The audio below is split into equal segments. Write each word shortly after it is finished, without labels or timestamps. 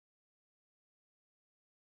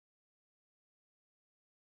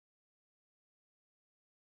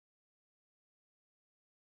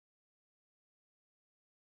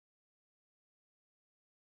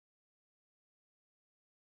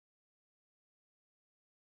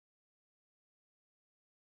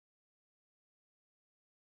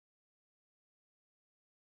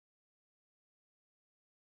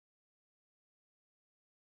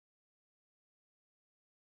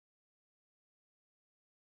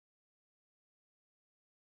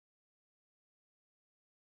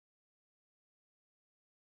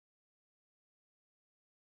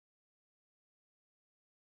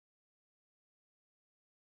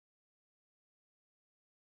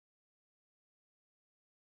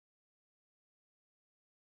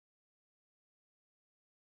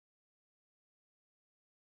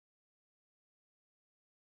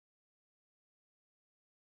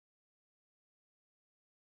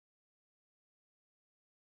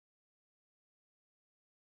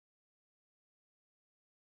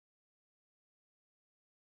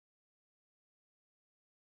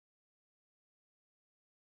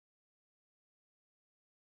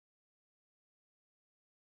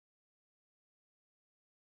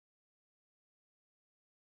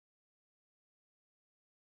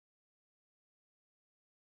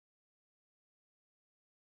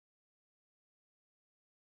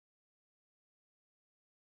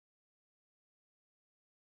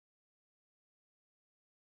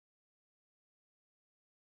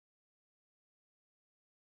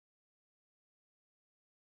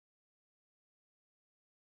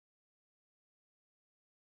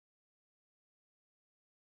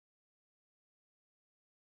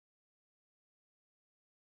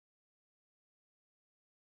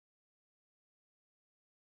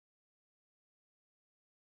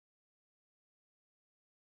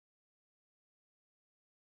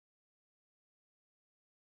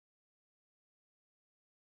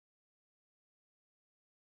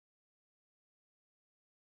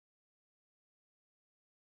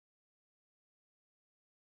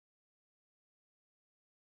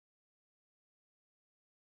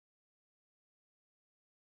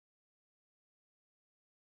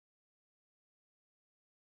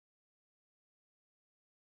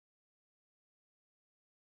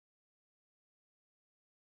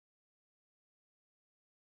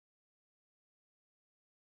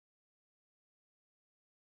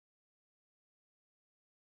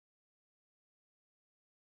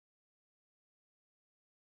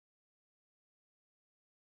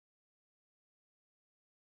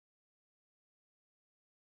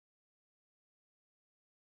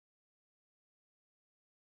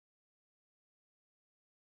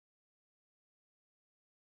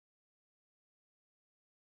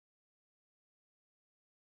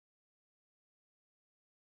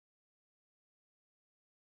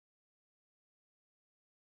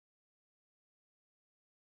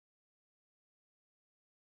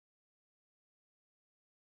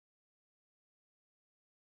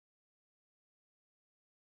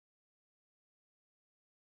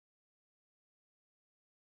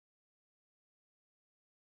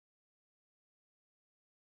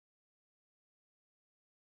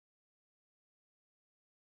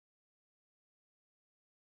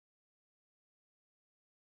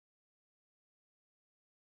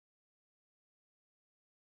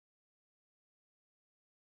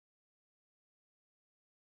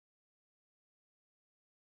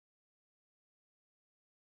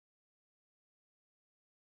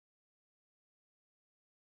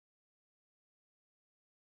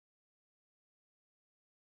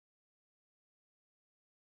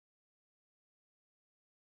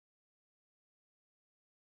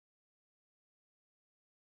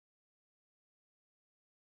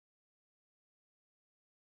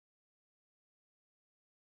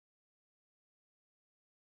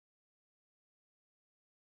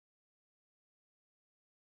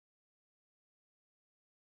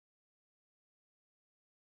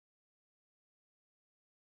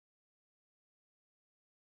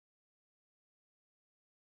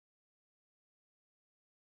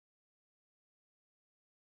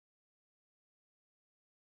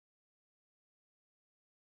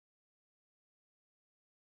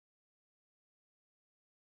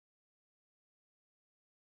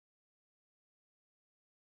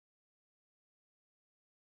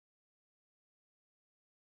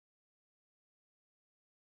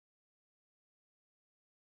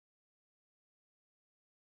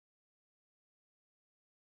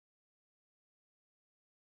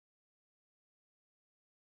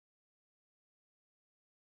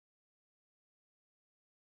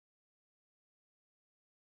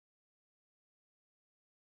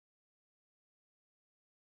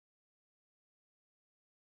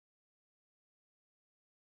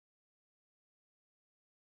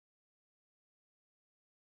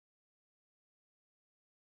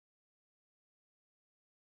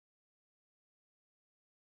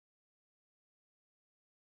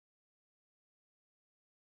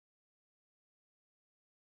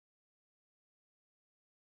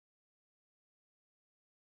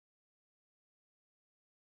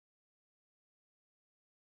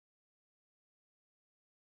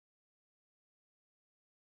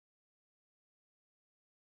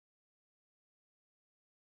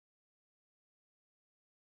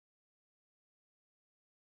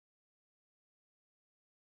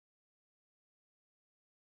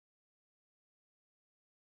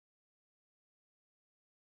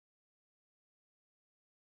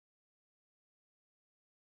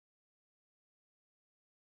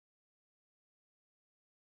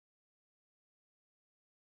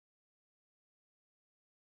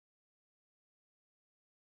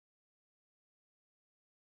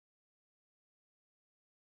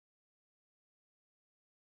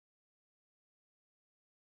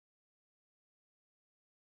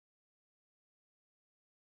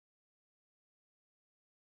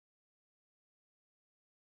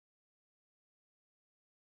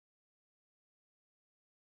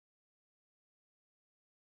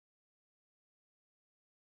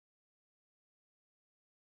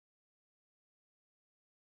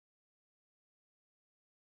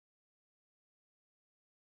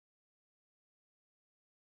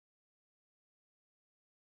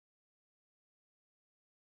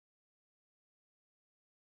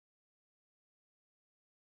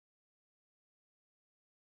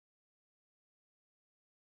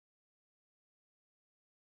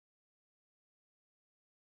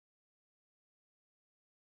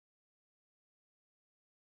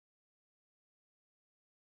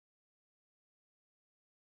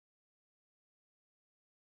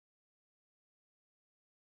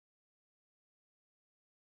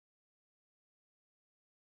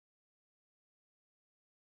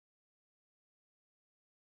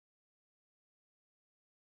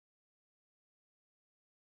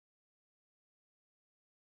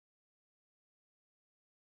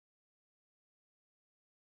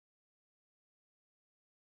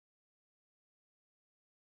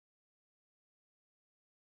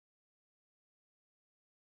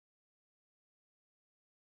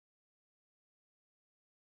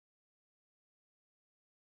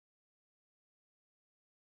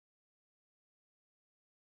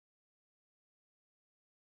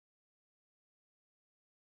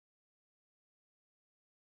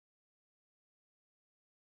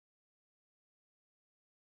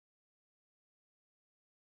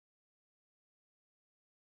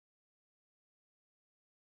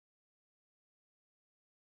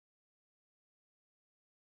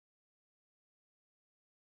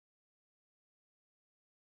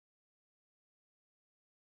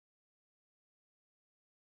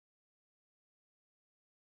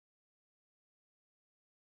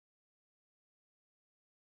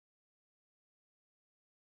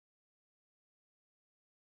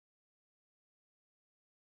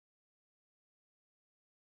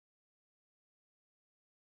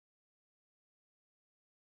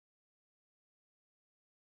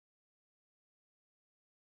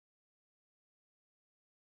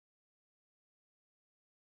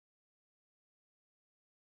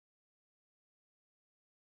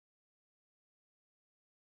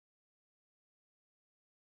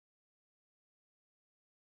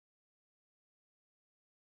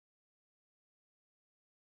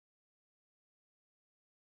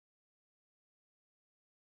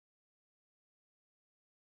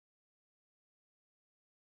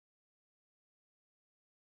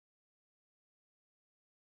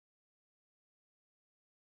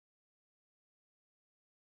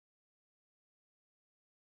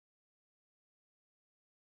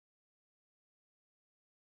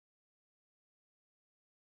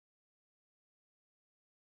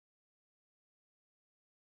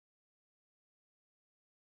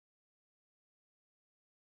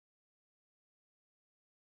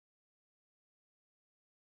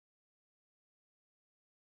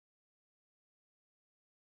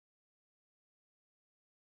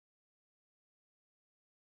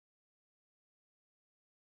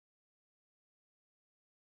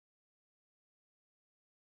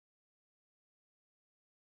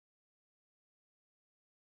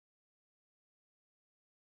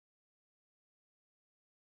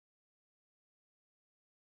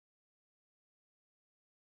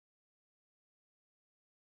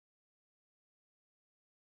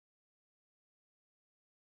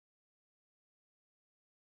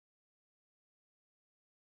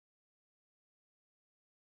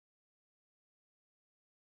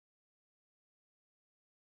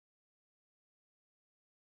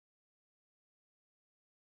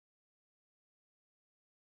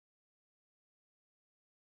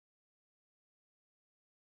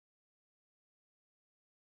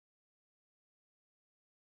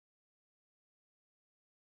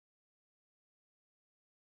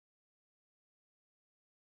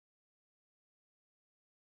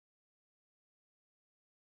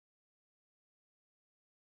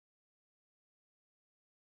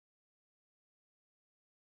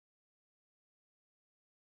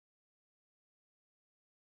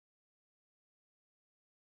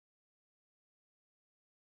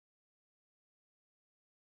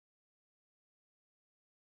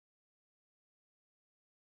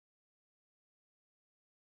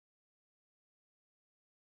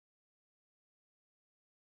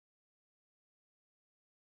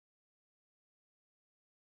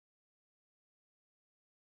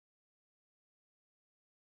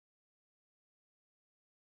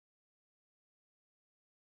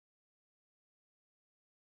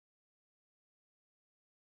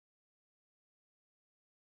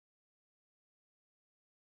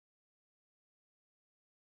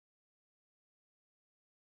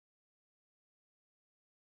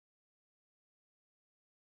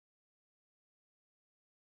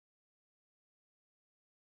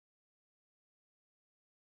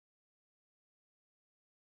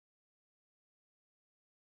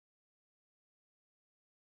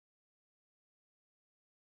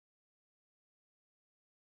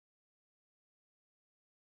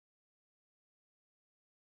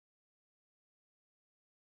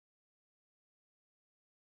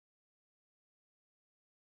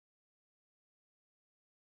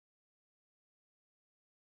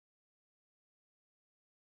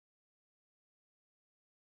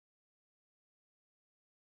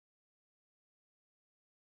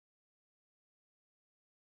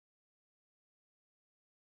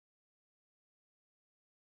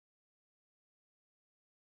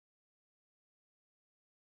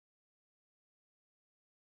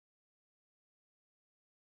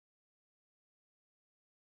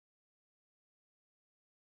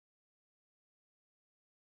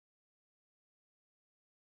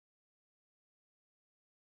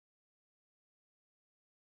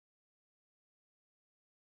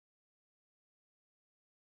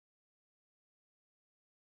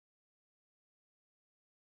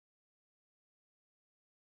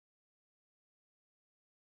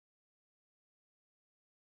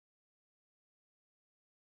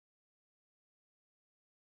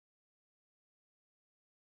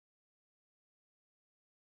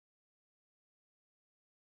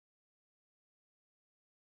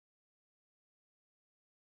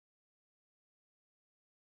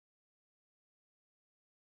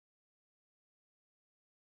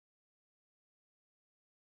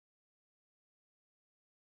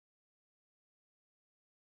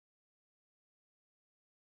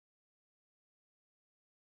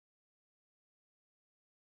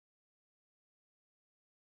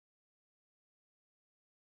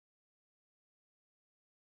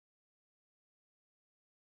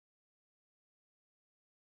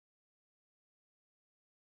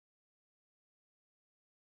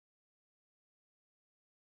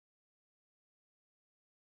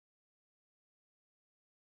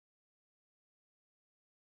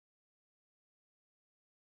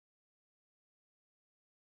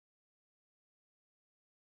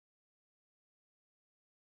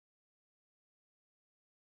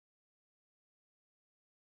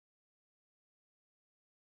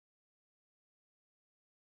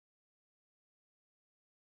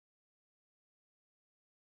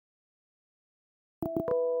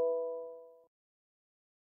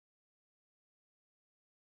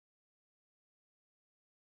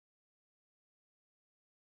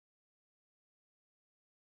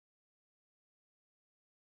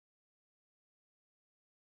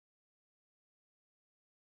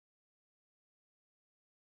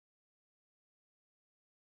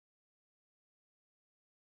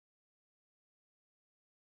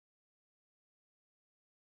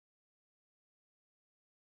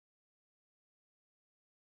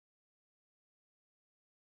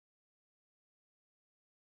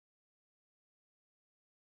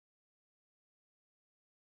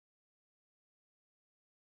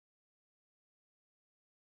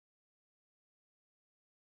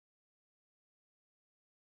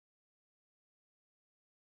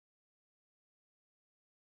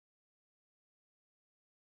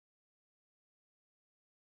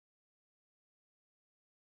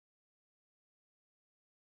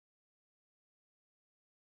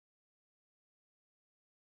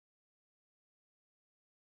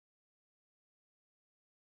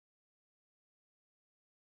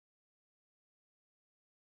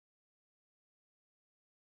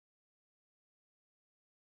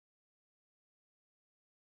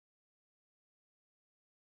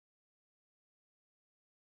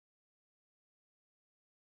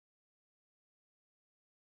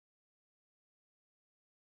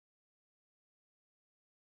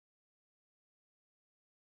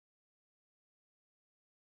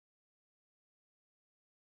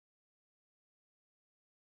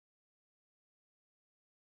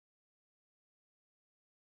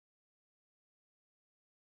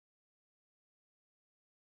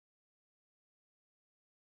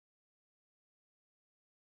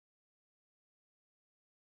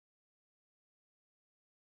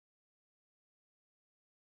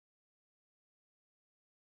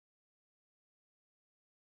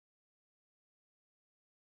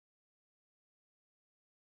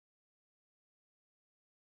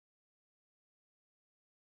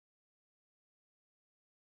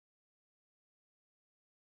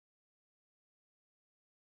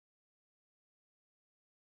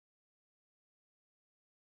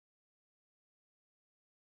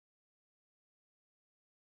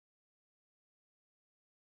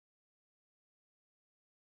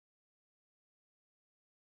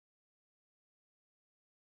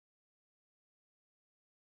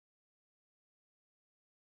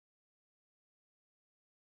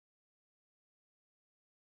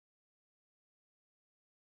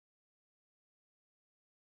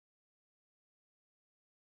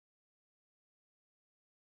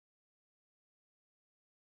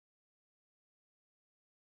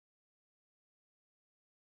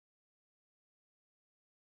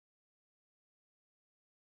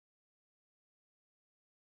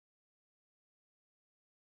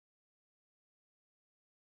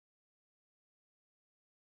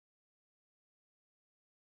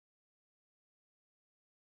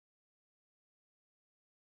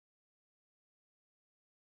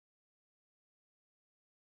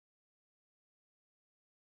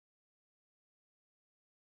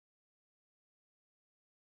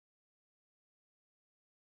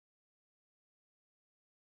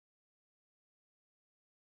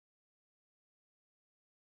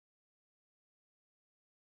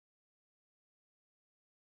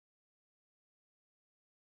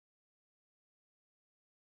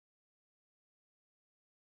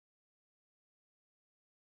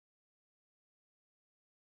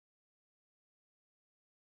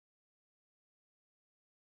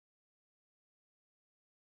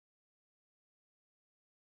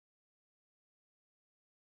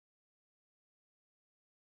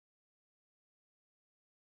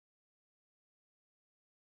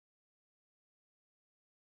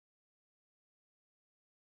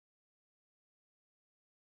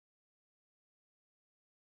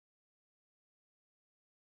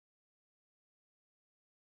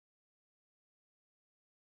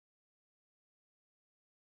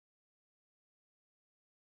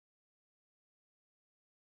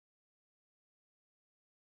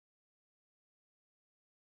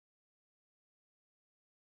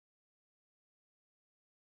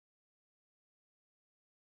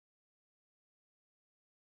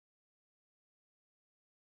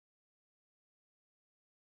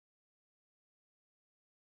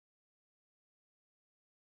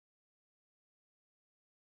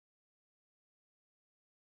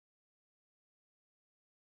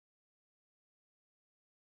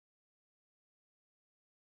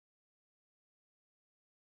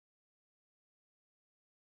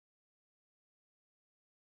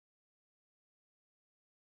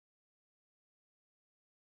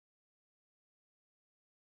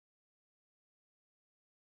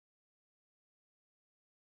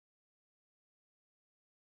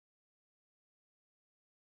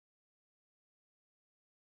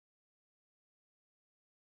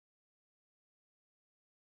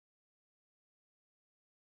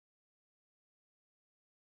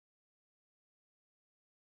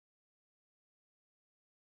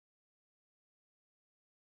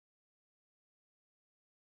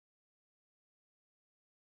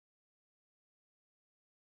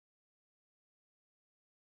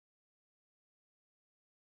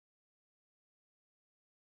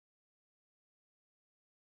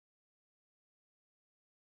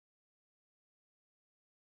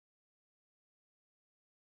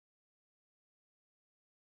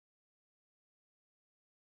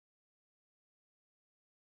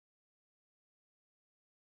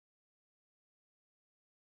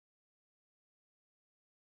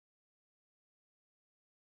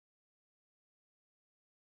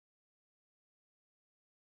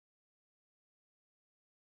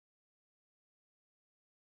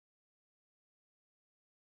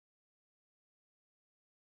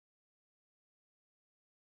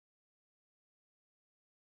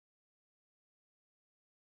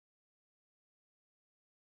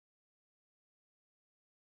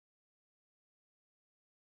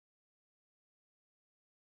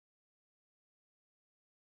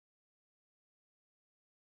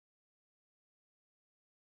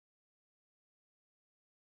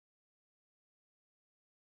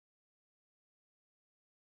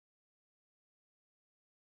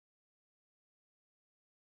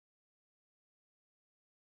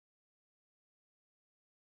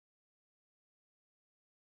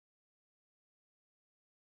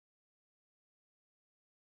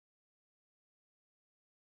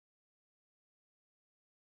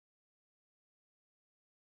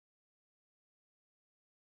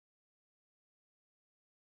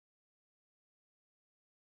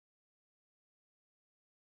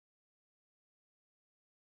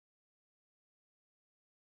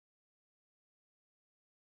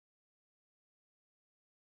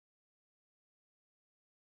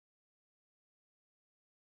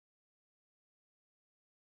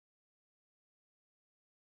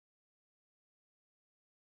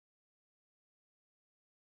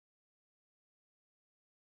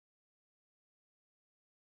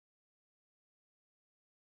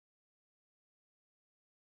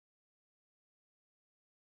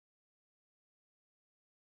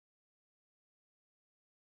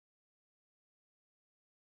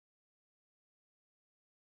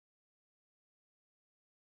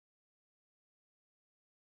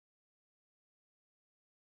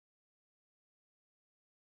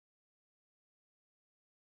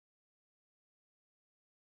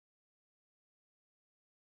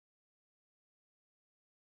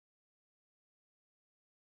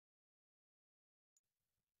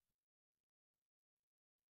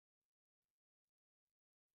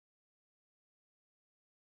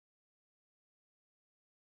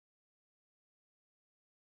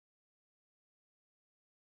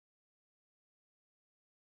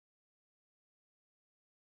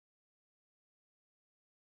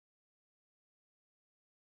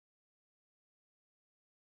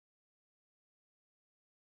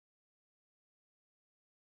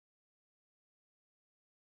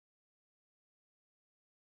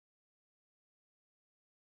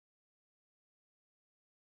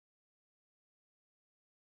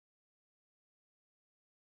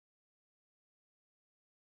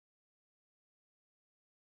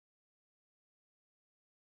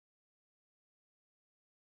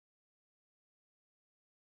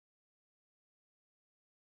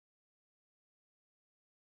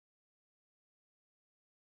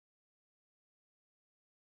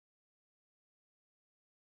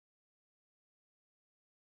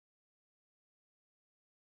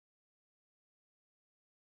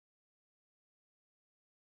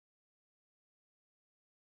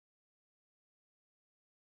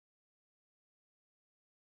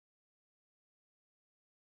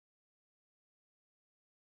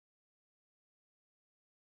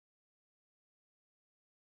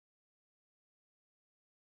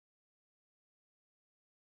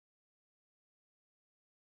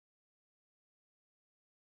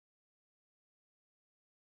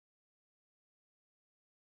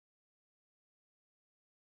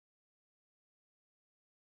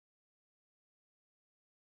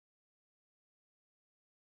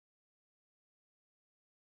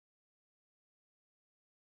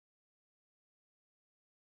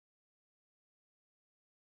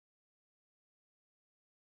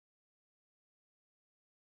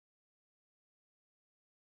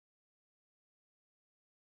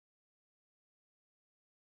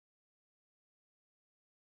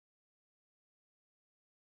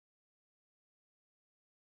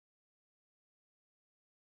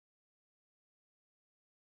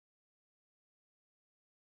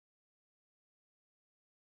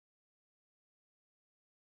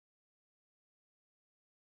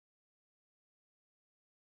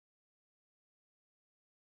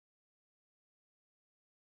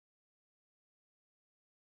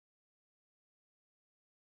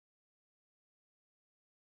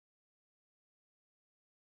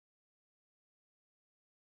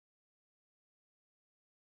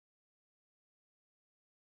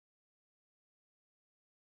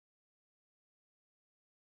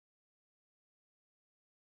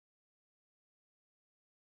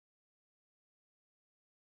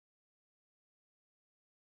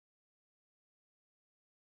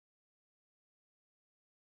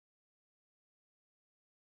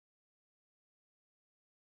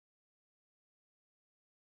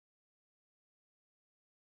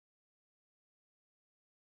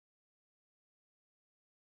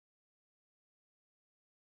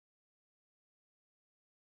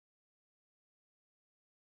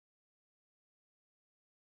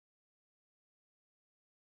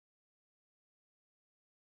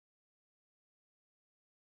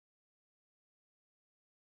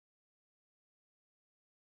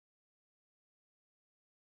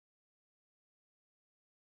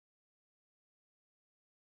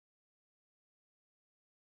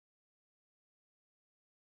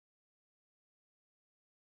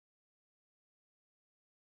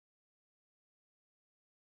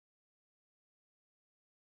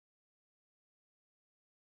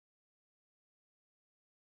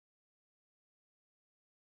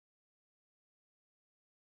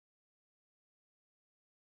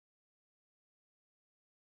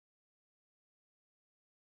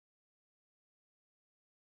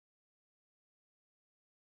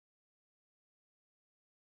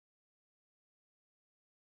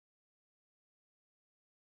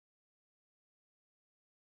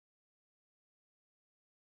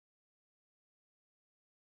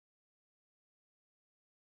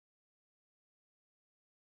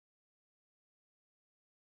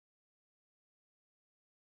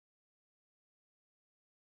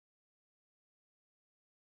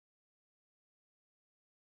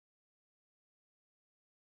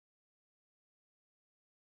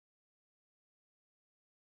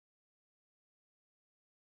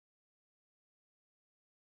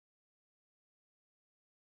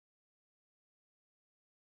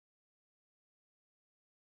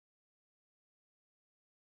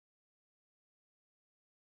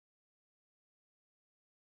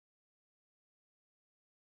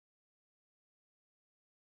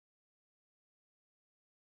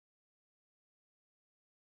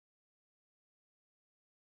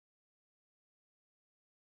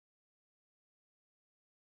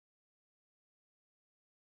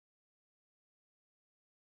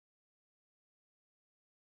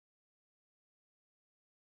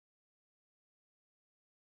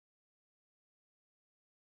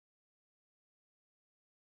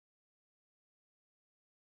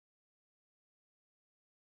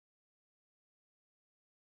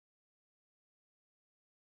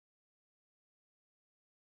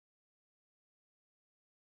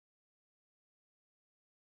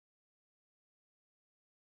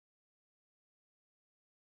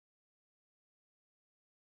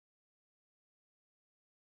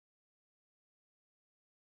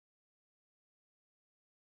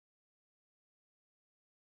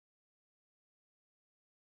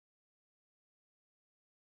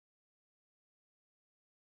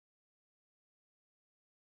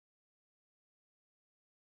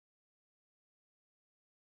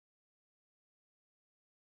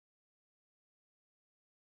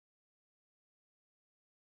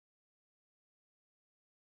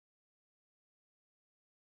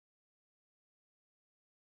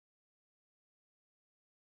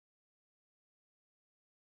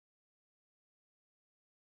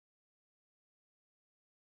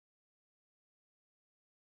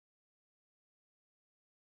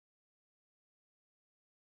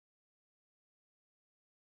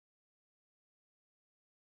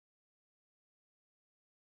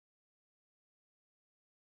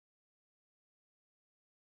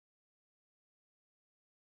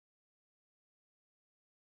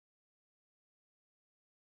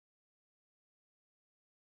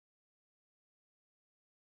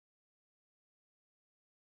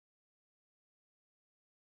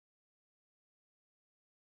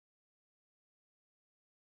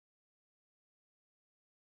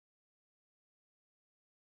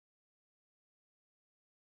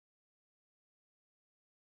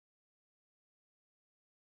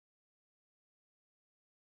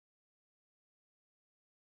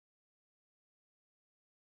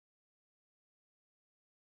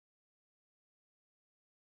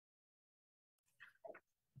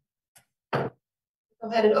Go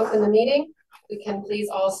ahead and open the meeting. We can please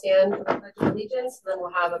all stand for the Pledge of Allegiance, and then we'll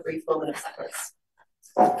have a brief moment of silence.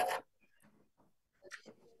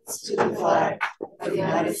 To the flag of the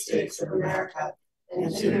United States of America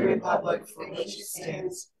and to the republic for which it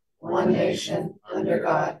stands, one nation, under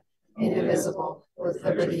God, indivisible, with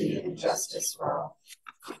liberty and justice for all.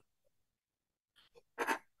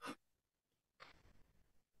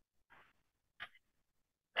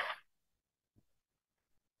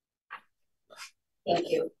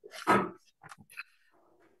 Thank you.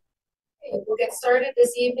 We'll get started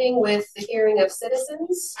this evening with the hearing of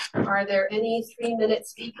citizens. Are there any 3-minute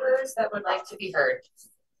speakers that would like to be heard?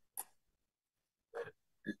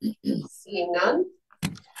 Seeing none,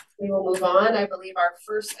 we will move on. I believe our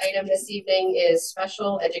first item this evening is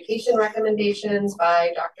special education recommendations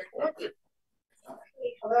by Dr. Konecki.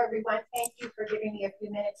 Hello, everyone. Thank you for giving me a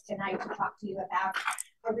few minutes tonight to talk to you about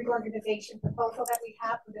a reorganization proposal that we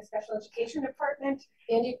have for the special education department.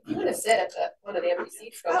 And you want to sit at one of the empty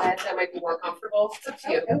seats. Go ahead. That might be more comfortable. It's up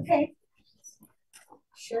to you. Okay.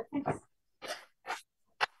 Sure.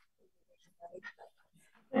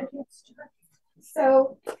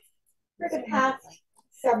 So for the past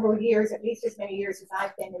several years, at least as many years as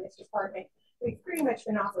I've been in this department, we've pretty much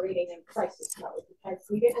been operating in crisis mode because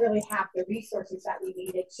we didn't really have the resources that we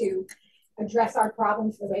needed to address our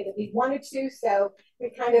problems the way that we wanted to. So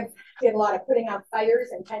we kind of did a lot of putting out fires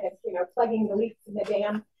and kind of, plugging the leaks in the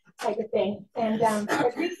dam type of thing. And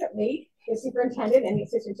but recently, the superintendent and the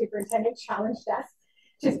assistant superintendent challenged us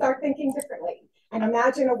to start thinking differently and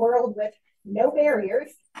imagine a world with no barriers.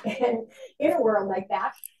 And in a world like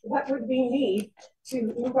that, what would we need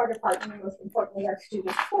to move our department and most importantly, our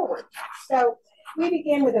students forward? So we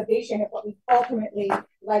began with a vision of what we ultimately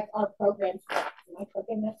like our programs. Am I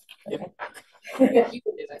clicking this? Okay. Yeah, you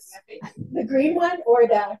can do this. The green one or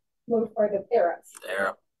the arrows? The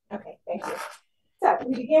arrow. Okay, thank you. So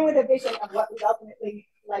we began with a vision of what we ultimately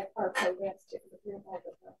like our programs to. The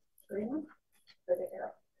green one or the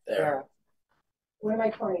arrow? The arrow. What am I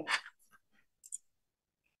pointing at?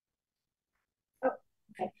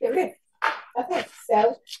 Okay, there it is. Okay,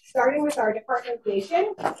 so starting with our department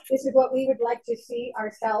vision, this is what we would like to see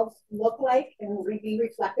ourselves look like and be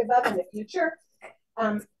reflective of in the future.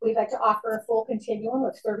 We'd like to offer a full continuum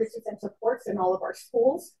of services and supports in all of our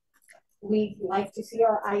schools. We'd like to see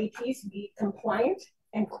our IEPs be compliant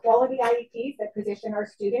and quality IEPs that position our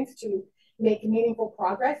students to make meaningful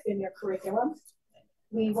progress in their curriculums.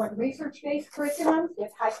 We want research-based curriculums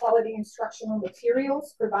with high-quality instructional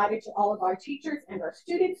materials provided to all of our teachers and our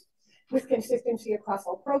students with consistency across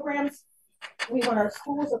all programs. We want our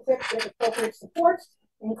schools equipped with appropriate supports,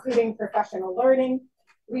 including professional learning,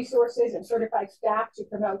 resources, and certified staff to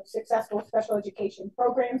promote successful special education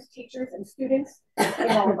programs, teachers, and students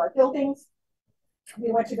in all of our buildings.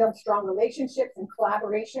 We want to build strong relationships and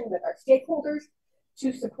collaboration with our stakeholders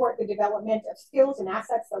to support the development of skills and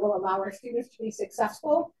assets that will allow our students to be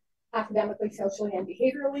successful academically, socially, and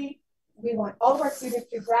behaviorally. We want all of our students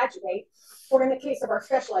to graduate, or in the case of our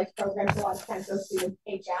specialized programs, a lot of times those students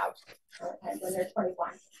age out when they're 21.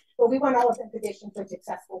 But we want all of them positioned for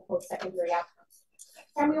successful post-secondary outcomes.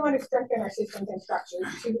 And we want to strengthen our systems and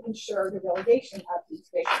structures to ensure the realization of these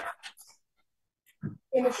vision outcomes.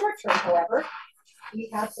 In the short term, however, we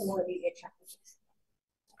have some more immediate challenges.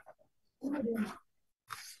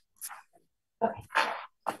 Okay,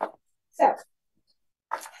 so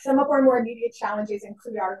some of our more immediate challenges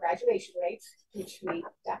include our graduation rates, which we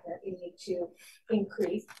definitely need to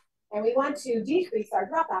increase, and we want to decrease our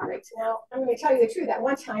dropout rates. Now, I'm going to tell you the truth. At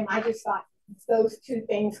one time, I just thought those two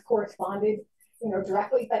things corresponded,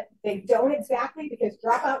 directly, but they don't exactly, because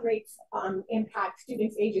dropout rates impact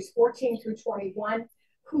students ages 14 through 21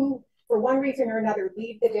 who, for one reason or another,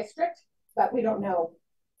 leave the district, but we don't know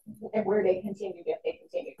where they continue if they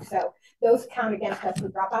continue. So those count against us for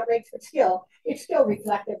dropout rates, but still, it's still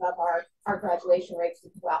reflective of our graduation rates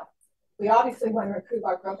as well. We obviously want to improve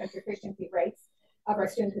our growth and proficiency rates of our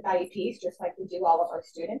students with IEPs, just like we do all of our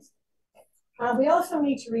students. We also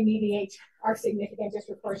need to remediate our significant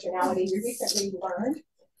disproportionality. We recently learned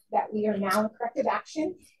that we are now in corrective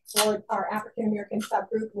action for our African American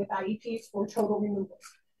subgroup with IEPs for total removal.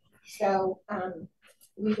 So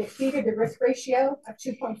we've exceeded the risk ratio of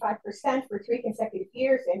 2.5% for 3 consecutive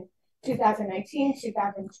years in 2019,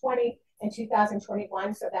 2020, and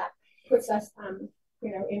 2021. So that puts us,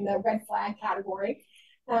 in the red flag category.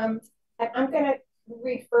 And I'm going to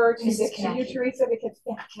refer to this to you, Teresa, because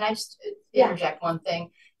Can I just interject one thing?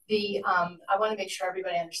 I want to make sure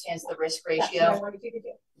everybody understands the risk ratio. That's what I wanted you to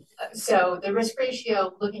do. So the risk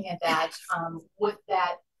ratio, looking at that, what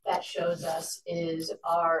that shows us is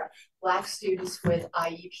our Black students with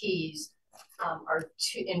IEPs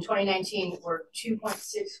in 2019 were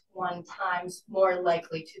 2.61 times more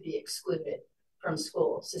likely to be excluded from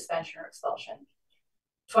school, suspension or expulsion.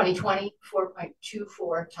 2020,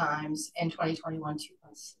 4.24 times, and 2021,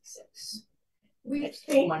 2.66. We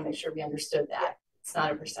want to make sure we understood that. It's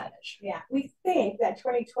not a percentage. Yeah, we think that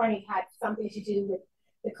 2020 had something to do with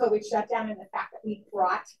the COVID shutdown and the fact that we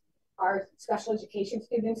brought our special education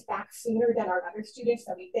students back sooner than our other students.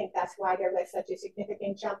 So we think that's why there was such a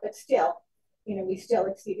significant jump, but still, you know, we still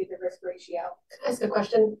exceeded the risk ratio. Can I ask a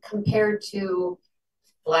question? Compared to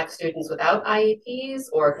Black students without IEPs,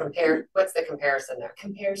 or what's the comparison there?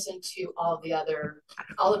 Comparison to all of the other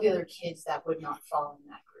kids that would not fall in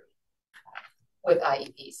that group. With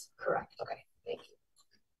IEPs? Correct. Okay, thank you.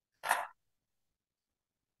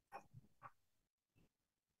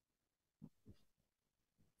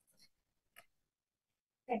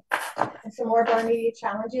 Okay. And some more of our immediate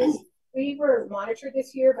challenges. We were monitored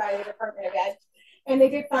this year by the Department of Ed, and they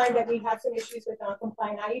did find that we have some issues with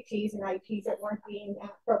non-compliant IEPs and IEPs that weren't being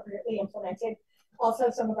appropriately implemented. Also,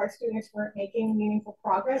 some of our students weren't making meaningful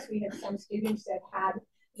progress. We had some students that had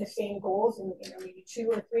the same goals in maybe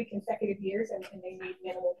 2 or 3 consecutive years, and they made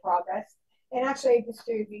minimal progress. And actually, just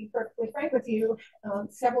to be perfectly frank with you,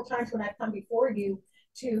 several times when I've come before you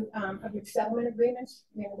to with settlement agreements,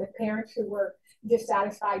 with parents who were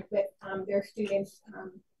dissatisfied with their students'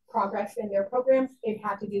 progress in their programs, it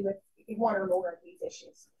had to do with one or more of these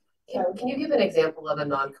issues. So, can you give an example of a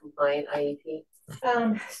non-compliant IEP?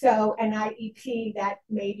 So an IEP that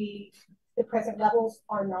maybe the present levels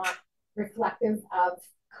are not reflective of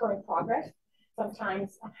current progress.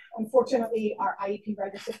 Sometimes, unfortunately, our IEP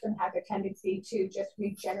writer system has a tendency to just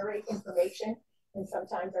regenerate information, and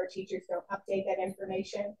sometimes our teachers don't update that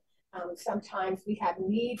information. Sometimes we have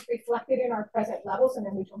needs reflected in our present levels, and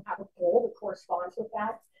then we don't have a goal that corresponds with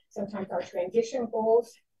that. Sometimes our transition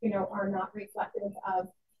goals, are not reflective of,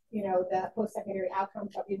 the post-secondary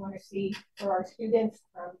outcomes that we want to see for our students.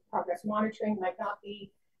 Progress monitoring might not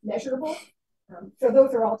be measurable. So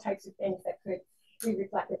those are all types of things that could be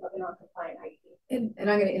reflective of a non-compliant IEP. And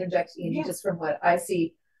I'm going to interject, Angie, just from what I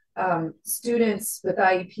see. Students with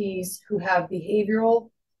IEPs who have behavioral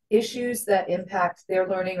issues that impact their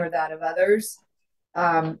learning or that of others,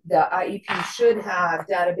 the IEP should have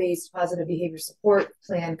data-based positive behavior support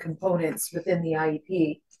plan components within the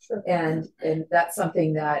IEP. Sure. And that's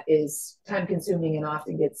something that is time consuming and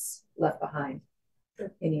often gets left behind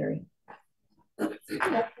in Erie. I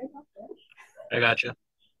got you.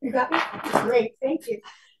 You got me? Great, thank you.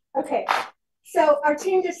 Okay, so our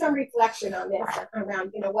team did some reflection on this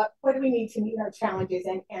around, what do we need to meet our challenges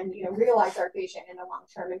and realize our vision in the long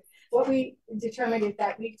term. And what we determined is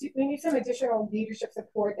that we need some additional leadership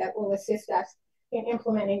support that will assist us in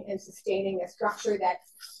implementing and sustaining a structure that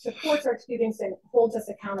supports our students and holds us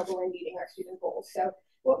accountable in meeting our student goals. So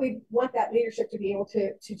what we want that leadership to be able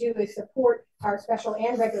to do is support our special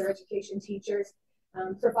and regular education teachers,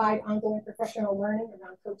 provide ongoing professional learning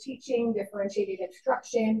around co-teaching, differentiated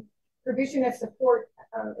instruction, provision of support,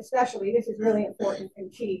 especially, this is really important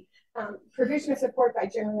and key, provision of support by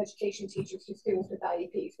general education teachers to students with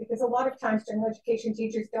IEPs, because a lot of times general education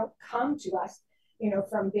teachers don't come to us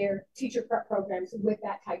from their teacher prep programs with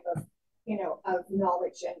that type of, of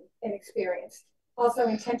knowledge and experience. Also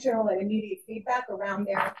intentional and immediate feedback around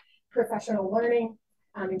their professional learning,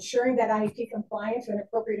 ensuring that IEP compliance and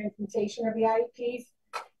appropriate implementation of the IEPs.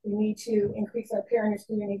 We need to increase our parent and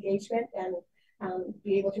student engagement and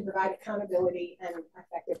be able to provide accountability and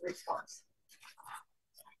effective response.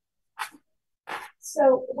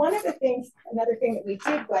 So another thing that we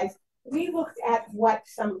did was we looked at what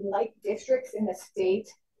some like districts in the state,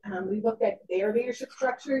 we looked at their leadership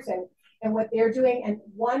structures and what they're doing. And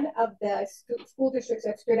one of the school districts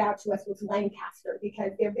that stood out to us was Lancaster,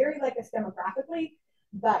 because they're very like us demographically,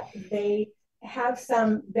 but they have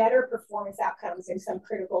some better performance outcomes in some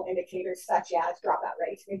critical indicators, such as dropout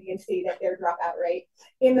rates. And you can see that their dropout rate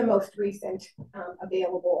in the most recent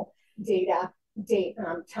available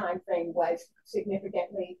time frame was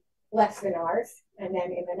significantly less than ours. And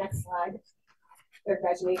then in the next slide, their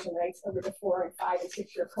graduation rates over the 4 and 5 and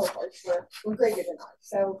 6 year cohorts were greater than ours.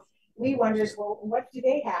 So we wondered, well, what do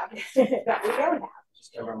they have that we don't have?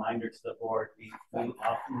 Just a reminder to the board, we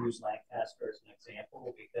often use Lancaster as an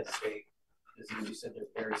example because they, as you said, they're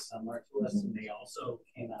very similar to us, and they also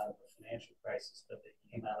came out of the financial crisis, but they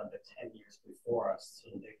came out of it 10 years before us, so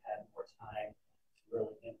they've had more time to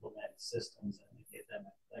really implement systems and get them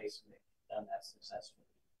in place, and they've done that successfully.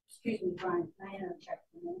 Excuse me, Brian, can I interject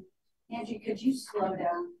for a minute? Angie, could you slow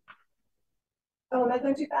down? Oh, am I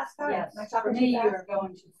going too fast? Yes, am I talking for me, too fast? you're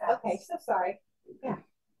going too fast. Okay, so sorry. Yeah.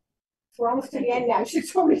 we're almost to the end now. She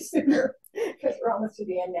told me sooner because we're almost to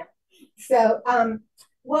the end now. So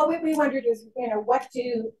what we wondered is, what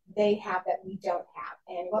do they have that we don't have?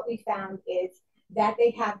 And what we found is that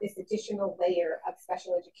they have this additional layer of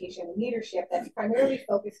special education leadership that's primarily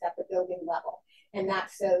focused at the building level. And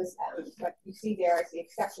that's those, what you see there is the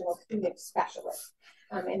exceptional student specialists.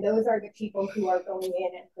 And those are the people who are going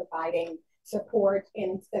in and providing support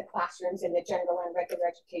in the classrooms in the general and regular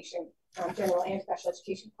education, general and special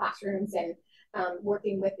education classrooms, and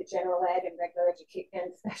working with the general ed and regular education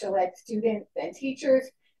and special ed students and teachers,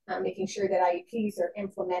 making sure that IEPs are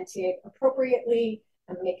implemented appropriately,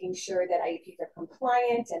 making sure that IEPs are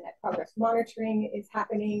compliant and that progress monitoring is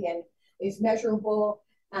happening and is measurable.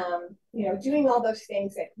 Doing all those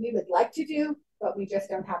things that we would like to do, but we just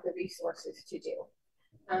don't have the resources to do.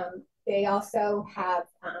 They also have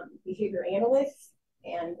behavior analysts,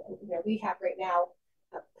 and we have right now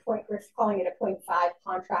we're calling it a 0.5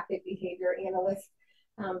 contracted behavior analyst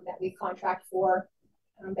that we contract for,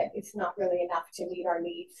 but it's not really enough to meet our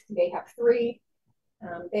needs. They have 3.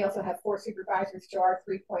 They also have 4 supervisors to our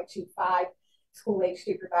 3.25 school age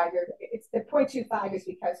supervisor. It's the 0.25 is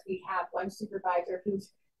because we have 1 supervisor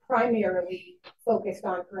who's primarily focused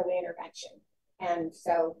on early intervention. And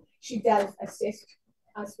so she does assist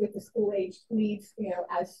us with the school age needs,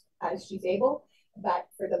 as she's able. But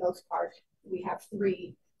for the most part, we have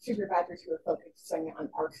 3 supervisors who are focusing on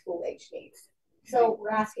our school age needs. So we're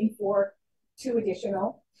asking for 2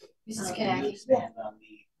 additional. Mrs. Can you Kanaki? expand on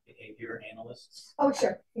the behavior analysts? Oh,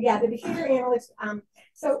 sure. Yeah, the behavior analysts.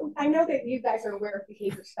 So I know that you guys are aware of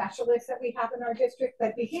behavior specialists that we have in our district,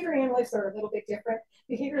 but behavior analysts are a little bit different.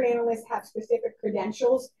 Behavior analysts have specific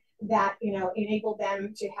credentials that enable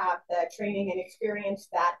them to have the training and experience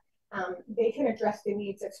that they can address the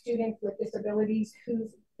needs of students with disabilities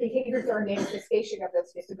whose behaviors are a manifestation of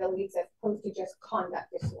those disabilities as opposed to just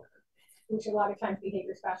conduct disorder, which a lot of times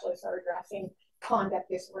behavior specialists are addressing conduct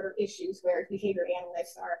disorder issues, whereas behavior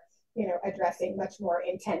analysts are addressing much more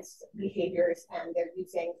intense behaviors, and they're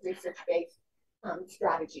using research-based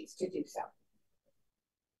strategies to do so.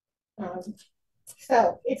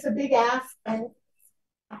 So it's a big ask, and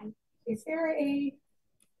is this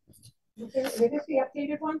the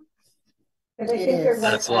updated one? Because I think there was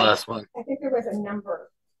That's the last one. I think there was a number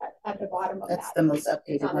at the bottom of That's that. the most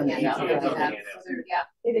updated one. Yeah.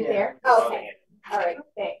 Is it there? Oh, okay. All right.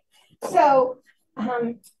 Thanks. So,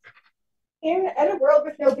 in a world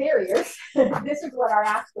with no barriers, this is what our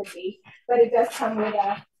ask would be, but it does come with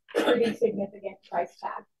a pretty significant price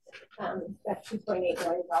tag. That's $2.8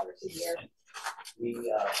 million a year.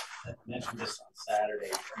 We mentioned this on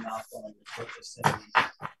Saturday. We're not going to put this in these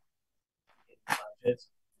budgets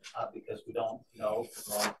because we don't know if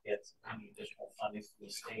we're going to get any additional funding from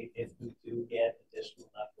the state. If we do get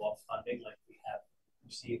additional level of funding like we have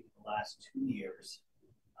received in the last 2 years,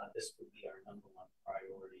 this would be our #1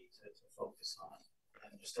 priority to focus on.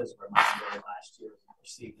 And just as a reminder, last year we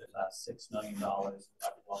received about $6 million level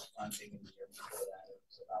of funding, and the year before that it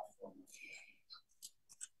was about $4 million.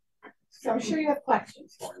 So I'm sure you have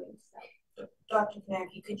questions for me. So. Dr.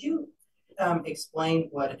 Kanaki, could you explain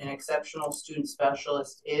what an exceptional student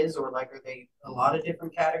specialist is, or are they a lot of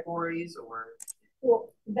different categories, or?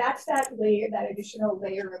 Well, that's that layer, that additional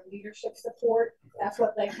layer of leadership support. That's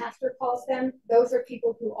what Lancaster calls them. Those are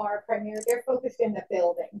people who are they're focused in the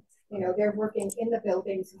building. They're working in the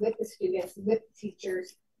buildings with the students, with the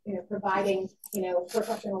teachers, providing,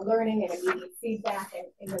 professional learning and immediate feedback,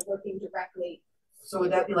 and they're working directly. So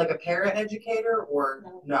would that be like a para-educator, or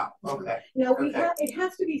no? Okay. No, it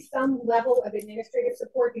has to be some level of administrative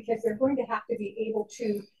support because they're going to have to be able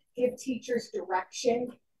to give teachers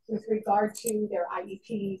direction with regard to their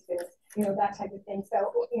IEPs and that type of thing.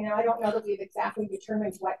 So I don't know that we've exactly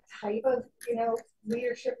determined what type of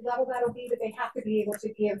leadership level that'll be, but they have to be able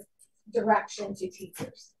to give direction to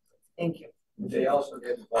teachers. Thank you. They also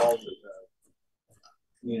get involved with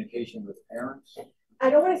communication with parents. I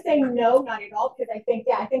don't want to say no, not at all, because I think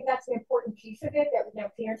that's an important piece of it,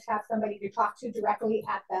 that parents have somebody to talk to directly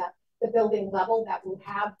at the building level that will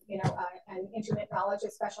have an intimate knowledge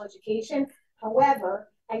of special education. However,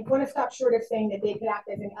 I want to stop short of saying that they could act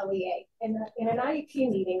as an LEA. In an IEP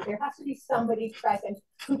meeting, there has to be somebody present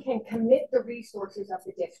who can commit the resources of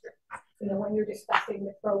the district. When you're discussing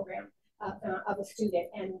the program of a student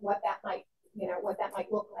and what that might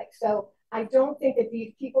look like. So I don't think that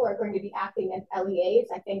these people are going to be acting as LEAs.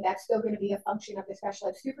 I think that's still going to be a function of the special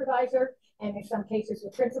ed supervisor, and in some cases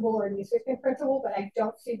the principal or the assistant principal, but I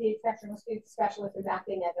don't see the exceptional student specialist as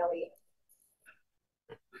acting as LEAs.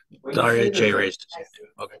 Sorry, Jay raised his hand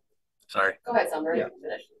too. Okay, sorry. Go ahead, Summer. Yeah.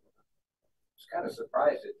 Finish. I was kind of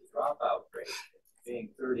surprised at the dropout rate. being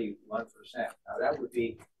 31%. Now that would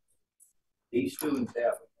be, these students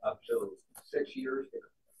have up to 6 years to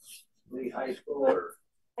leave high school, or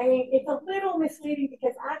I mean, it's a little misleading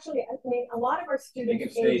because actually, I mean, a lot of our they students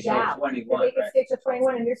can stay age till out. 21, They can right? stay to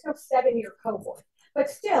 21, and there's no 7-year cohort. But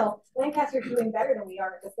still, Lancaster's doing better than we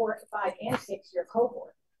are at the 4, 5, and 6-year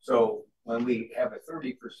cohort. So when we have a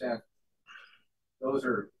 30%, those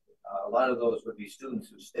are, a lot of those would be students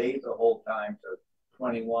who stayed the whole time to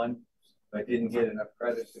 21, but didn't get enough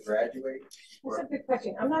credits to graduate? That's a good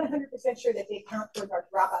question. I'm not 100% sure that they count towards our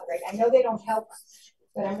dropout rate. I know they don't help us,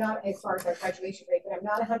 but I'm not, as far as our graduation rate, but I'm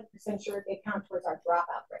not 100% sure if they count towards our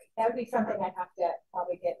dropout rate. That would be something I'd have to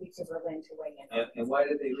probably get Lisa Berlin to weigh in on. And why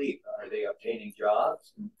did they leave? Are they obtaining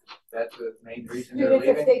jobs? That's the main reason they're Students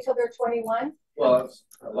that leaving? stay till they're 21? Well, it's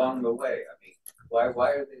along the way. I mean, why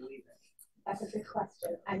are they leaving? That's a good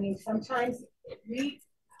question. I mean, sometimes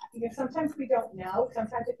sometimes we don't know.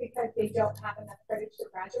 Sometimes it's because they don't have enough credits to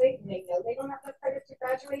graduate, and they know they don't have enough credits to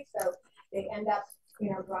graduate, so they end up,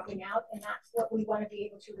 dropping out, and that's what we want to be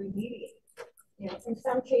able to remediate. In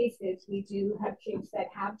some cases, we do have kids that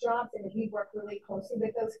have jobs, and we work really closely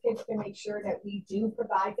with those kids to make sure that we do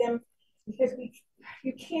provide them, because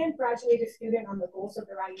you can graduate a student on the goals of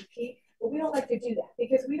their IEP, but we don't like to do that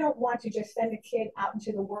because we don't want to just send a kid out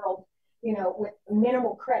into the world, with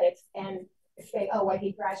minimal credits and say, oh, well,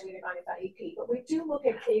 he graduated on his IEP. But we do look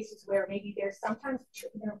at cases where maybe there's sometimes,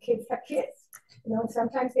 kids have kids,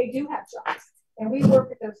 sometimes they do have jobs. And we work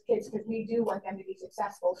with those kids because we do want them to be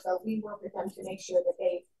successful. So we work with them to make sure that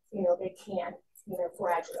they can,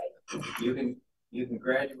 graduate. You can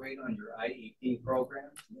graduate on your IEP program.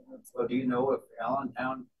 Well, do you know if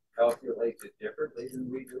Allentown calculates it differently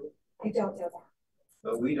than we do? I don't know that.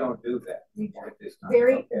 But we don't do that. We don't. At this time.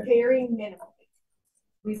 Very, Okay. very minimally.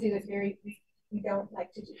 We do it we don't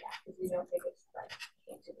like to do that because we don't think it's the right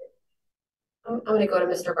thing to do. I'm going to go to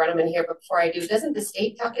Mr. Brenneman here, but before I do, doesn't the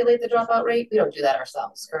state calculate the dropout rate? We don't do that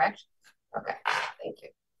ourselves, correct? Okay, thank you.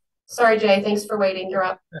 Sorry, Jay, thanks for waiting. You're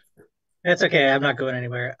up. That's okay. I'm not going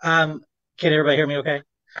anywhere. Can everybody hear me okay?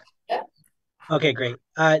 Yeah. Okay, great.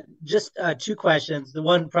 Just 2 questions. The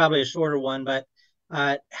one probably a shorter one, but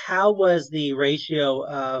how was the ratio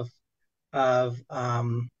of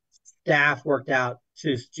staff worked out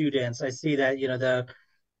to students? I see that,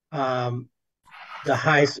 the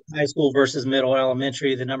high school versus middle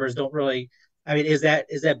elementary, the numbers don't really, I mean, is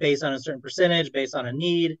that based on a certain percentage, based on a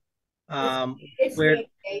need? It's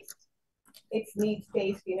needs-based. It's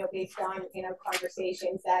needs-based, based on,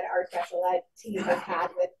 conversations that our special ed team has had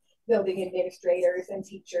with building administrators and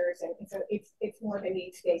teachers. And so it's more of a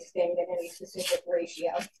needs-based thing than any specific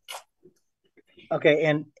ratio. Okay,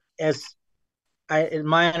 and in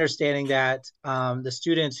my understanding that the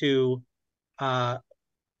students who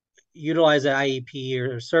utilize an IEP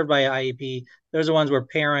or are served by an IEP, those are ones where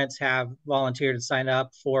parents have volunteered to sign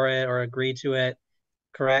up for it or agree to it,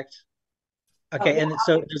 correct? Okay, and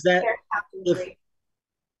so does that,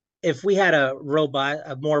 if we had a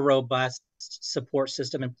more robust support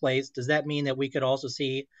system in place, does that mean that we could also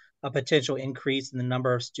see a potential increase in the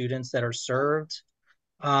number of students that are served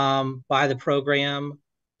by the program,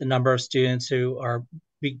 the number of students who are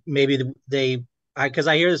maybe because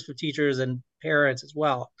I hear this from teachers and parents as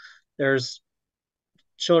well. There's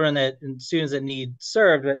children and students that need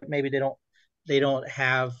served, but maybe they don't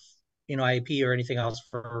have IEP or anything else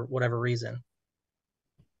for whatever reason.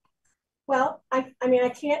 Well, I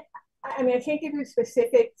can't give you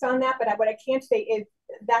specifics on that, but what I can say is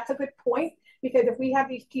that's a good point, because if we have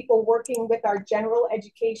these people working with our general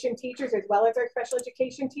education teachers as well as our special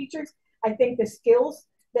education teachers, I think the skills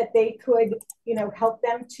that they could, help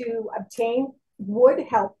them to obtain would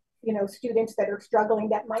help, students that are struggling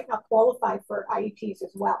that might not qualify for IEPs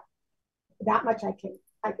as well. That much I can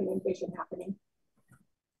envision happening.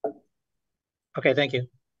 Okay, thank you.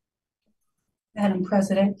 Madam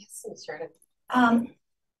President, Yes, Ms. Jordan.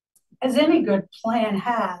 as any good plan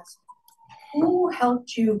has, who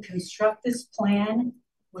helped you construct this plan?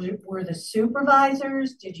 Were the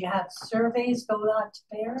supervisors? Did you have surveys go out to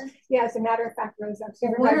parents? Yeah, as a matter of fact, Rose,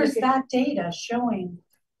 where's that data showing?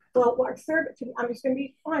 Well, I'm just going to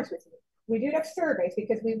be honest with you. We did have surveys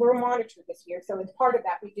because we were monitored this year. So as part of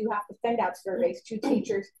that, we do have to send out surveys to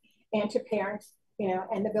teachers and to parents,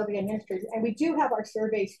 and the building administrators. And we do have our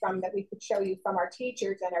surveys that we could show you from our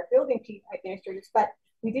teachers and our building administrators, but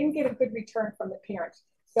we didn't get a good return from the parents.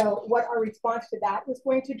 So what our response to that was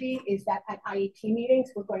going to be is that at IEP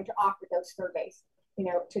meetings, we're going to offer those surveys,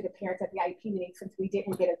 to the parents at the IEP meeting, since we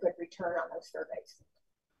didn't get a good return on those surveys.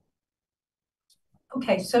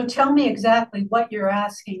 Okay, so tell me exactly what you're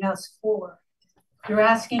asking us for. You're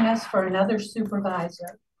asking us for another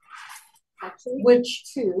supervisor. Actually, which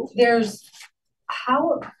two. there's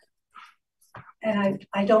how, and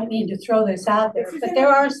I don't mean to throw this out there, but there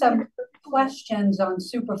are some questions on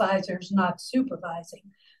supervisors not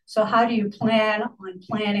supervising. So how do you plan on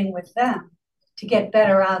planning with them to get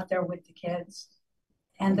better out there with the kids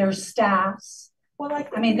and their staffs? Well,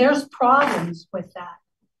 I mean, there's problems with that.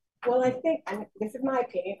 Well, I think, and this is my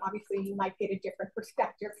opinion, obviously you might get a different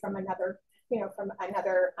perspective from another, from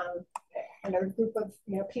another group of,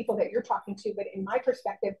 people that you're talking to. But in my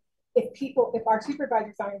perspective, if our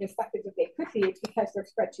supervisors aren't as effective as they could be, it's because they're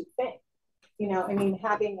spread too thin.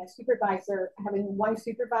 Having one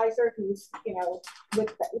supervisor who's, for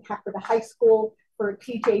the high school, for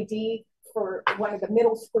PJD, for one of the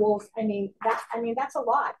middle schools, that's a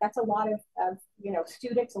lot. That's a lot of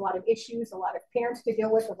students, a lot of issues, a lot of parents to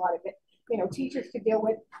deal with, a lot of teachers to deal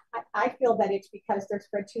with. I feel that it's because they're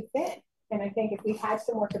spread too thin. And I think if we had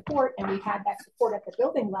some more support and we had that support at the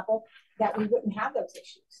building level, that we wouldn't have those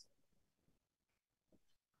issues.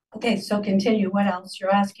 Okay, so continue. What else?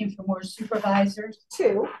 You're asking for more supervisors?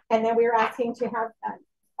 2, and then we're asking to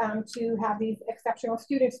have these exceptional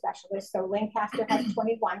student specialists. So Lancaster has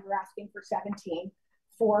 21. We're asking for 17.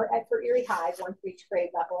 4 for Erie High, 1 for each grade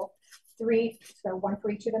level. 3, so 1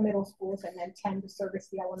 for each of the middle schools, and then 10 to service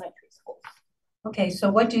the elementary schools. Okay, so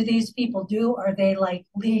what do these people do? Are they like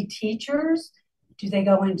lead teachers? Do they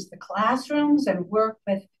go into the classrooms and work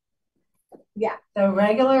with the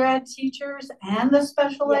regular ed teachers and the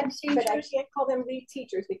special ed teachers? But I can't call them lead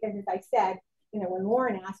teachers because, as I said, when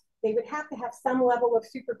Lauren asked, they would have to have some level of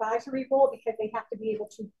supervisory role because they have to be able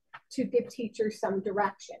to give teachers some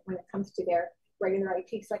direction when it comes to their regular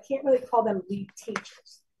IP. So I can't really call them lead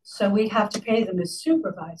teachers. So we'd have to pay them as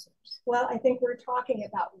supervisors. Well, I think we're talking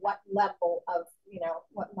about what level of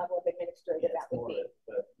administrator that would be.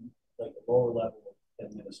 Like a lower level of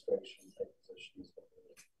administration type positions.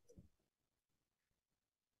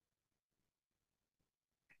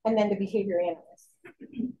 And then the behavior analyst.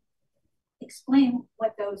 Explain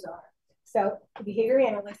what those are. So the behavior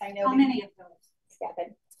analyst, I know. How many of those?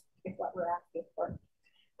 7 is what we're asking for.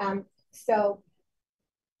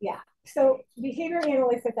 So behavior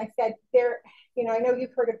analysts, as I said, I know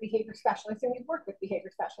you've heard of behavior specialists and you've worked with behavior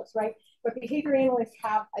specialists, right? But behavior analysts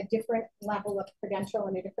have a different level of credential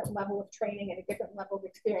and a different level of training and a different level of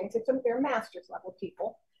experience. They're master's level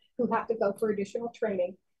people who have to go for additional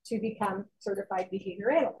training to become certified behavior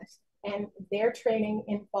analysts. And their training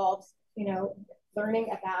involves, learning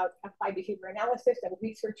about applied behavior analysis and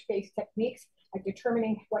research-based techniques,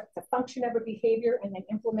 determining what's the function of a behavior, and then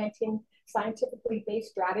implementing scientifically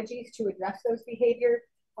based strategies to address those behavior,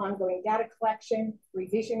 ongoing data collection,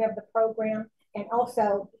 revision of the program, and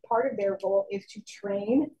also part of their role is to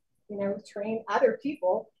train other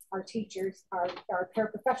people, our teachers, our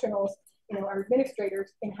paraprofessionals, our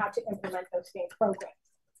administrators, in how to implement those same programs.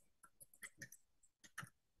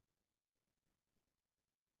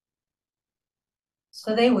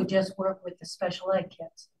 So they would just work with the special ed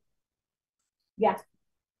kids? Yes,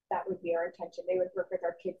 that would be our intention. They would work with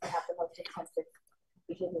our kids that have the most intensive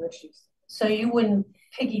behavior issues. So you wouldn't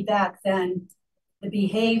piggyback then the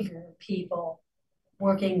behavior people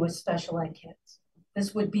working with special ed kids.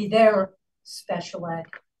 This would be their special ed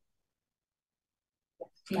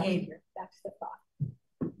behavior. That's the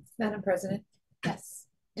thought. Madam President? Yes.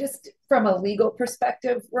 Just from a legal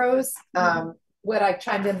perspective, Rose, what I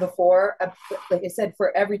chimed in before, like I said,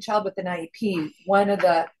 for every child with an IEP, one of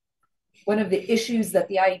the issues that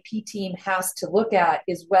the IEP team has to look at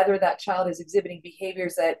is whether that child is exhibiting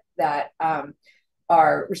behaviors that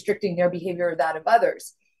are restricting their behavior or that of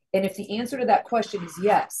others. And if the answer to that question is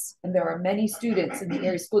yes, and there are many students in the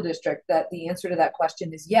Erie School District that the answer to that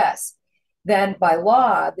question is yes, then by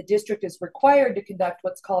law, the district is required to conduct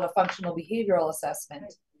what's called a functional behavioral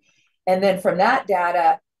assessment. And then from that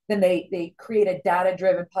data, then they create a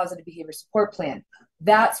data-driven positive behavior support plan.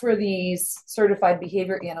 That's where these certified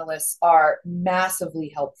behavior analysts are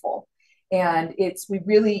massively helpful. And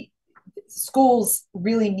schools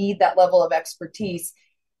really need that level of expertise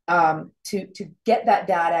to get that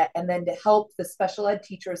data and then to help the special ed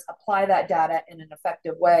teachers apply that data in an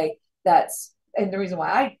effective way. And the reason why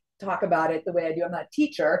I talk about it the way I do, I'm not a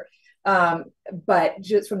teacher, but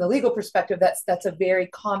just from the legal perspective, that's a very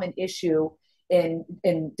common issue in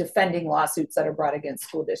defending lawsuits that are brought against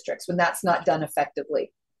school districts when that's not done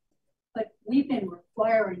effectively. But we've been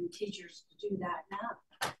requiring teachers to do that now,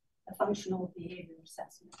 the functional behavior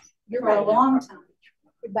assessments, for a long time.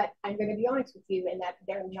 But I'm going to be honest with you in that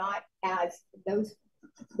they're not as, those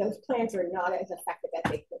plans are not as effective as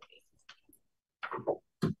they could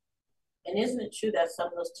be. And isn't it true that some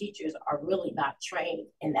of those teachers are really not trained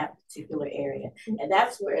in that particular area? And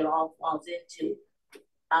that's where it all falls into.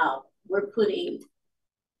 We're putting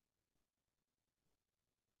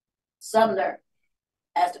Sumner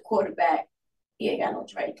as the quarterback. He ain't got no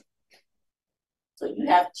training. So you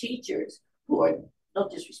have teachers who are, no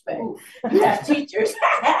disrespect, you have teachers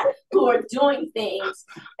who are doing things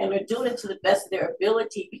and they're doing it to the best of their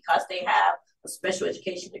ability because they have a special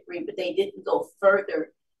education degree, but they didn't go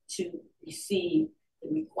further to receive the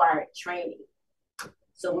required training.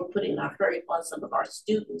 So we're putting a hurt on some of our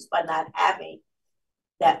students by not having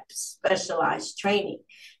that specialized training.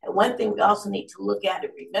 And one thing we also need to look at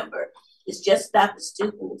and remember is just not the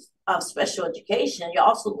students of special education, you're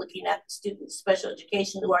also looking at the students of special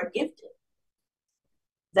education who are gifted.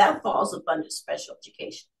 That falls up under special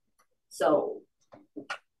education. So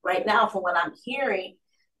right now, from what I'm hearing,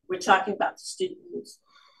 we're talking about the students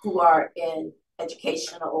who are in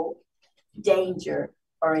educational danger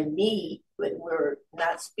or in need, but we're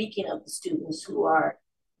not speaking of the students who are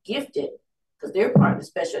gifted because they're part of the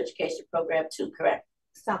special education program too, correct?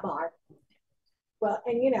 Some are. Well,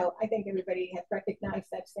 and you know, I think everybody has recognized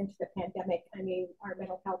that since the pandemic, I mean, our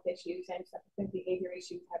mental health issues and substance behavior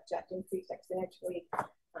issues have just increased exponentially,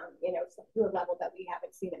 you know, to a level that we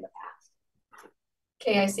haven't seen in the past.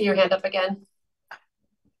 Okay, I see your hand up again.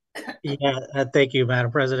 Yeah, thank you,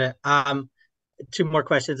 Madam President. Two more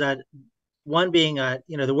questions. One being,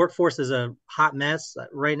 you know, the workforce is a hot mess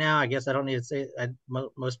right now. I guess I don't need to say,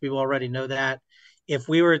 most people already know that. If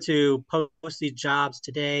we were to post these jobs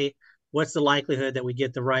today, what's the likelihood that we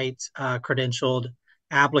get the right credentialed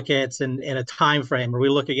applicants in a time frame? Are we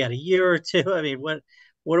looking at a year or two? I mean, what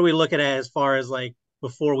are we looking at as far as like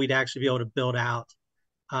before we'd actually be able to build out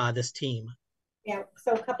this team? Yeah,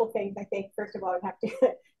 so a couple things. I think first of all, I'd have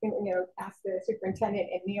to you know, ask the superintendent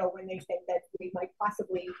and Neil when they think that we might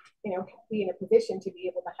possibly, you know, be in a position to be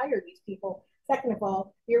able to hire these people. Second of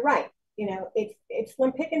all, you're right. You know, it's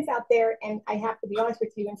slim pickings out there, and I have to be honest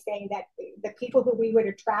with you in saying that the people who we would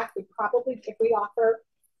attract would probably, if we offer,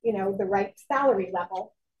 you know, the right salary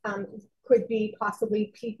level, could be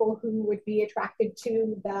possibly people who would be attracted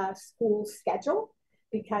to the school schedule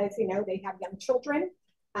because, you know, they have young children.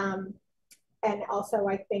 And also,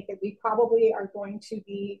 I think that we probably are going to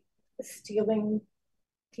be stealing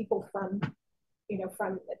people from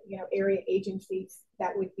area agencies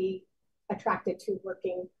that would be attracted to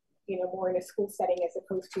working, you know, more in a school setting as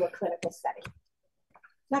opposed to a clinical setting.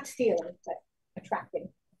 Not stealing, but attracting.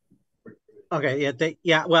 Okay,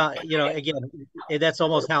 yeah, well, you know, again, that's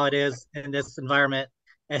almost how it is in this environment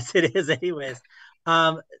as it is anyways.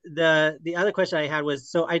 The other question I had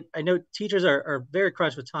was, so I know teachers are very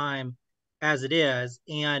crunched with time as it is,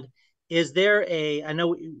 and is there I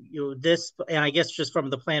know this, and I guess just from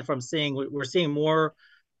the plan from seeing, we're seeing more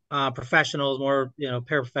professionals, more, you know,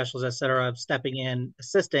 paraprofessionals, et cetera, stepping in,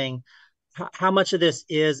 assisting. How much of this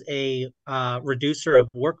is a reducer of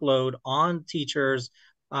workload on teachers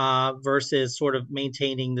versus sort of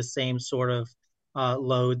maintaining the same sort of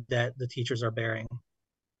load that the teachers are bearing?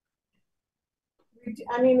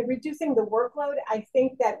 I mean, reducing the workload, I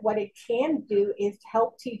think that what it can do is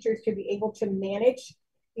help teachers to be able to manage,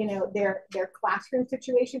 you know, their classroom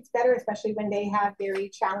situations better, especially when they have very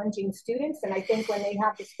challenging students. And I think when they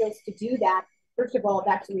have the skills to do that, first of all,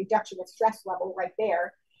 that's a reduction of stress level right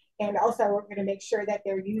there. And also we're going to make sure that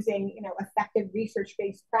they're using, you know, effective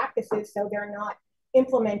research-based practices so they're not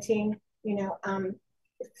implementing, you know,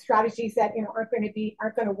 strategies that, you know, aren't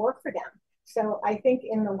going to work for them. So I think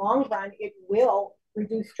in the long run, it will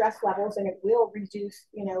reduce stress levels and it will reduce,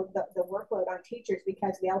 you know, the workload on teachers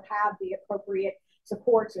because they'll have the appropriate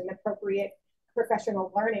supports and appropriate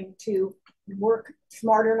professional learning to work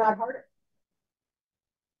smarter, not harder.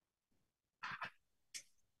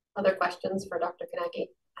 Other questions for Dr. Konecki?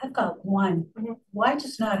 I've got one. Why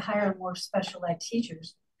just not hire more special ed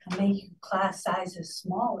teachers and make class sizes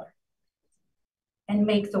smaller and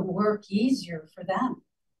make the work easier for them?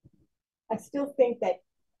 I still think that,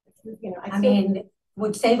 you know, I mean,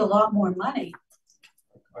 would save a lot more money.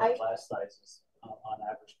 Our class sizes on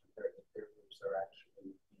average compared to peer groups are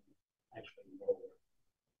actually lower.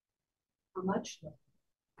 How much?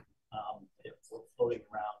 If we're floating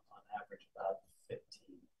around on average about 15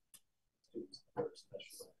 students per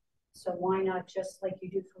special ed. So why not just like you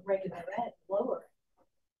do for regular ed, lower?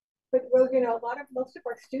 But well, you know, most of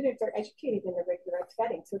our students are educated in the regular ed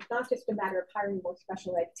setting, so it's not just a matter of hiring more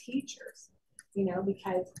special ed teachers, you know,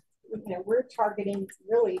 because, you know, we're targeting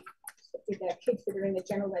really the kids that are in the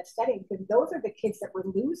general ed setting because those are the kids that we're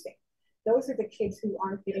losing. those are the kids who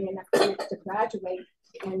aren't getting enough credits to graduate,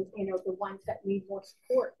 and the ones that need more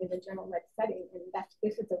support in the general ed setting. And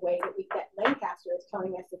this is the way that Lancaster is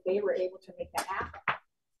telling us that they were able to make that happen.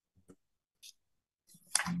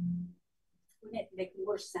 Wouldn't it make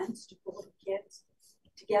more sense to pull the kids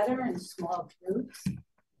together in small groups if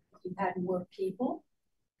you had more people?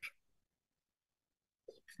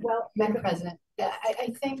 Well, Madam President,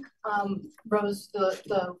 I think, Rose,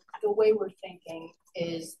 the way we're thinking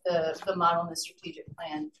is the model and the strategic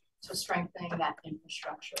plan, so strengthening that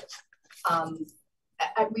infrastructure.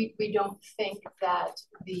 We don't think that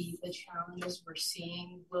the challenges we're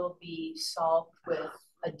seeing will be solved with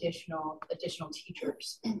additional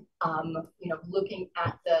teachers. Looking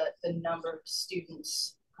at the number of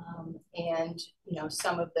students and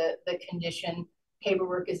some of the condition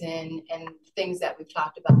paperwork is in, and things that we've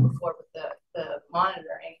talked about before with the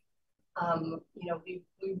monitoring. We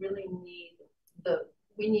really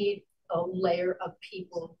need a layer of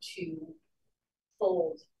people to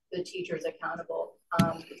hold the teachers accountable.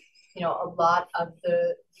 A lot of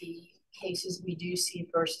the cases we do see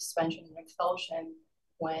for suspension and expulsion,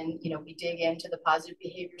 when we dig into the positive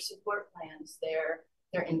behavior support plans, they're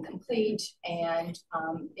incomplete, and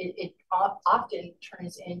it often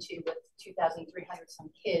turns into, with 2,300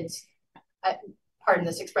 some kids, pardon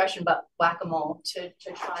this expression, but whack-a-mole to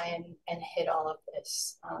try and hit all of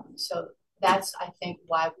this. So that's, I think,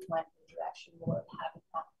 why we went in the direction more of having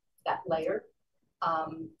that layer.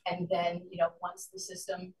 And then, once the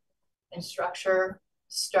system and structure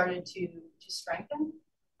started to strengthen,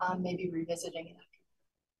 maybe revisiting it.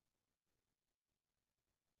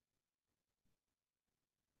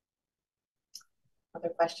 Other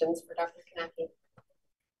questions for Dr. Kanaki?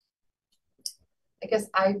 I guess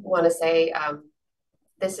I want to say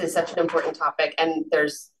this is such an important topic, and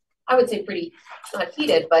there's, I would say, pretty, not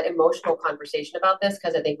heated, but emotional conversation about this,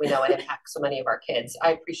 because I think we know it impacts so many of our kids.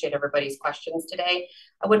 I appreciate everybody's questions today.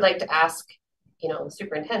 I would like to ask, the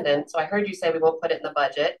superintendent, so I heard you say we won't put it in the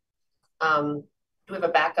budget. Do we have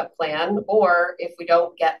a backup plan? Or if we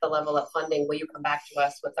don't get the level of funding, will you come back to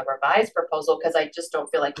us with a revised proposal? Because I just don't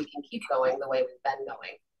feel like we can keep going the way we've been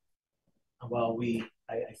going. Well,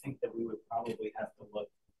 I think that we would probably have to look,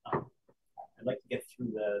 I'd like to get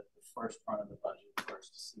through the first part of the budget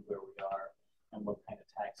first to see where we are and what kind of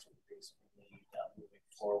tax increase we need moving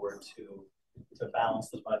forward to balance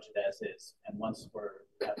the budget as is. And once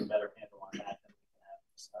we have a better handle on that, then we can have a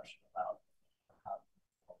discussion about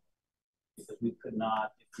because we could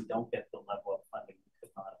not, if we don't get the level of funding, we could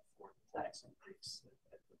not afford the tax increase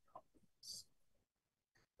that would come with this.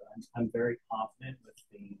 I'm very confident with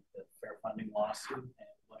the fair funding lawsuit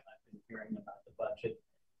and what I've been hearing about the budget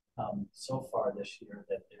so far this year,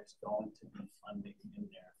 that there's going to be funding in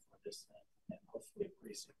there for this thing, and hopefully a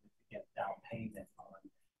pretty significant down payment on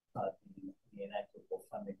the inequitable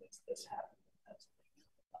funding that's happened in Pennsylvania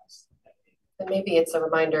in the last decade. And maybe it's a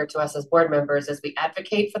reminder to us as board members as we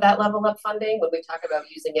advocate for that level of funding, when we talk about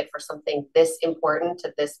using it for something this important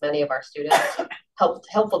to this many of our students,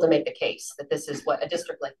 helpful to make the case that this is what a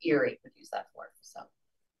district like Erie would use that for. So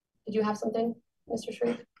did you have something, Mr.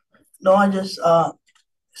 Shreve? No, I just,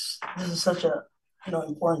 this is such a,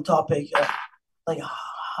 important topic. Like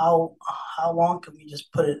how long can we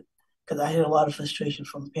just put it? Because I hear a lot of frustration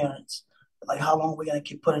from parents. Like, how long are we going to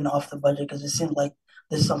keep putting off the budget? Because it seems like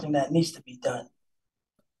this is something that needs to be done.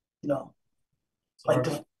 So like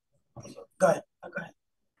go ahead.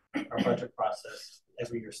 Our budget process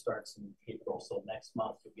every year starts in April. So next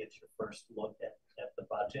month you'll get your first look at the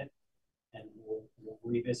budget, and we'll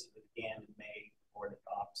revisit it again in May. The board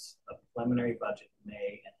adopts a preliminary budget in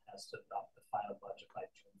May and has to adopt the final budget by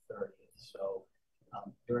June 30th. So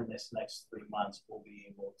during this next 3 months, we'll be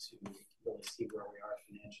able to really see where we are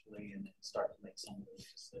financially and start to make some of those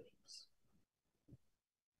decisions.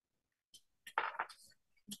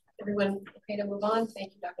 Everyone okay to move on?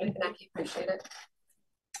 Thank you, Dr. Kanaki, appreciate it.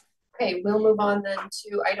 Okay, we'll move on then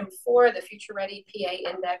to item 4, the Future Ready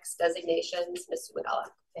PA Index designations. Ms. Suwadala.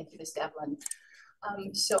 Thank you, Ms. Devlin.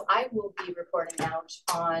 So I will be reporting out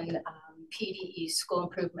on PDE, School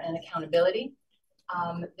Improvement and Accountability.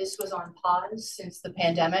 This was on pause since the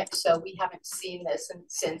pandemic, so we haven't seen this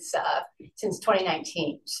since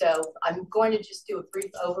 2019. So I'm going to just do a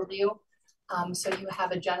brief overview so you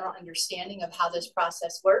have a general understanding of how this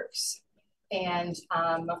process works. And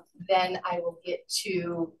then I will get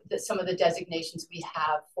to some of the designations we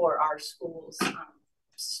have for our schools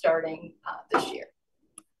starting this year.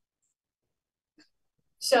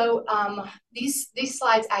 So these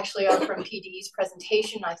slides actually are from PDE's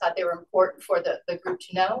presentation. I thought they were important for the group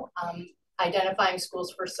to know. Identifying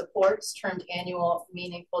schools for supports, termed annual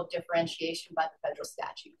meaningful differentiation by the federal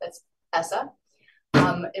statute. That's ESSA.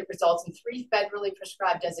 It results in 3 federally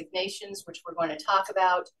prescribed designations, which we're going to talk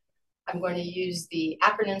about. I'm going to use the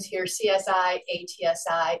acronyms here: CSI,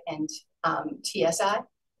 ATSI, and TSI.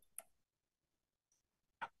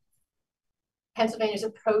 Pennsylvania's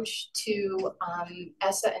approach to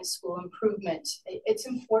ESSA and school improvement. It's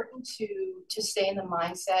important to stay in the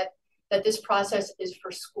mindset that this process is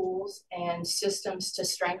for schools and systems to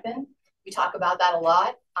strengthen. We talk about that a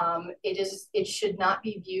lot. It should not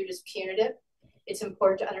be viewed as punitive. It's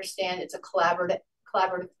important to understand it's a collaborative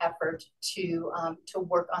effort to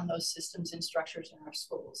work on those systems and structures in our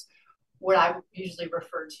schools, what I usually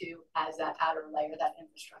refer to as that outer layer, that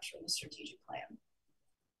infrastructure in the strategic plan.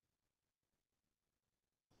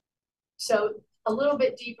 So a little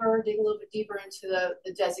bit deeper, dig a little bit deeper into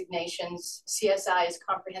the designations. CSI is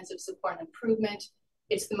comprehensive support and improvement.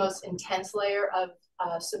 It's the most intense layer of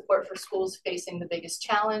support for schools facing the biggest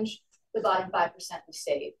challenge, the bottom 5% of the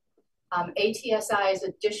state. ATSI is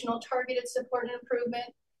additional targeted support and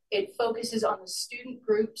improvement. It focuses on the student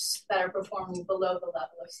groups that are performing below the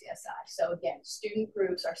level of CSI. So again, student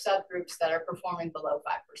groups are subgroups that are performing below 5%,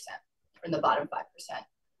 or in the bottom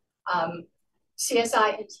 5%.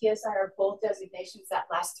 CSI and TSI are both designations that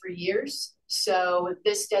last 3 years. So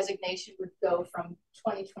this designation would go from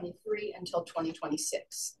 2023 until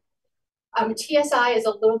 2026. TSI is a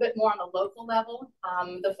little bit more on the local level.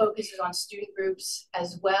 The focus is on student groups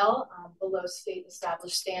as well, below state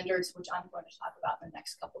established standards, which I'm going to talk about in the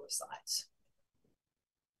next couple of slides.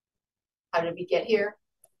 How did we get here?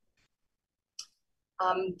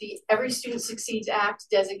 The Every Student Succeeds Act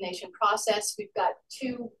designation process, we've got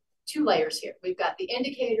two layers here. We've got the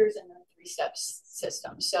indicators and the 3-step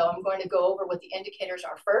system. So I'm going to go over what the indicators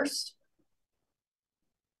are first.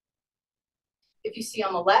 If you see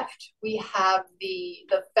on the left, we have the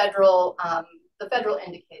federal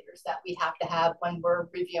indicators that we have to have when we're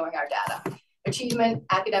reviewing our data. Achievement,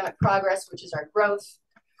 academic progress, which is our growth,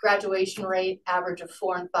 graduation rate, average of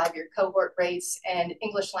 4- and 5-year cohort rates, and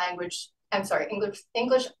English learner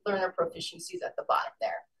proficiencies at the bottom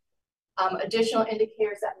there. Additional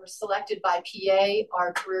indicators that were selected by PA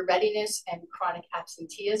are career readiness and chronic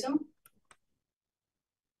absenteeism.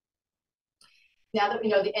 Now that we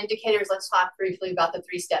know the indicators, let's talk briefly about the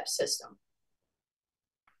 3-step system.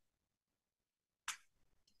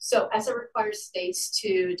 So ESSA requires states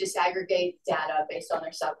to disaggregate data based on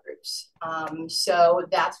their subgroups. So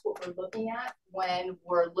that's what we're looking at when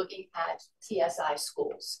we're looking at TSI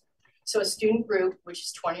schools. So a student group, which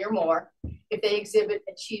is 20 or more, if they exhibit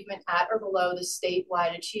achievement at or below the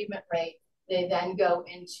statewide achievement rate, they then go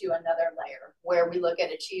into another layer where we look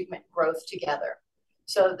at achievement growth together.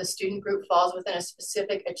 So the student group falls within a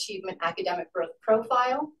specific achievement academic growth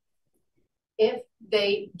profile. If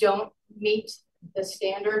they don't meet the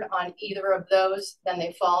standard on either of those, then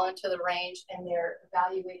they fall into the range and they're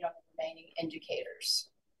evaluated on the remaining indicators.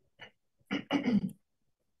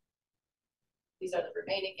 These are the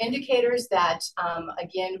remaining indicators that,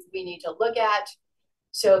 again, we need to look at.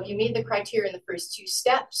 So if you meet the criteria in the first 2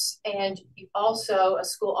 steps, and you a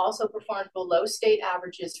school also performs below state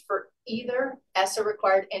averages for either ESSA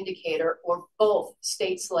required indicator or both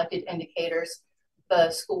state selected indicators, the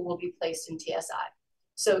school will be placed in TSI.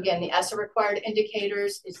 So again, the ESSA required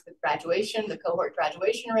indicators is the graduation, the cohort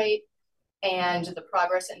graduation rate, and the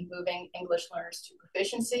progress in moving English learners to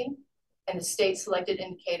proficiency. And the state selected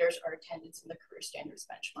indicators are attendance in the career standards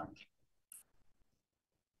benchmark.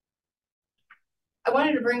 I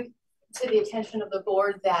wanted to bring to the attention of the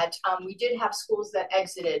board that we did have schools that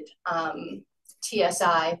exited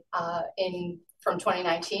TSI from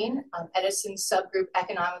 2019. Edison's subgroup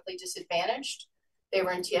economically disadvantaged. They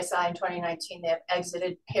were in TSI in 2019. They have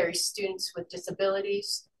exited Perry students with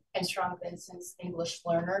disabilities and Strong Vincent's English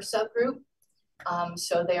learner subgroup.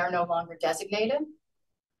 So they are no longer designated.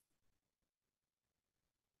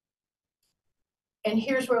 And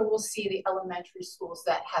here's where we'll see the elementary schools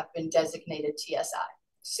that have been designated TSI.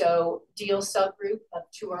 So Deal subgroup of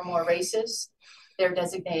 2 or more races, they're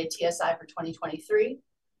designated TSI for 2023.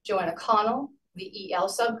 Joanna Connell, the EL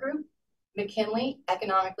subgroup. McKinley,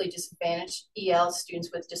 economically disadvantaged EL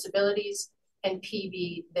students with disabilities. And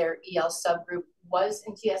PB, their EL subgroup, was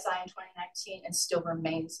in TSI in 2019 and still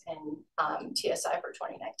remains in TSI for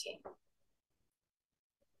 2019.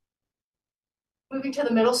 Moving to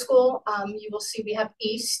the middle school, you will see we have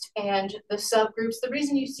East and the subgroups. The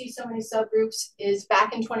reason you see so many subgroups is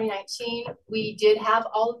back in 2019, we did have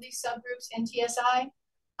all of these subgroups in TSI.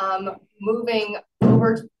 Moving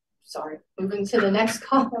to the next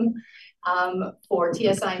column, for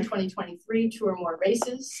TSI in 2023, 2 or more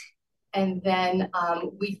races. And then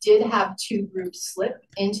we did have 2 groups slip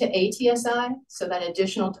into ATSI, so that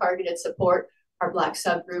additional targeted support, our Black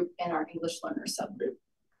subgroup and our English learner subgroup.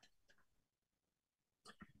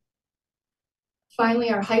 Finally,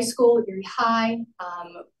 our high school, Erie High,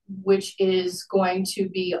 which is going to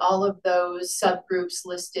be all of those subgroups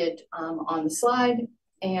listed on the slide.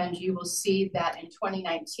 And you will see that in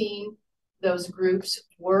 2019, those groups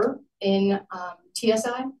were in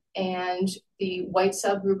TSI, and the white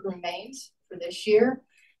subgroup remains for this year.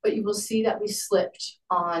 But you will see that we slipped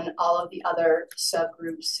on all of the other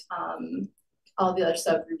subgroups,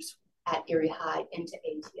 at Erie High into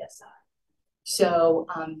ATSI. So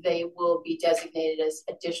they will be designated as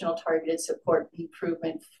additional targeted support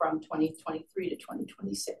improvement from 2023 to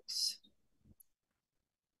 2026.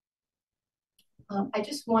 I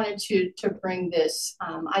just wanted to bring this.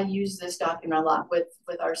 I use this document a lot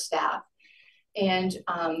with our staff. And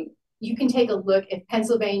you can take a look. If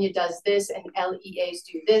Pennsylvania does this and LEAs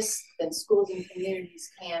do this, then schools and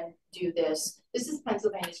communities can do this. This is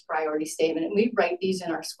Pennsylvania's priority statement, and we write these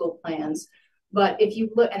in our school plans. But if you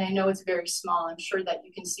look, and I know it's very small, I'm sure that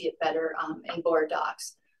you can see it better in board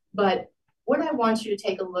docs. But what I want you to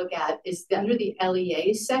take a look at is under the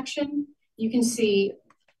LEA section, you can see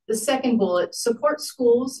the second bullet, support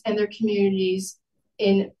schools and their communities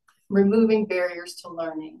in removing barriers to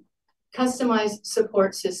learning. Customize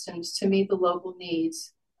support systems to meet the local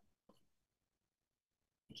needs.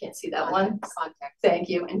 I can't see that one. Context. Thank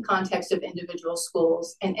you. In context of individual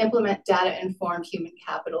schools, and implement data-informed human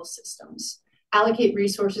capital systems. Allocate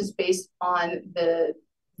resources based on the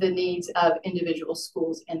needs of individual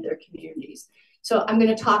schools and their communities. So I'm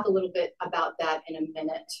going to talk a little bit about that in a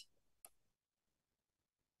minute.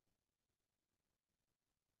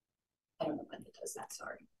 I don't know when it does that,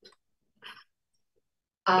 sorry.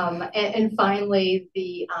 And finally,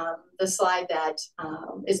 the slide that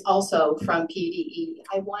is also from PDE.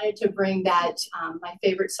 I wanted to bring that, my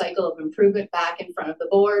favorite cycle of improvement, back in front of the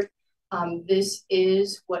board. This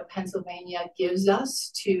is what Pennsylvania gives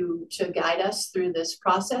us to guide us through this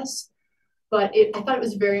process. But I thought it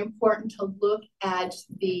was very important to look at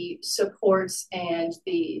the supports and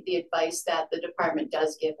the advice that the department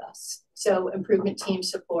does give us. So improvement team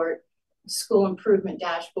support, school improvement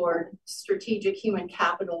dashboard, strategic human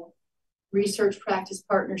capital, research practice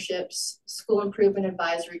partnerships, school improvement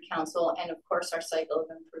advisory council, and of course our cycle of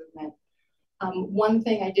improvement. One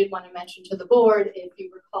thing I did want to mention to the board, if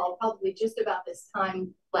you recall, probably just about this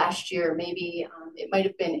time last year, maybe it might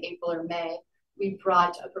have been April or May, we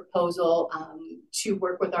brought a proposal to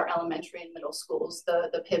work with our elementary and middle schools,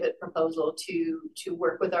 the pivot proposal to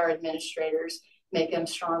work with our administrators, make them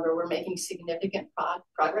stronger. We're making significant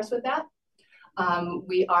progress with that.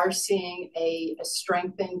 We are seeing a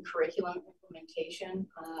strengthened curriculum implementation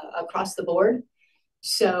across the board.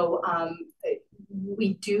 So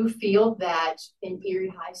we do feel that in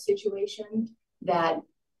Erie High situation that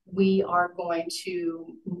we are going to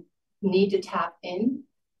need to tap in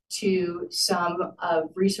to some of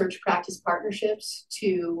research practice partnerships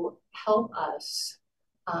to help us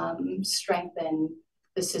strengthen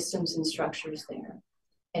the systems and structures there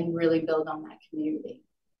and really build on that community.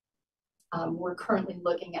 We're currently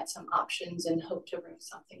looking at some options and hope to bring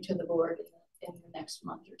something to the board in the next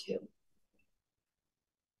month or two.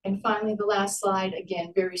 And finally, the last slide,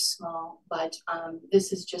 again, very small, but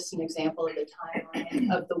this is just an example of the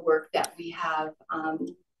timeline of the work that we have,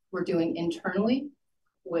 we're doing internally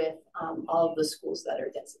with all of the schools that are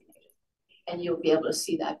designated. And you'll be able to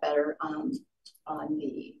see that better on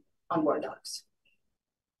board docs.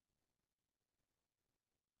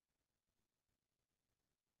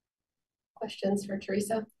 Questions for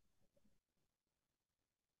Teresa?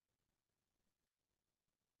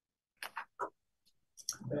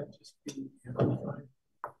 That just be amplified.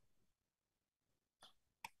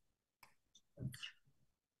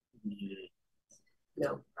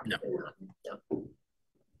 No. No. No.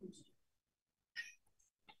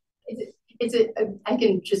 I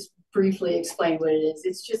can just briefly explain what it is.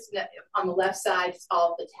 It's just on the left side, it's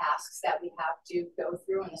all the tasks that we have to go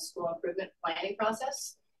through in the school improvement planning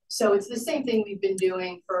process. So it's the same thing we've been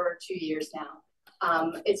doing for 2 years now.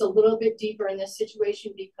 It's a little bit deeper in this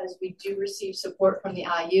situation because we do receive support from the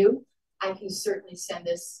IU. I can certainly send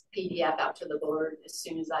this PDF out to the board as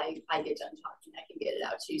soon as I get done talking. I can get it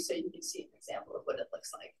out to you so you can see an example of what it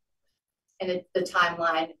looks like. And the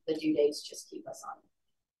timeline, the due dates just keep us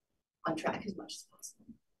on track as much as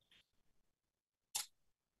possible.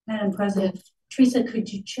 Madam President, Teresa,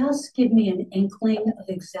 could you just give me an inkling of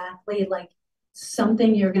exactly like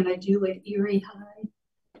something you're going to do at Erie High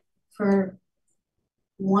for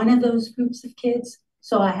one of those groups of kids?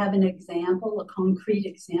 So I have an example, a concrete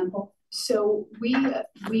example. So we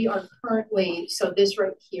are currently, so this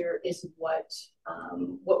right here is what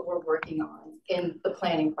we're working on in the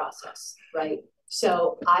planning process, right?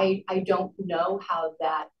 So I don't know how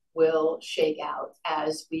that will shake out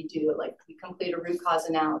as we do, like we complete a root cause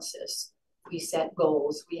analysis, we set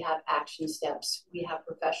goals, we have action steps, we have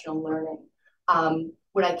professional learning.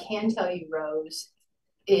 What I can tell you, Rose,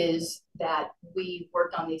 is that we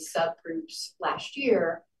worked on these subgroups last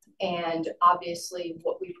year, and obviously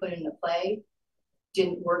what we put into play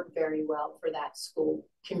didn't work very well for that school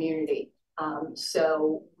community.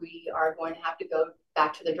 So we are going to have to go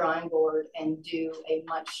back to the drawing board and do a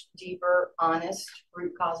much deeper, honest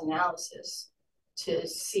root cause analysis to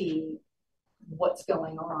see what's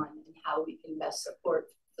going on and how we can best support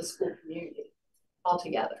the school community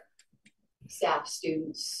altogether. Staff,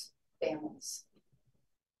 students, families.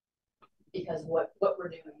 Because what we're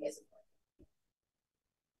doing isn't working.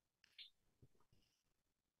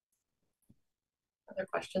 Other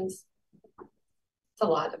questions? It's a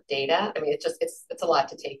lot of data. I mean, it's a lot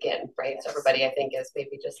to take in, right? Yes. So everybody, I think, is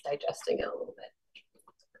maybe just digesting it a little bit.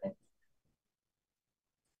 Okay.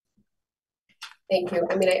 Thank you.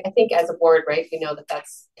 I mean, I think as a board, right, we know that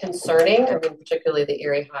that's concerning. I mean, particularly the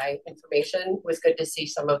Erie High information. It was good to see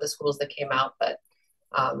some of the schools that came out, but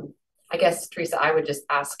I guess, Teresa, I would just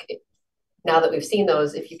ask, now that we've seen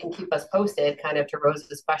those, if you can keep us posted, kind of to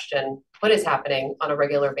Rose's question, what is happening on a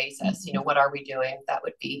regular basis? You know, what are we doing? That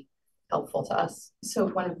would be helpful to us. So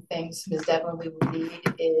one of the things, Ms. Devlin, we will need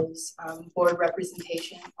is board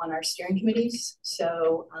representation on our steering committees.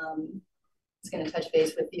 So it's going to touch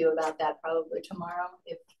base with you about that probably tomorrow.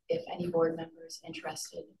 If any board member is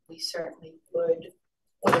interested, we certainly would.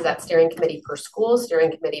 What is that, steering committee per school,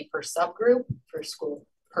 steering committee per subgroup? Per school.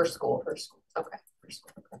 Per school. Per school. Okay. Per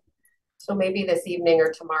school. Okay. So maybe this evening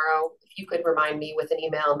or tomorrow, if you could remind me with an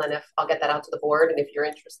email, and then if I'll get that out to the board, and if you're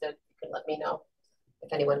interested, you can let me know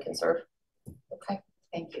if anyone can serve. Okay.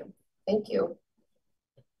 Thank you. Thank you.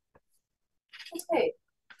 Okay.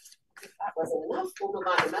 If that wasn't enough, we'll move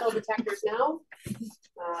on to metal detectors now.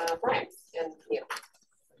 Brian and Neil.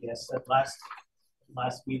 Yes, at last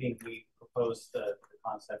meeting, we proposed the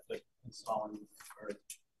concept of installing or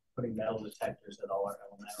putting metal detectors at all our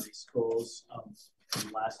elementary schools.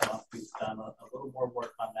 And last month, we've done a little more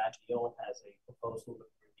work on that. Neil has a proposal to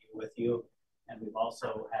review with you. And we've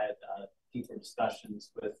also had deeper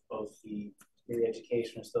discussions with both the Erie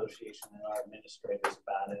Education Association and our administrators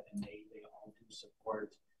about it. And they all do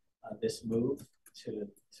support this move to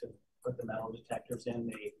put the metal detectors in.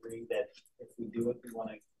 They agree that if we do it, we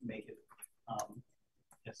want to make it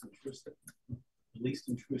as intrusive, least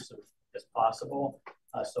intrusive as possible.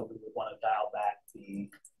 So we would want to dial back the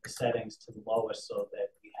settings to the lowest so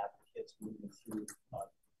that we have the kids moving through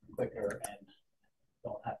quicker and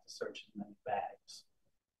don't have to search as many bags.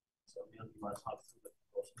 So Neil, you want to talk through the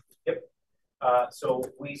proposal? Yep. So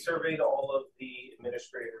we surveyed all of the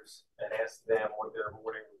administrators and asked them what their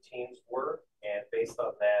morning routines were, and based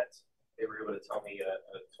on that, they were able to tell me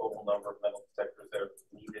a total number of metal detectors that are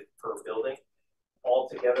needed per building.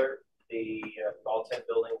 Altogether, all 10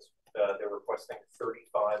 buildings, they're requesting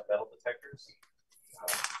 35 metal detectors.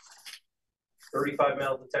 35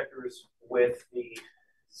 metal detectors with the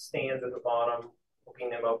stands at the bottom, hooking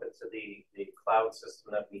them up into the cloud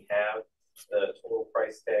system that we have. The total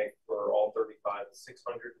price tag for all 35 is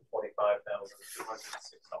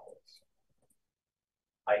 $625,206.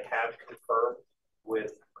 I have confirmed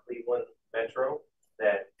with Cleveland Metro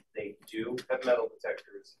that they do have metal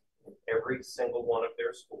detectors in every single one of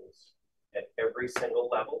their schools at every single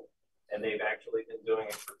level, and they've actually been doing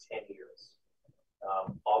it for 10 years.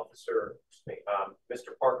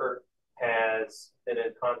 Mr. Parker has been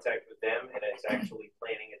in contact with them and is actually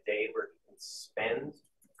planning a day where he can spend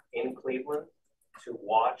in Cleveland to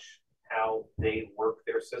watch how they work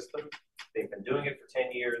their system. They've been doing it for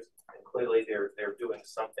 10 years, and clearly they're doing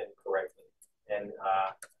something correctly. And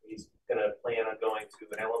he's going to plan on going to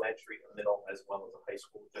an elementary, a middle, as well as a high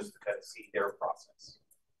school, just to kind of see their process.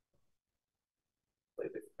 I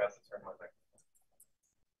forgot to turn my mic.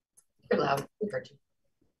 You're loud. We heard you.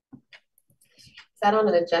 Is that on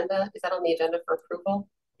an agenda? Is that on the agenda for approval?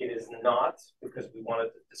 It is not, because we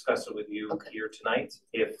wanted to discuss it with you here tonight.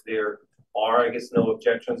 If there are, I guess, no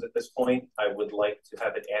objections at this point, I would like to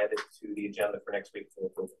have it added to the agenda for next week for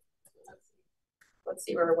approval. Let's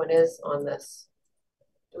see where everyone is on this.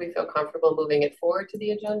 Do we feel comfortable moving it forward to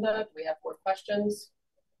the agenda? Do we have more questions?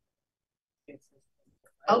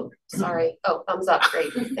 Oh, sorry. Oh, thumbs up.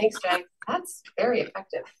 Great. Thanks, Jay. That's very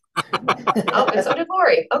effective. Oh, and so did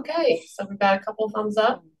Lori. Okay, so we've got a couple thumbs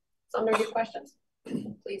up. Some of your questions,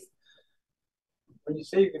 please. When you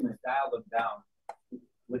say you're going to dial them down,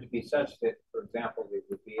 would it be such that, for example, they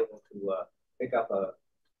would be able to pick up a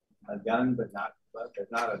gun, but not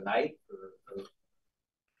a knife?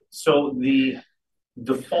 So the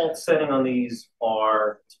default setting on these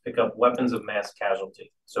are to pick up weapons of mass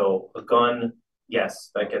casualty. So a gun,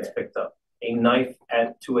 yes, that gets picked up. A knife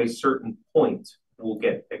to a certain point will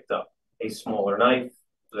get picked up. A smaller knife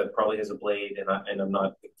that probably has a blade, and I'm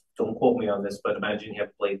not, don't quote me on this, but imagine you have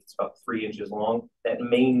a blade that's about 3 inches long, that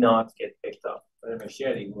may not get picked up. But a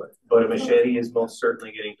machete would. But a machete is most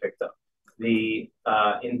certainly getting picked up. The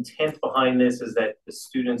intent behind this is that the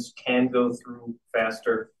students can go through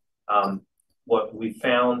faster. What we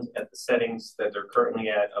found at the settings that they're currently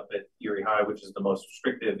at up at Erie High, which is the most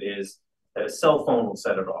restrictive, is that a cell phone will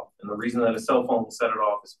set it off. And the reason that a cell phone will set it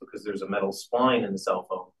off is because there's a metal spline in the cell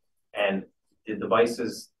phone. And the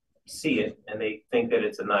devices see it and they think that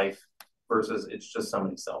it's a knife versus it's just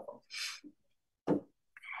somebody's cell phone.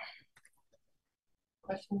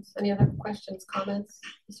 Questions? Any other questions, comments?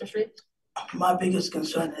 Mr. Shreve? My biggest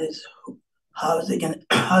concern is how is it gonna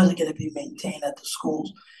be maintained at the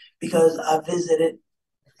schools? Because I visited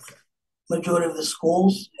majority of the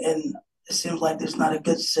schools and it seems like there's not a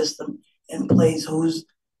good system in place. Who's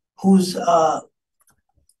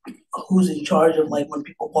in charge of, like, when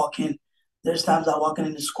people walk in? There's times I walk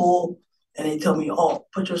into school and they tell me, "Oh,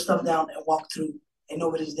 put your stuff down and walk through," and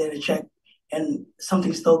nobody's there to check, and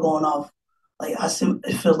something's still going off. Like,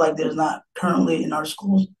 it feels like there's not currently in our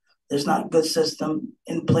schools. There's not a good system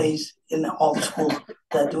in place in all the schools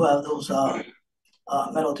that do have those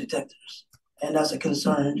metal detectors, and that's a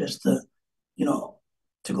concern. Just to,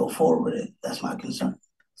 to go forward with it. That's my concern.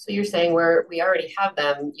 So you're saying we already have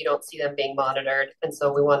them, you don't see them being monitored, and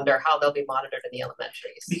so we wonder how they'll be monitored in the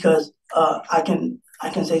elementaries. Because I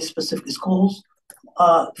can say specific schools.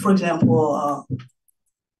 For example,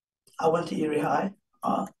 I went to Erie High.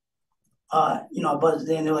 I buzzed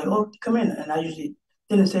in. They're like, "Oh, come in," and I usually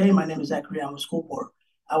didn't say, "Hey, my name is Zachary. I'm a school board."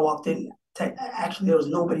 I walked in. Actually, there was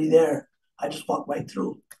nobody there. I just walked right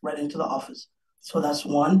into the office. So that's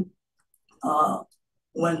one.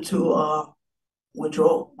 Went to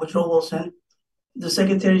Woodrow Wilson. The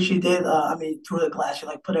secretary, she did, through the class, she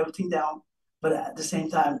put everything down. But at the same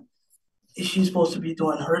time, is she supposed to be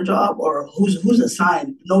doing her job, or who's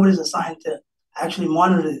assigned? Nobody's assigned to actually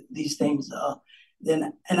monitor these things.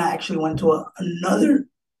 And I actually went to another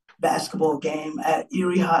basketball game at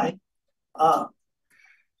Erie High. I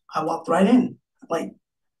walked right in,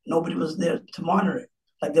 nobody was there to monitor it.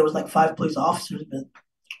 There was 5 police officers,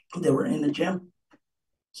 but they were in the gym.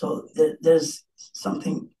 So there's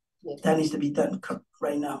something that needs to be done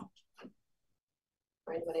right now.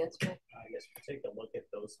 Right, what answer? I guess we'll take a look at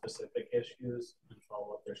those specific issues and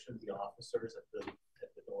follow up. There should be officers at the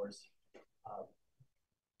doors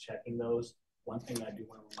checking those. One thing I do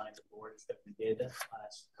want to remind the board is that we did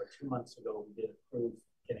 2 months ago, we did approve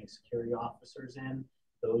getting security officers in.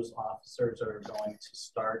 Those officers are going to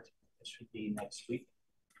start, it should be next week.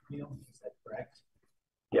 Is that correct?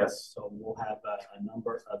 Yes. So we'll have a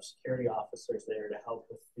number of security officers there to help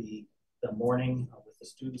with the morning with the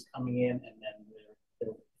students coming in, and then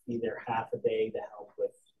there'll be there half a day to help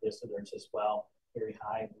with visitors as well. Very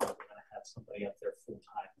high, we're going to have somebody up there full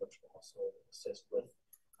time, which will also assist with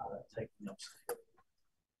taking up security.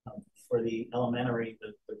 For the elementary,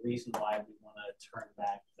 the reason why we want to turn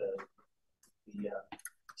back the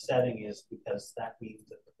setting is because that means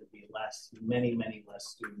that there would be many less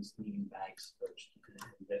students needing bags searched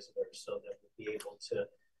and visitors, so that we'll be able to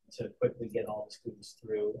quickly get all the students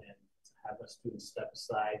through and have a student step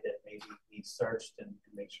aside that maybe needs searched and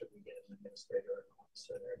make sure we get an administrator or an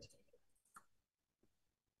officer there to take it.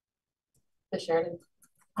 Ms. Sheridan?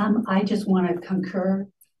 I just want to concur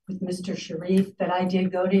with Mr. Shreve that I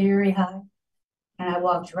did go to Erie High, and I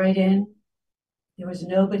walked right in. There was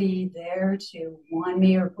nobody there to warn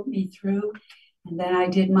me or put me through. And then I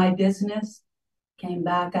did my business, came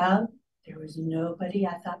back out. There was nobody.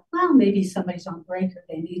 I thought, well, maybe somebody's on break or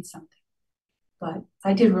they need something. But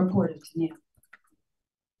I did report it to Neil.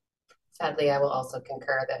 Sadly, I will also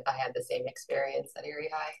concur that I had the same experience at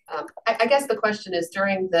Erie High. I guess the question is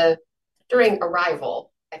during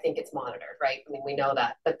arrival, I think it's monitored, right? I mean, we know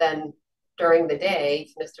that. But then during the day,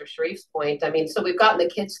 to Mr. Sharif's point, so we've gotten the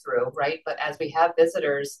kids through, right? But as we have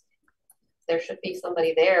visitors, there should be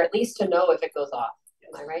somebody there at least to know if it goes off.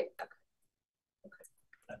 Am I right? Okay.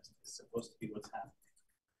 That's supposed to be what's happening.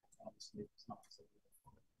 Obviously, it's not.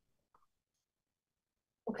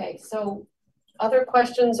 Okay, so other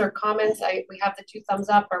questions or comments? We have the 2 thumbs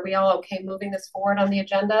up. Are we all okay moving this forward on the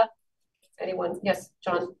agenda? Anyone? Yes,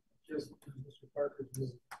 John. Just Mr.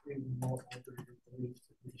 Parker's remote, I believe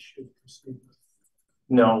that we should proceed with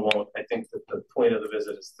No, it won't. I think that the point of the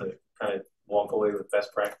visit is to kind of walk away with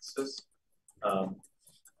best practices,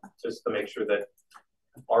 just to make sure that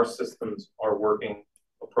our systems are working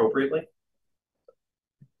appropriately.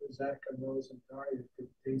 Zach and Rose and Daria could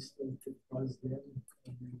taste them, could buzz them,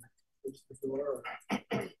 and then push the door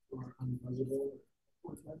or unbuzzable.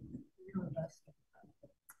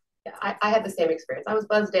 Yeah, I had the same experience. I was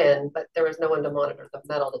buzzed in, but there was no one to monitor the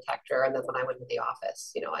metal detector. And then when I went to the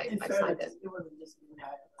office, you know, I signed in. It wasn't just me,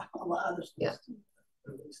 a lot of other students. Yeah.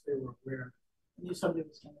 Too. At least they were aware. I knew somebody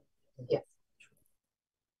was coming. Yes.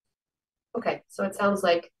 Okay, so it sounds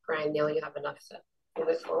like, Brian, Neil, you have enough to move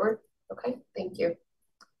it forward. Okay, thank you.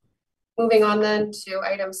 Moving on then to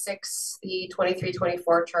item 6, the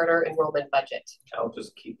 23-24 charter enrollment budget. I'll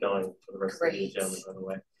just keep going for the rest Great. of the agenda, by the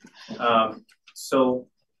way. So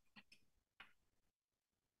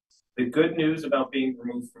the good news about being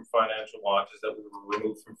removed from Financial Watch is that we were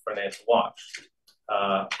removed from Financial Watch.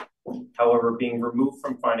 However, being removed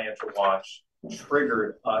from Financial Watch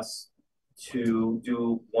triggered us to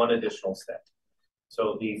do one additional step.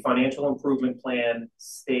 So the financial improvement plan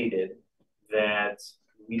stated that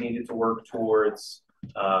we needed to work towards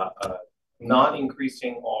not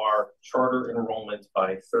increasing our charter enrollment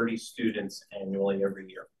by 30 students annually every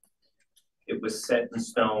year. It was set in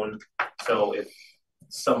stone. So if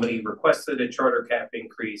somebody requested a charter cap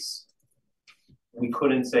increase, we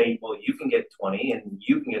couldn't say, well, you can get 20 and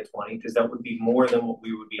you can get 20, because that would be more than what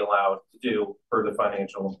we would be allowed to do per the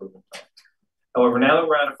financial improvement plan. However, now that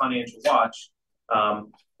we're out of Financial Watch,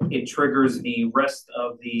 it triggers the rest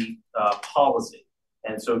of the policy.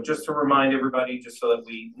 And so just to remind everybody, just so that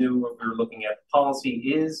we knew what we were looking at, the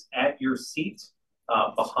policy is at your seat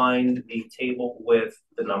behind the table with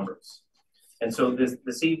the numbers. And so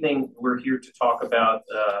this evening, we're here to talk about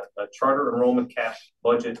a charter enrollment cap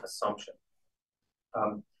budget assumption.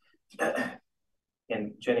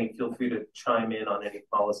 And Jenny, feel free to chime in on any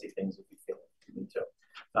policy things if you feel like you need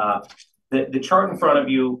to. The chart in front of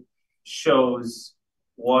you shows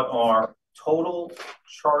what our total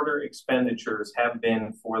charter expenditures have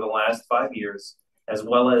been for the last 5 years, as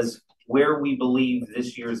well as where we believe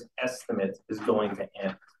this year's estimate is going to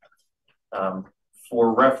end.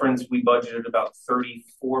 For reference, we budgeted about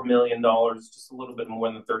 $34 million, just a little bit more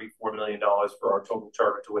than $34 million for our total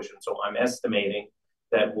charter tuition. So I'm estimating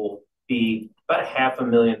that will be about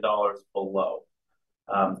 $500,000 below.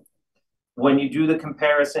 When you do the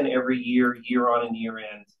comparison every year, year on and year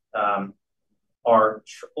end, our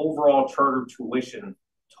overall charter tuition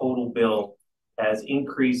total bill has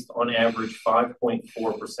increased on average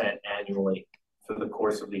 5.4% annually for the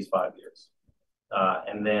course of these 5 years.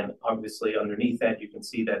 And then obviously underneath that, you can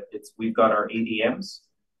see that we've got our ADMs.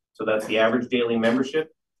 So that's the average daily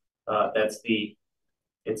membership.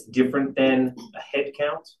 It's different than a head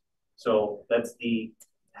count. So that's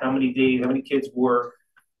how many kids were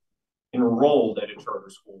enrolled at a charter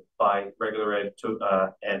school by regular ed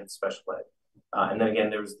and special ed. And then again,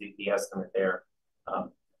 there's the estimate there.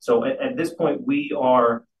 So at this point, we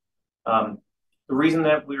are, the reason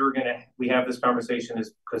that we have this conversation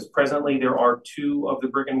is because presently there are 2 of the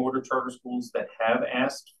brick and mortar charter schools that have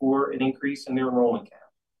asked for an increase in their enrollment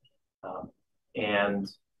cap. And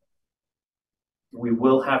we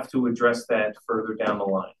will have to address that further down the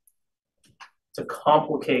line. To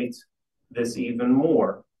complicate this even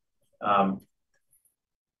more,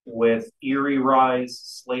 with Erie Rise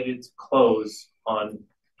slated to close on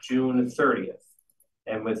June 30th,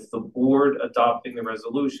 and with the board adopting the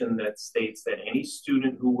resolution that states that any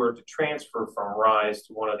student who were to transfer from Rise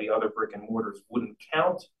to one of the other brick and mortars wouldn't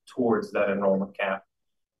count towards that enrollment cap,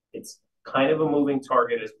 it's kind of a moving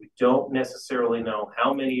target, as we don't necessarily know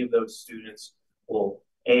how many of those students will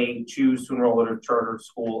A, choose to enroll at a charter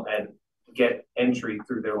school and get entry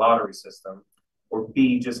through their lottery system, or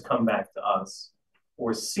B, just come back to us,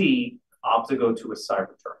 or C, opt to go to a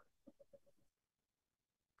cyber charter.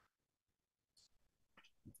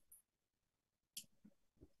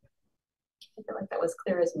 I feel like that was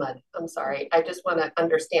clear as mud. I'm sorry. I just want to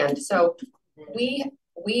understand. So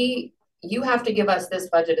you have to give us this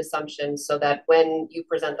budget assumption so that when you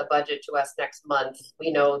present the budget to us next month,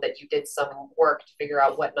 we know that you did some work to figure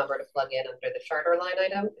out what number to plug in under the charter line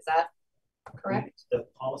item. Is that correct? The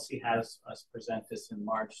policy has us present this in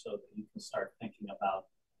March so that you can start thinking about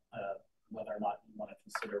whether or not you want to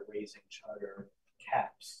consider raising charter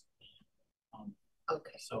caps.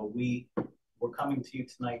 Okay. So we're coming to you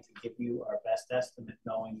tonight to give you our best estimate,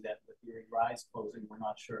 knowing that with Erie Rise closing, we're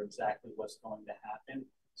not sure exactly what's going to happen.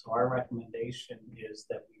 So our recommendation is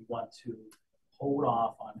that we want to hold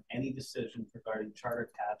off on any decisions regarding charter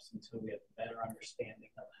caps until we have a better understanding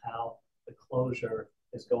of how the closure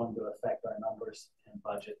is going to affect our numbers and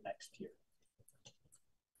budget next year.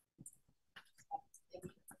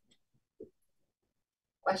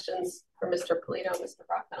 Questions for Mr. Polito, Mr.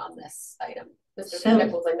 Brockman on this item? Mr. So,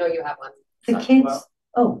 Nichols, I know you have one. The kids,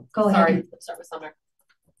 go ahead. Sorry, let's start with Summer.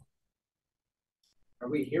 Are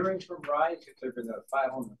we hearing from RISE if they're going to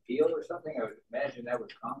file an appeal or something? I would imagine that was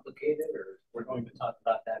complicated, or we're going to talk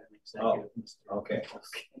about that in executive. Oh, okay.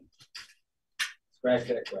 Scratch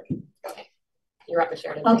that question. Okay. You're up, Ms.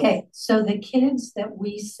 Sheridan. Okay, so the kids that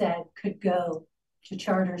we said could go to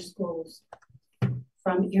charter schools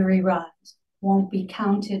from Erie Rise won't be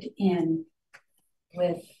counted in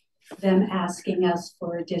with them asking us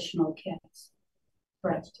for additional kids.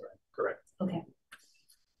 Correct. Correct. Okay.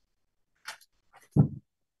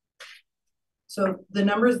 So the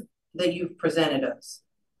numbers that you've presented us,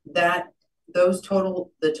 the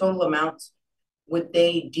total amounts, would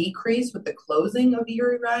they decrease with the closing of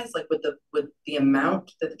Erie Rise? Like would the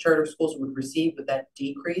amount that the charter schools would receive, would that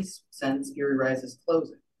decrease since Erie Rise is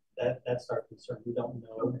closing? That's our concern. We don't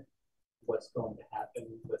know what's going to happen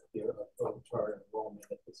with the charter enrollment.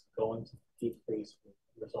 If it's going to decrease,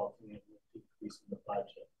 resulting in a decrease in the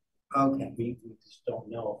budget. Okay. We just don't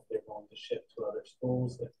know if they're going to shift to other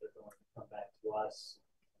schools, if they're going to come back to us,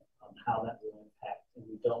 how that will impact. And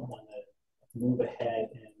we don't want to move ahead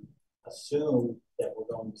and assume that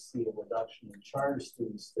we're going to see a reduction in charter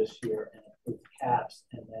students this year and approve caps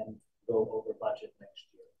and then go over budget next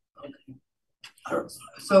year. Okay.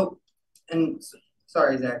 So,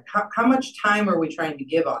 sorry, Zach, how much time are we trying to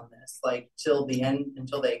give on this? Like till the end,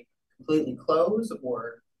 until they completely close,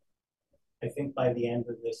 or? I think by the end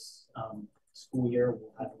of this school year,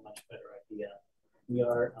 we'll have a much better idea. We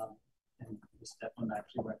are, and Stefan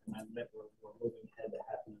actually recommended it, we're moving ahead to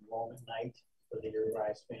have an enrollment night for the Erie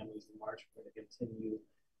Rise families in March. We're going to continue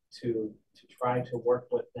to try to work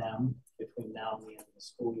with them between now and the end of the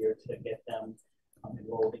school year to get them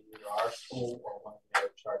enrolled in either our school or one of the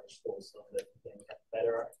other charter schools, so that they have a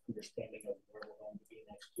better understanding of where we're going to be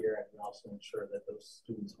next year, and we also ensure that those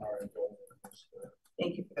students are enrolled in our school.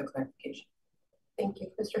 Thank you for the clarification. Thank you,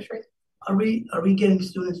 Mr. Shreve. Are we getting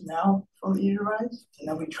students now from Erie Rise, and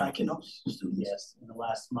are we tracking those students? Yes, in the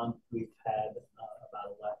last month we've had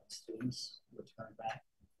about 11 students return back.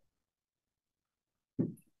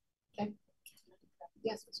 Okay.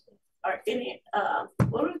 Yes, Ms. Green. Are any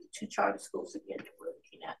what are the two charter schools again that we're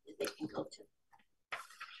looking at that they can go to?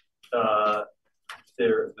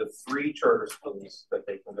 They're the three charter schools that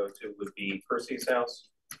they can go to would be Percy's House,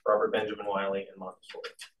 Robert Benjamin Wiley, and Montessori.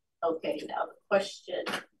 Okay, now the question,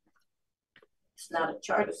 it's not a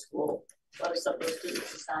charter school. What if some of those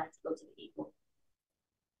students decide to go to the Eagle?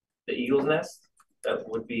 The Eagle's Nest, that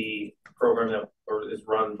would be a program that is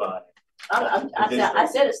run by. I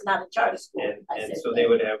said it's not a charter school. And so they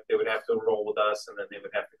would have to enroll with us, and then they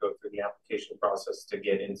would have to go through the application process to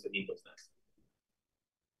get into the Eagle's Nest.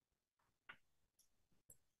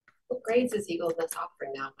 What grades is Eagle's Nest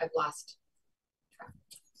offering now? I've lost track.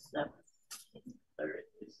 7th, 3rd,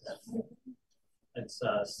 7th. It's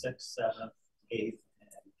 6th, 7th, 8th,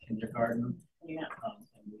 and kindergarten. Yeah.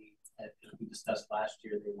 And as we discussed last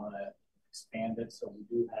year, they want to expand it, so we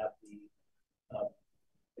do have the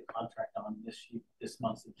contract on this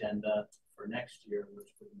month's agenda for next year, which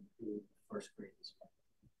would include first grade as well.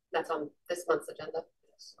 That's on this month's agenda.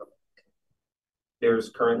 Yes. Okay. There's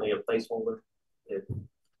currently a placeholder.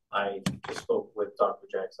 I just spoke with Dr.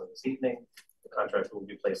 Jackson this evening. The contract will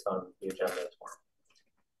be placed on the agenda tomorrow.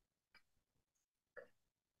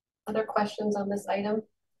 Other questions on this item?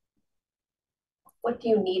 What do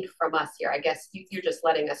you need from us here? I guess you're just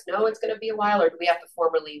letting us know it's going to be a while, or do we have to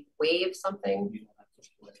formally waive something? You don't have to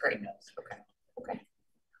do Great. else. Okay.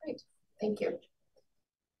 Great. Thank you.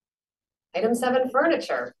 Item 7,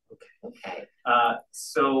 furniture. Okay.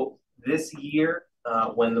 So this year,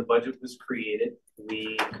 when the budget was created,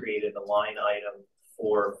 we created a line item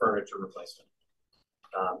for furniture replacement.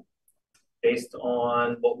 Based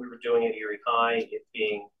on what we were doing at Erie High, it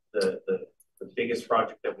being the biggest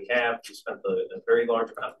project that we have, we spent a very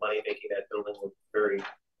large amount of money making that building look very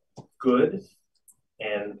good.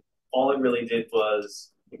 And all it really did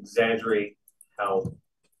was exaggerate how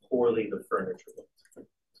poorly the furniture looked.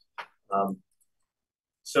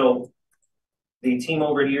 So the team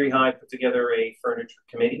over at Erie High put together a furniture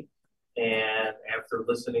committee, and after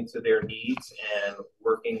listening to their needs and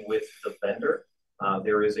working with the vendor,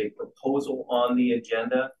 there is a proposal on the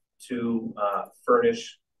agenda to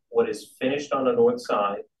furnish what is finished on the north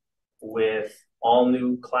side with all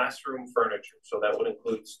new classroom furniture. So that would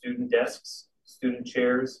include student desks, student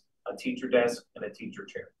chairs, a teacher desk, and a teacher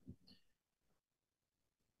chair.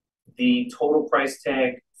 The total price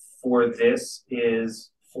tag for this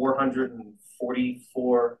is $440,000.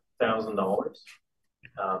 $44,000.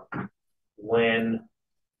 When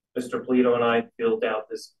Mr. Polito and I built out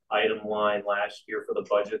this item line last year for the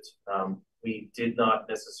budget, we did not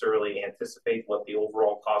necessarily anticipate what the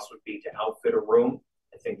overall cost would be to outfit a room.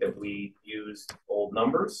 I think that we used old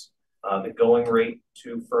numbers. The going rate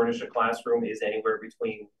to furnish a classroom is anywhere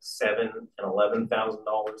between $7,000 and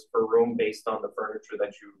 $11,000 per room, based on the furniture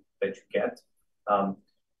that you get.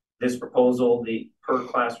 This proposal, the per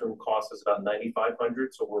classroom cost is about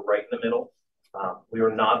 $9,500, so we're right in the middle. We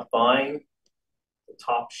are not buying the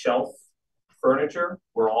top shelf furniture.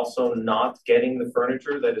 We're also not getting the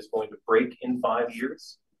furniture that is going to break in 5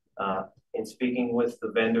 years. In speaking with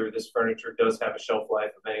the vendor, this furniture does have a shelf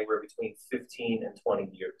life of anywhere between 15 and 20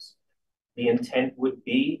 years. The intent would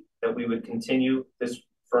be that we would continue this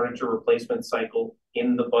furniture replacement cycle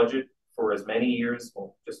in the budget for as many years,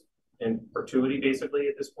 well, just in perpetuity basically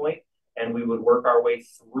at this point, and we would work our way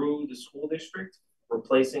through the school district,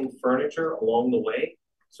 replacing furniture along the way,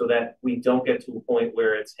 so that we don't get to a point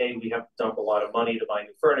where it's, hey, we have to dump a lot of money to buy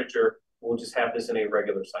new furniture. We'll just have this in a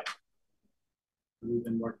regular cycle. We've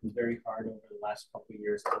been working very hard over the last couple of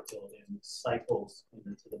years to build in cycles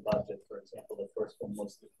into the budget. For example, the first one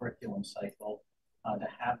was the curriculum cycle, to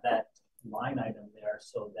have that line item there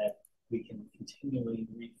so that we can continually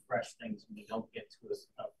refresh things and we don't get to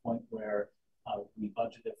a point where we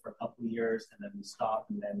budgeted for a couple of years and then we stop,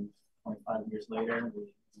 and then 25 years later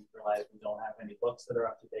we realize we don't have any books that are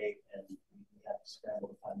up to date and we have to scramble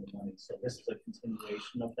to find the money. So this is a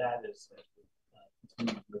continuation of that, as we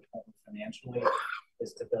continue to report financially,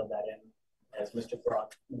 is to build that in. As Mr.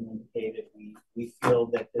 Brock indicated, we feel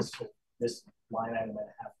that this line item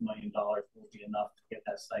at $500,000 will be enough to get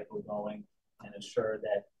that cycle going and ensure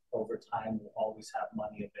that over time we'll always have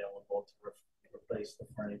money available to replace the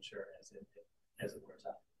furniture as it wears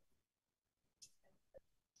out.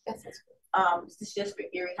 Yes, that's good. This is just for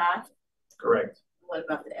Erie High? Correct. What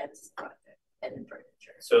about the Edison project and the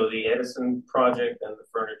furniture? So the Edison project and the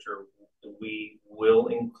furniture, we will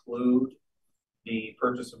include the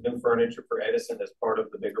purchase of new furniture for Edison as part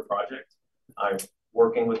of the bigger project. I'm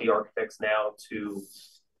working with the architects now to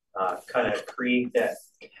kind of create that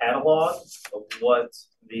catalog of what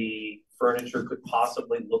the furniture could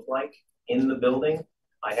possibly look like in the building.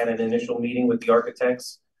 I had an initial meeting with the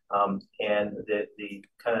architects, and the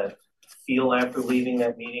kind of feel after leaving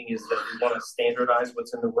that meeting is that we want to standardize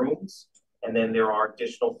what's in the rooms, and then there are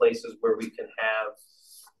additional places where we can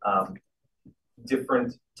have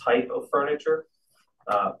different type of furniture,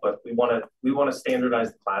 but we want to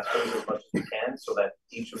standardize the classrooms as much as we can so that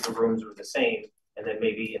each of the rooms are the same, and then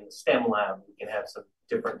maybe in the STEM lab we can have some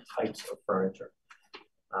different types of furniture.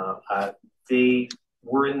 They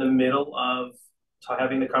were in the middle of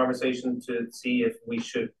having the conversation to see if we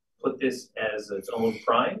should put this as its own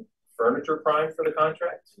furniture prime for the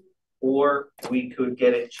contract, or we could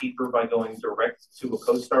get it cheaper by going direct to a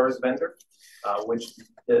CoStarz vendor, which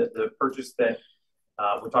the purchase that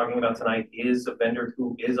we're talking about tonight is a vendor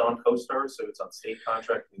who is on CoStarz, so it's on state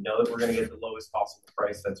contract. We know that we're going to get the lowest possible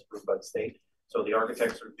price that's approved by the state. So the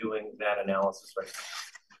architects are doing that analysis right now.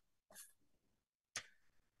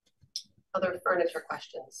 Other furniture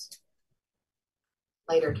questions?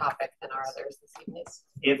 Later topic than our others this evening.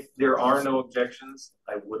 If there are no objections,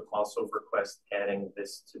 I would also request adding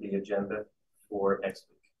this to the agenda for next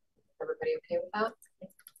week. Everybody okay with that?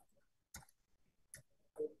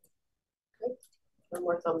 Okay. No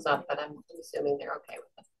more thumbs up, but I'm assuming they're okay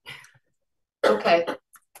with it. Okay.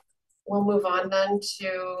 We'll move on then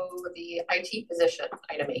to the IT position,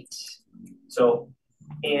 item 8. So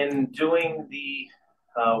in doing the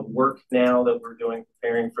work now that we're doing,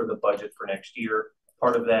 preparing for the budget for next year,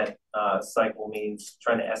 part of that cycle means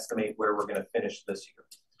trying to estimate where we're going to finish this year.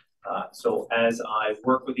 So as I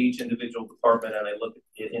work with each individual department and I look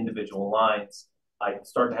at individual lines, I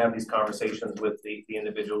start to have these conversations with the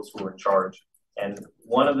individuals who are in charge. And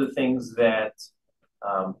one of the things that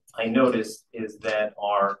I noticed is that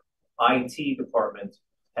our IT department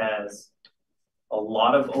has a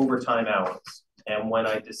lot of overtime hours. And when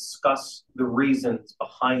I discuss the reasons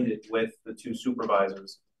behind it with the 2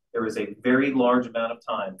 supervisors, there is a very large amount of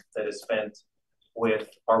time that is spent with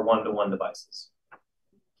our one-to-one devices.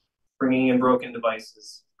 Bringing in broken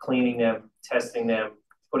devices, cleaning them, testing them,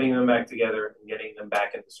 putting them back together, and getting them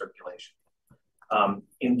back into circulation.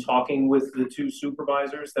 In talking with the 2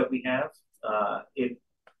 supervisors that we have,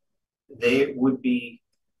 they would be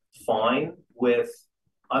fine with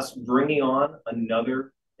us bringing on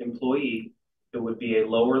another employee who would be a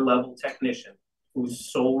lower level technician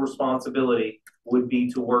whose sole responsibility would be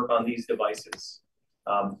to work on these devices.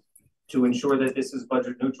 To ensure that this is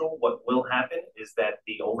budget neutral, what will happen is that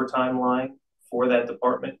the overtime line for that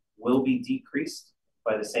department will be decreased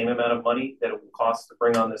by the same amount of money that it will cost to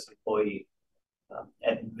bring on this employee.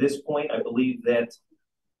 At this point, I believe that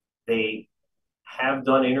they have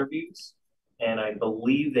done interviews, and I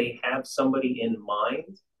believe they have somebody in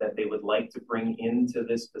mind that they would like to bring into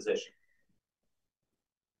this position.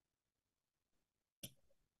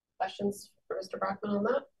 Questions for Mr. Brockman on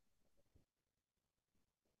that?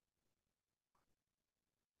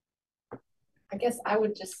 I guess I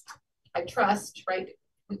would just, I trust, right?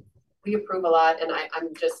 We approve a lot, and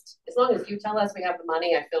I'm just, as long as you tell us we have the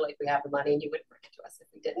money, I feel like we have the money, and you wouldn't bring it to us if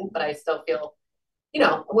we didn't. But I still feel, you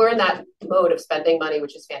know, we're in that mode of spending money,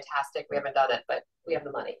 which is fantastic. We haven't done it, but we have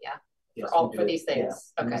the money, yeah, Yes, for these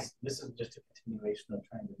things. Yeah. Okay. This is just a continuation of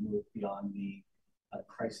trying to move beyond the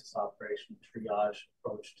crisis operation triage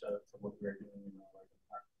approach to what we're doing in all our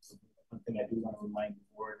departments. One thing I do want to remind the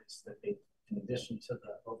board is that they, in addition to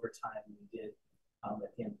the overtime we did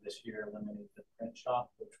at the end of this year, eliminate the print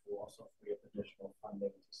shop, which will also free up additional funding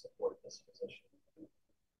to support this position.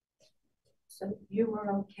 So you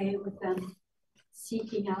were okay with them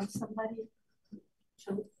seeking out somebody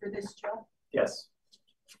for this job? Yes,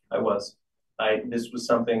 I was. This was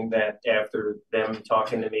something that after them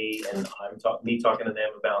talking to me and me talking to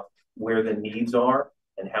them about where the needs are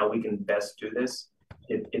and how we can best do this,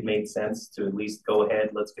 it made sense to at least go ahead,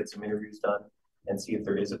 let's get some interviews done and see if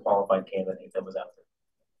there is a qualified candidate that was out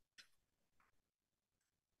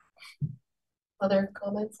there. Other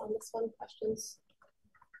comments on this one? Questions?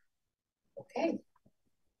 Okay.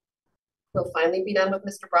 We'll finally be done with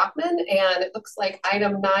Mr. Brockman, and it looks like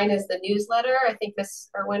item 9 is the newsletter. I think Ms.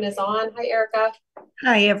 Irwin is on. Hi, Erica.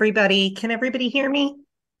 Hi, everybody. Can everybody hear me?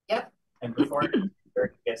 Yep. And before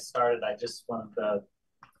Erica gets started, I just wanted to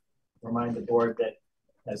remind the board that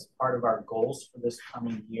as part of our goals for this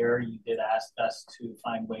coming year, you did ask us to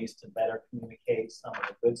find ways to better communicate some of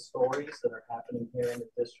the good stories that are happening here in the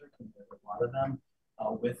district, and there's a lot of them,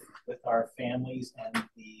 with our families and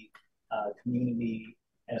the community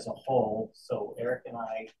as a whole. So Eric and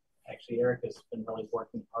I, actually Eric has been really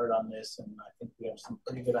working hard on this, and I think we have some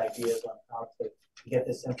pretty good ideas on how to get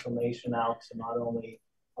this information out to not only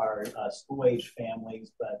our school-age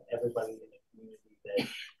families, but everybody in the community that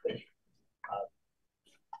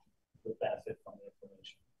would benefit from the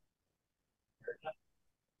information. Erica?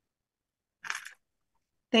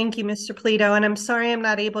 Thank you, Mr. Polito. And I'm sorry I'm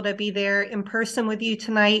not able to be there in person with you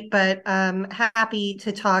tonight, but I'm happy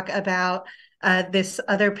to talk about this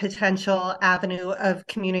other potential avenue of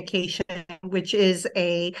communication, which is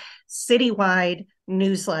a citywide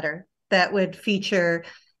newsletter that would feature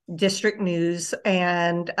district news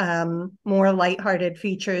and more lighthearted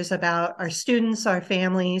features about our students, our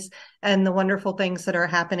families, and the wonderful things that are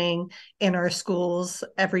happening in our schools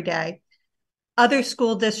every day. Other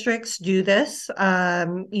school districts do this.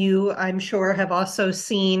 You, I'm sure, have also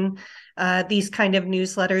seen these kind of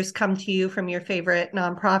newsletters come to you from your favorite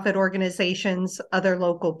nonprofit organizations, other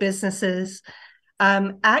local businesses.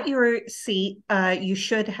 At your seat, you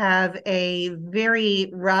should have a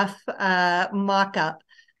very rough mock-up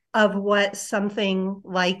of what something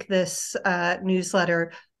like this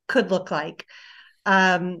newsletter could look like.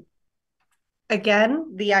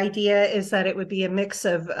 Again, the idea is that it would be a mix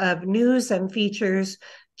of news and features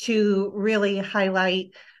to really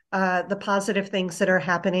highlight the positive things that are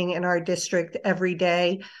happening in our district every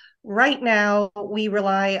day. Right now, we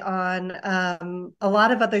rely on a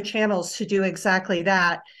lot of other channels to do exactly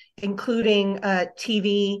that, including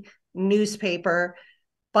TV, newspaper.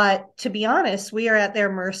 But to be honest, we are at their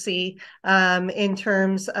mercy in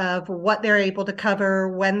terms of what they're able to cover,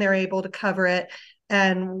 when they're able to cover it,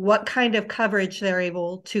 and what kind of coverage they're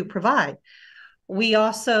able to provide. We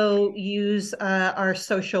also use our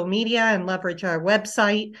social media and leverage our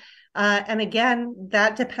website. And again,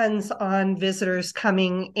 that depends on visitors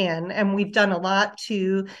coming in. And we've done a lot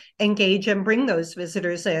to engage and bring those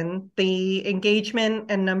visitors in. The engagement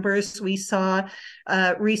and numbers we saw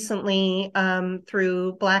recently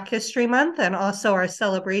through Black History Month and also our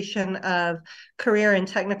celebration of Career and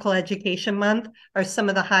Technical Education Month are some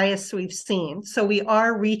of the highest we've seen. So we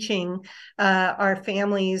are reaching our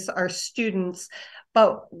families, our students,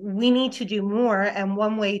 but we need to do more. And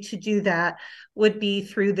one way to do that would be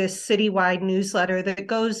through this citywide newsletter that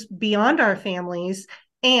goes beyond our families.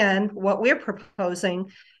 And what we're proposing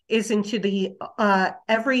is into the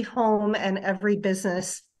every home and every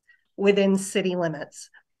business within city limits.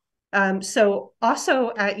 So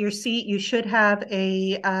also at your seat, you should have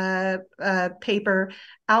a paper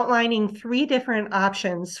outlining 3 different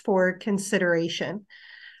options for consideration.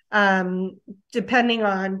 Depending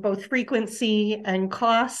on both frequency and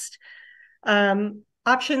cost.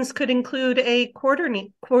 Options could include a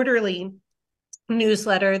quarterly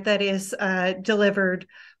newsletter that is delivered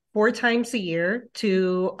 4 times a year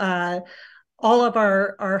to all of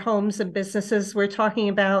our homes and businesses. We're talking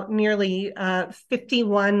about nearly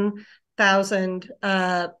 51,000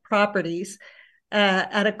 properties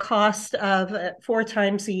at a cost of 4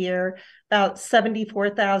 times a year, about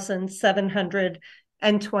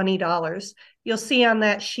 $74,720. You'll see on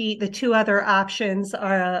that sheet the 2 other options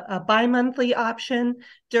are a bi-monthly option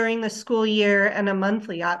during the school year and a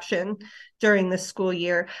monthly option during the school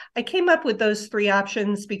year. I came up with those 3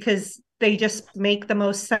 options because they just make the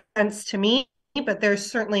most sense to me, but they're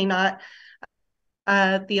certainly not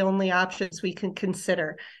the only options we can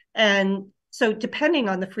consider. And so depending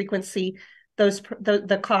on the frequency,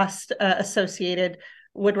 the cost associated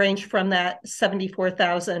would range from that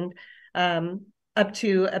 74,000 up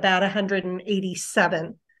to about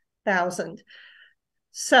 187,000.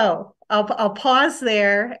 So I'll pause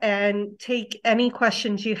there and take any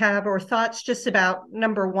questions you have or thoughts just about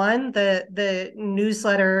number 1, the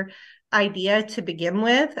newsletter idea to begin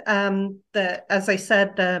with. As I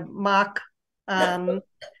said, the mock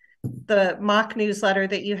newsletter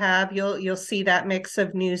that you have, you'll see that mix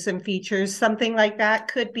of news and features. Something like that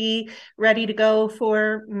could be ready to go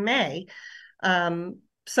for May.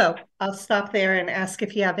 So I'll stop there and ask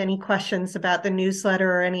if you have any questions about the newsletter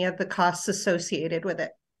or any of the costs associated with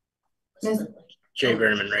it. Jay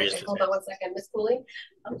Vernon raised his Hold hand. on 1 second, Miss Cooley.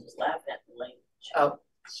 I'm just laughing at the language. Oh,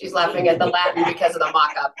 she's laughing at the Latin because of the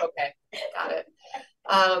mock-up. Okay, got it.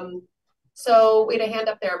 So we had a hand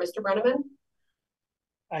up there, Mr. Brenneman.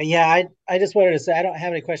 Yeah, I just wanted to say, I don't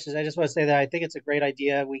have any questions. I just want to say that I think it's a great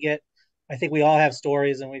idea. I think we all have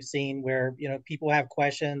stories, and we've seen where, people have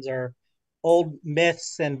questions or old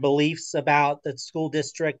myths and beliefs about the school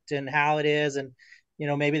district and how it is. And,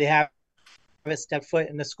 maybe they haven't stepped foot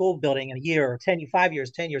in the school building in a year or 5 years,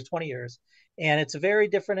 10 years, 20 years. And it's a very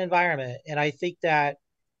different environment. And I think that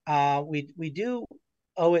we do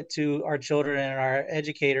owe it to our children and our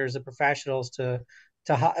educators and professionals to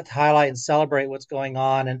highlight and celebrate what's going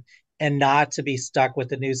on and not to be stuck with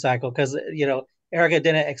the news cycle. Because, Erica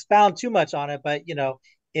didn't expound too much on it, but,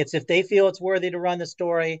 it's if they feel it's worthy to run the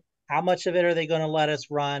story, how much of it are they going to let us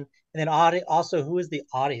run? And then also, who is the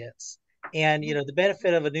audience? And, the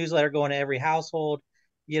benefit of a newsletter going to every household,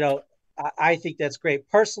 I think that's great.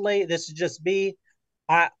 Personally, this is just me.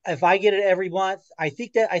 If I get it every month, I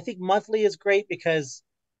think monthly is great because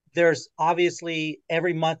there's obviously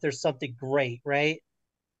every month there's something great, right?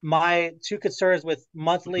 My 2 concerns with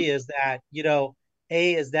monthly is that,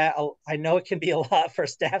 I know it can be a lot for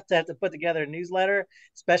staff to have to put together a newsletter,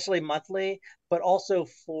 especially monthly, but also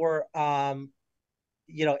for,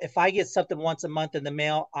 if I get something once a month in the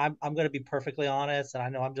mail, I'm going to be perfectly honest. And I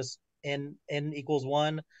know I'm just N equals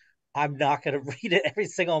 1. I'm not going to read it every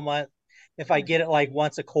single month. If I get it like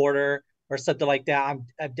once a quarter or something like that, I'm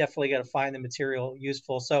definitely going to find the material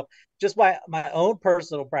useful. So just my own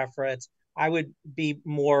personal preference, I would be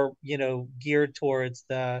more, geared towards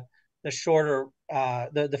the shorter,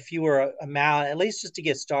 the fewer amount, at least just to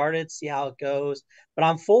get started, see how it goes. But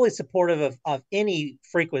I'm fully supportive of any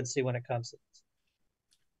frequency when it comes to this.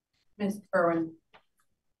 Ms. Irwin,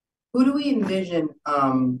 who do we envision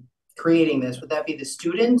creating this? Would that be the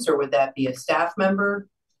students or would that be a staff member?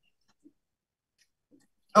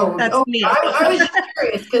 That's me. I was just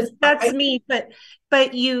curious because that's me. But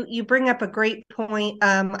you bring up a great point.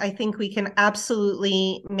 I think we can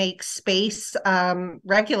absolutely make space,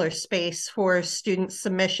 regular space for student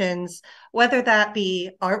submissions, whether that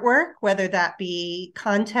be artwork, whether that be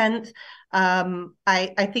content.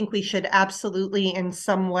 I think we should absolutely in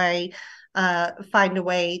some way find a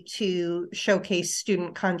way to showcase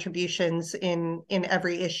student contributions in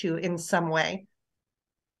every issue in some way.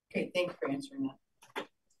 Okay, thanks for answering that.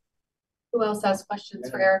 Who else has questions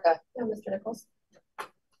for Erica? Yeah, Mr. Nichols.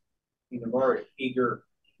 Being a more eager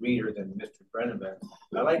reader than Mr. Brenneman,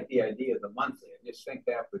 I like the idea of the monthly. I just think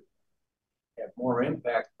that would have more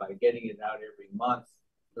impact by getting it out every month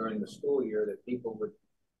during the school year, that people would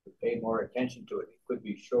pay more attention to it. It could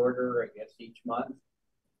be shorter, I guess, each month,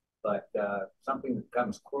 but something that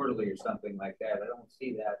comes quarterly or something like that, I don't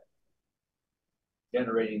see that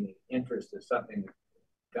generating the interest of something that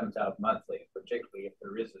comes out monthly, particularly if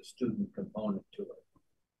there is a student component to it.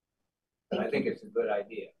 And I think it's a good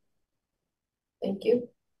idea. Thank you.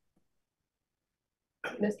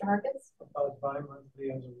 Mr. Harkins? About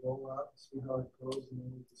bi-monthly as a rollout, see how it goes, and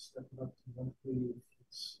then we can step it up to monthly if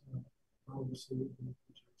it's obviously what you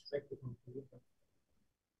expect it monthly, but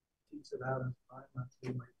teach it out as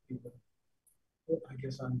bi-monthly might be the, I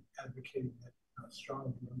guess I'm advocating that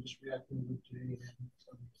strongly. I'm just reacting with Jay and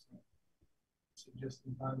some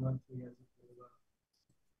suggesting bi-monthly as a rollout.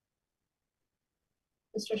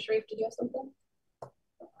 Mr. Sharif, did you have something? I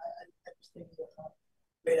just think it's a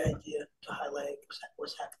great idea to highlight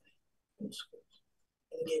what's happening in the schools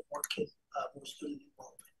and get more kids, more student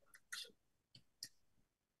involvement.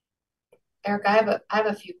 Erica, I have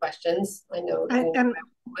a few questions. I know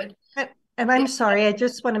would. And I'm sorry, I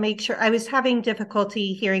just want to make sure, I was having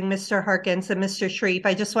difficulty hearing Mr. Harkins and Mr. Sharif.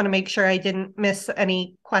 I just want to make sure I didn't miss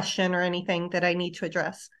any question or anything that I need to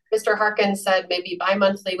address. Mr. Harkins said maybe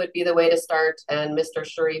bi-monthly would be the way to start, and Mr.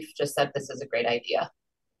 Sharif just said this is a great idea.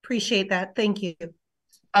 Appreciate that. Thank you.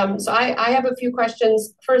 So I have a few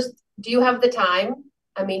questions. First, do you have the time?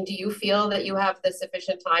 I mean, do you feel that you have the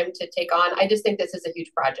sufficient time to take on? I just think this is a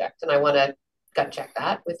huge project, and I want to gut check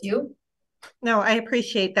that with you. No, I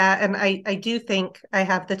appreciate that. And I do think I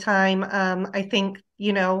have the time. I think,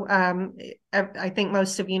 I think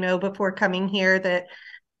most of you know before coming here that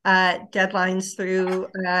deadlines through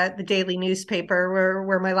the daily newspaper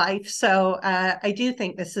were my life. So I do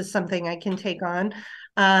think this is something I can take on.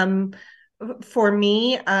 For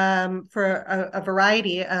me, for a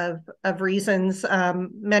variety of reasons,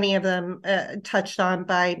 many of them touched on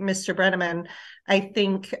by Mr. Brenneman, I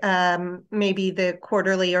think maybe the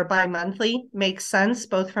quarterly or bi-monthly makes sense,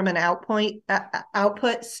 both from an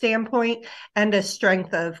output standpoint and a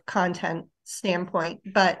strength of content standpoint,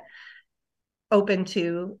 but open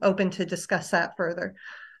to discuss that further.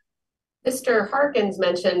 Mr. Harkins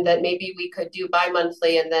mentioned that maybe we could do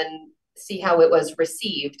bi-monthly and then see how it was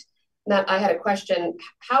received. Now, I had a question.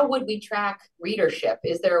 How would we track readership?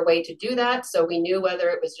 Is there a way to do that so we knew whether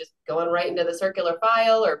it was just going right into the circular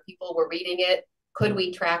file or people were reading it? Could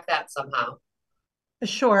we track that somehow?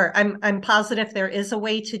 Sure. I'm positive there is a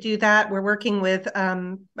way to do that. We're working with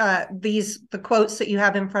the quotes that you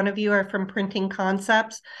have in front of you are from Printing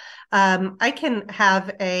Concepts. I can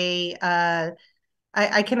have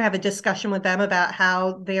I can have a discussion with them about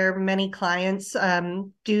how their many clients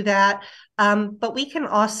do that. But we can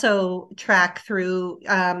also track through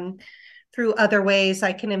other ways.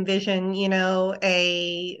 I can envision, in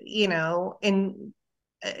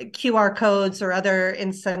QR codes or other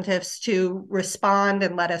incentives to respond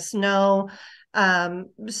and let us know.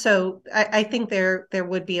 So I think there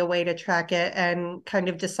would be a way to track it and kind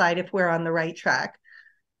of decide if we're on the right track.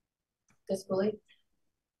 Ms. Booley?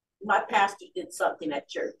 My pastor did something at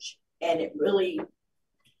church, and it really,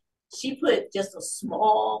 she put just a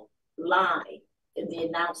small line in the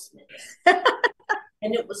announcements.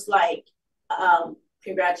 And it was like,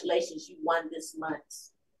 congratulations, you won this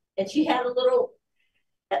month. And she had a little,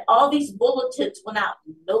 and all these bulletins went out,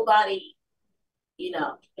 nobody,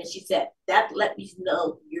 and she said, that let me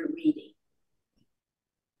know you're reading.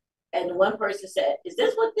 And one person said, is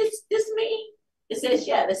this what this means? It says,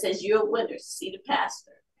 yeah, it says you're a winner, see the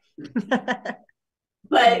pastor.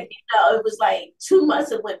 But it was like 2 months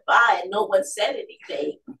that went by and no one said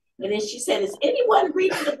anything. And then she said, is anyone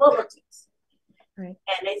reading the bulletins? Right.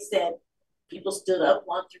 And they said, people stood up,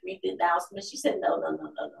 wanted to read the announcement. She said, no,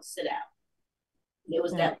 sit down. There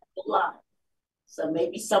was that line. So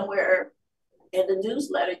maybe somewhere in the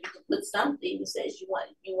newsletter you can put something that says you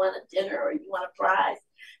want a dinner or you want a prize.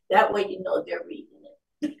 That way you know they're reading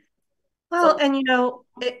it. Well, and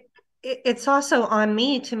it's also on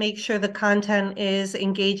me to make sure the content is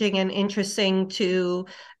engaging and interesting to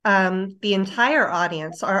the entire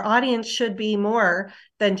audience. Our audience should be more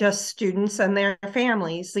than just students and their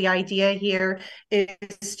families. The idea here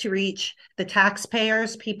is to reach the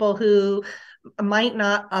taxpayers, people who might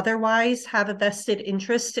not otherwise have a vested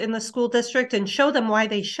interest in the school district, and show them why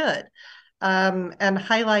they should, and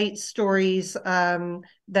highlight stories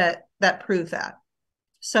that prove that.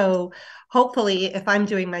 So hopefully, if I'm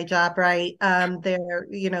doing my job right, they're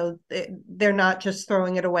not just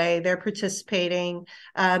throwing it away. They're participating.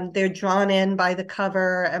 They're drawn in by the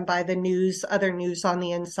cover and by the other news on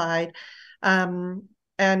the inside, and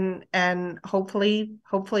hopefully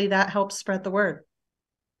that helps spread the word.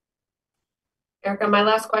 Erica, my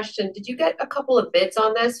last question, did you get a couple of bids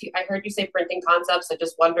on this? I heard you say Printing Concepts. I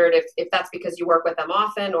just wondered if that's because you work with them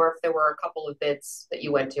often or if there were a couple of bids that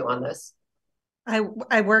you went to on this.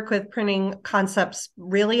 I work with Printing Concepts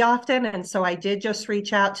really often, and so I did just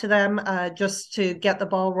reach out to them just to get the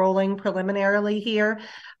ball rolling preliminarily here.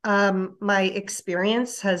 My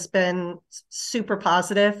experience has been super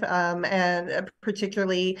positive, and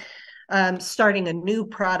particularly starting a new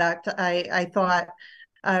product. I thought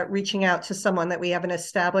reaching out to someone that we have an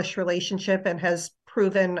established relationship and has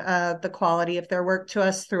proven the quality of their work to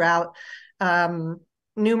us throughout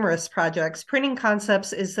numerous projects. Printing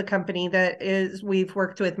Concepts is the company that we've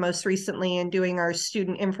worked with most recently in doing our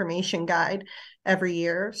student information guide every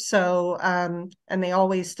year. So, and they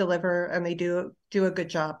always deliver and they do a good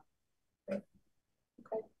job.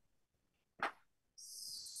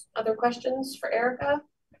 Other questions for Erica?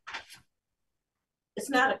 It's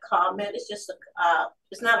not a comment, it's just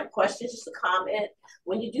it's not a question, it's just a comment.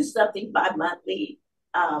 When you do something bi-monthly,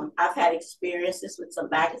 I've had experiences with some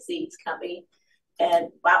magazines coming, and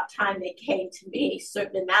about the time they came to me,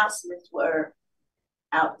 certain announcements were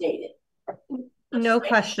outdated. No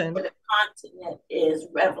question. The content is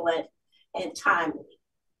relevant and timely.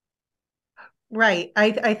 Right.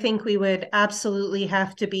 I think we would absolutely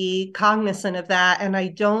have to be cognizant of that. And I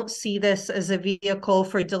don't see this as a vehicle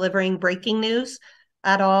for delivering breaking news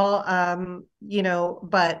at all, you know,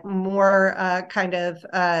 but more kind of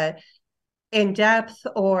in depth,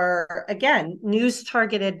 or again, news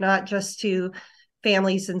targeted not just to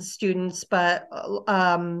families and students, but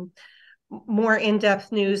more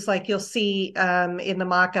in-depth news. Like you'll see in the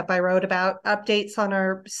mock-up I wrote about updates on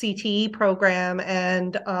our CTE program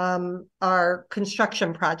and our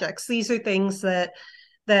construction projects. These are things that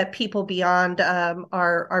people beyond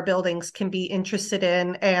our buildings can be interested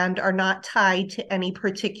in and are not tied to any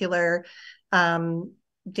particular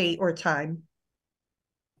date or time.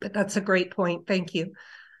 But that's a great point. Thank you.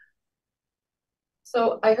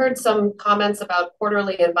 So I heard some comments about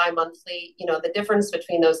quarterly and bi-monthly. You know, the difference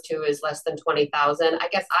between those two is less than 20,000. I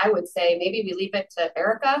guess I would say maybe we leave it to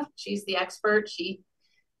Erica. She's the expert. She,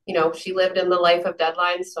 you know, she lived in the life of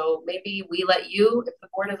deadlines. So maybe we let you, if the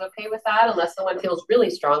board is okay with that, unless someone feels really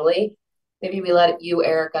strongly, maybe we let you,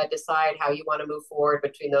 Erica, decide how you want to move forward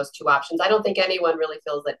between those two options. I don't think anyone really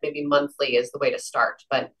feels that maybe monthly is the way to start,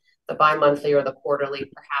 but the bi-monthly or the quarterly,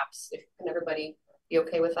 perhaps. Can everybody be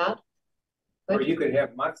okay with that? Or you could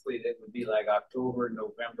have monthly that would be like October,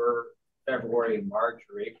 November, February, March,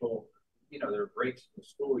 or April. You know, there are breaks in the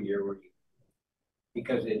school year where you,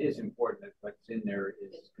 because it is important that what's in there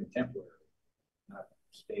is contemporary, not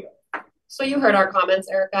stale. So you heard our comments,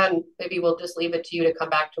 Erica, and maybe we'll just leave it to you to come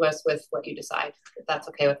back to us with what you decide, if that's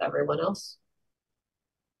okay with everyone else.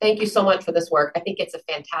 Thank you so much for this work. I think it's a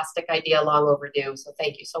fantastic idea, long overdue. So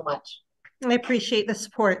thank you so much. I appreciate the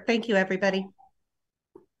support. Thank you, everybody.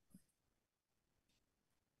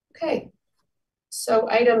 Okay, so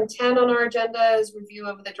item 10 on our agenda is review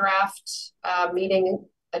of the draft meeting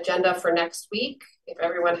agenda for next week. If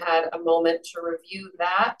everyone had a moment to review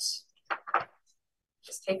that,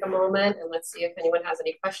 just take a moment and let's see if anyone has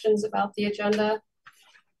any questions about the agenda.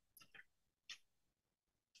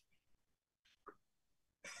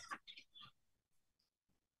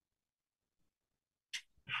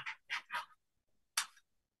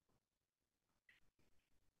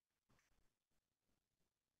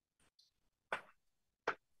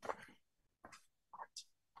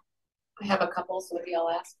 I have a couple, so maybe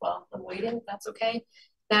I'll ask while I'm waiting, if that's okay.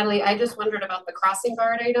 Natalie, I just wondered about the crossing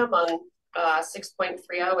guard item on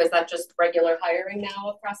 6.30. Is that just regular hiring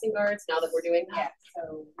now of crossing guards now that we're doing that? Yeah,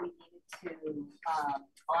 so we needed to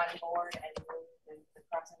onboard and move the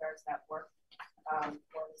crossing guards that work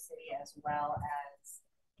for the city, as well as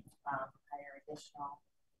hire additional.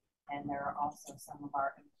 And there are also some of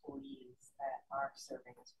our employees that are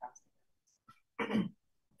serving as crossing guards.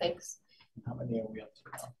 Thanks. How many are we up to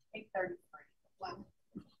now? 833. Wow.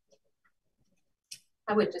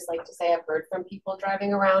 I would just like to say I've heard from people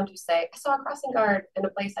driving around who say, I saw a crossing guard in a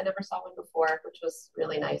place I never saw one before, which was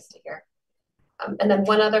really nice to hear. And then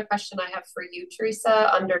one other question I have for you,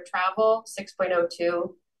 Teresa, under travel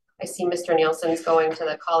 6.02, I see Mr. Nielsen's going to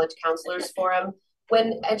the College Counselors Forum.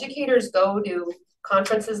 When educators go to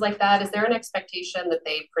conferences like that, is there an expectation that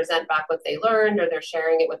they present back what they learned or they're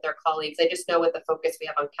sharing it with their colleagues? I just know with the focus we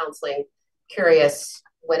have on counseling, curious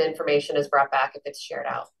when information is brought back, if it's shared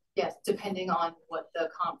out. Yes, depending on what the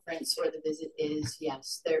conference or the visit is,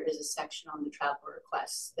 yes, there is a section on the travel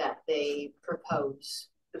requests that they propose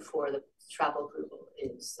before the travel approval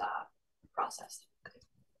is processed. Okay.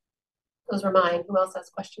 Those were mine. Who else has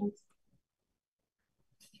questions?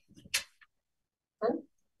 None?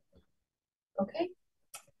 Okay.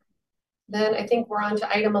 Then I think we're on to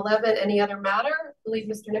item 11. Any other matter? I believe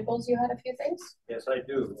Mr. Nichols, you had a few things. Yes, I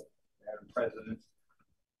do, Madam President.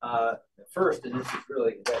 First, and this is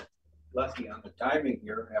really lucky on the timing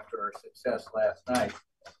here after our success last night,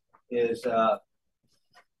 is I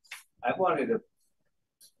wanted to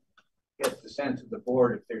get the sense of the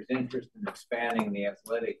board if there's interest in expanding the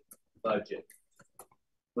athletic budget,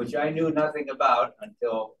 which I knew nothing about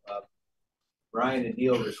until Brian and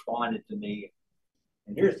Neil responded to me.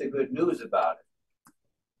 And here's the good news about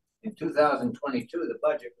it. In 2022, the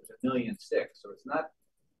budget was $1.6 million, so it's not,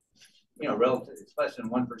 you know, relative, it's less than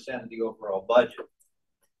 1% of the overall budget.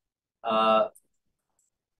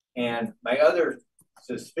 And my other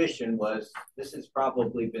suspicion was this has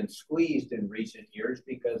probably been squeezed in recent years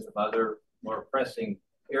because of other more pressing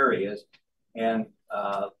areas. And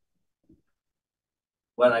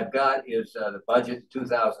what I've got is the budget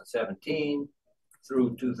 2017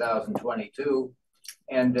 through 2022.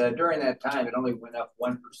 And during that time, it only went up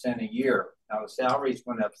 1% a year. Now the salaries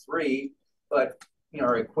went up 3%, but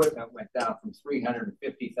our equipment went down from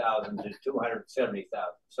 350,000 to 270,000.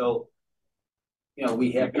 So,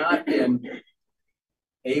 we have not been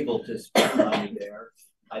able to spend money there.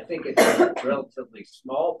 I think it's a relatively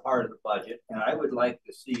small part of the budget, and I would like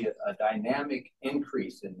to see a dynamic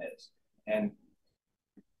increase in this. And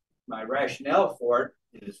my rationale for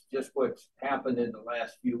it is just what's happened in the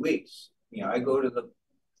last few weeks. I go to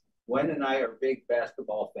Gwen and I are big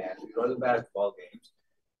basketball fans. We go to the basketball games,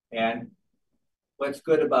 and what's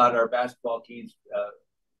good about our basketball teams,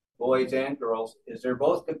 boys and girls, is they're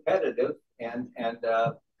both competitive, and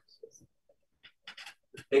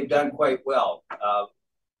they've done quite well.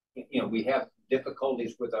 We have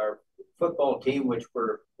difficulties with our football team, which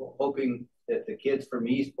we're hoping that the kids from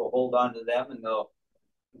East will hold on to them and they'll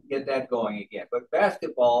get that going again. But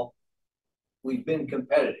basketball, we've been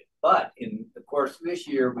competitive. But in the course of this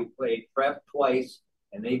year, we played Prep twice,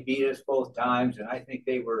 and they beat us both times. And I think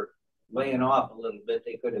they were laying off a little bit.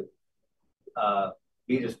 They could have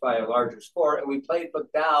beat us by a larger score. And we played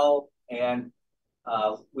McDowell, and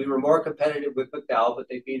we were more competitive with McDowell, but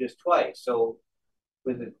they beat us twice. So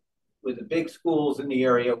with the big schools in the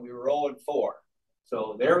area, we were 0-4.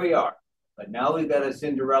 So there we are. But now we've got a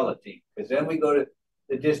Cinderella team, because then we go to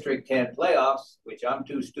the District 10 playoffs, which I'm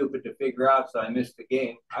too stupid to figure out, so I missed the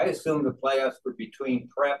game. I assumed the playoffs were between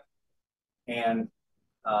Prep and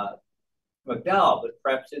McDowell, but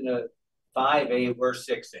Prep's in a 5A, we're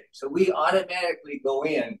 6A. So we automatically go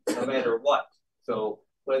in no matter what. So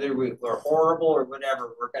whether we're horrible or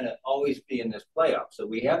whatever, we're going to always be in this playoff. So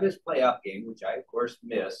we have this playoff game, which I, of course,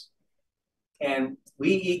 miss. And we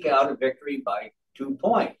eke out a victory by 2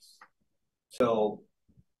 points. So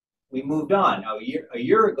we moved on. Now, a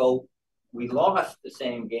year ago, we lost the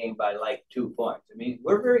same game by like 2 points. I mean,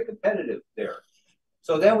 we're very competitive there.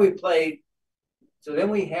 So then we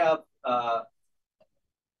have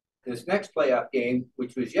this next playoff game,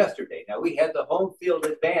 which was yesterday. Now, we had the home field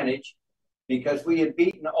advantage because we had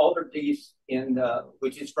beaten Alderdice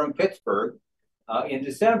which is from Pittsburgh, in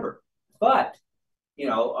December. But,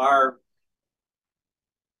 our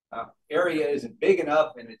area isn't big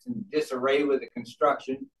enough, and it's in disarray with the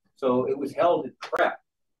construction. So it was held at Prep.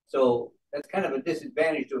 So that's kind of a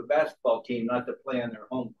disadvantage to a basketball team not to play on their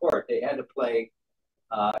home court. They had to play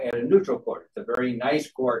at a neutral court. It's a very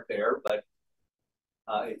nice court there, but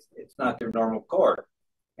it's not their normal court.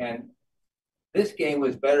 And this game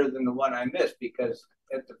was better than the one I missed because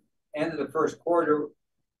at the end of the first quarter,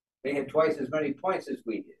 they had twice as many points as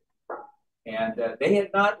we did. And they had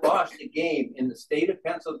not lost a game in the state of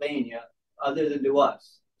Pennsylvania other than to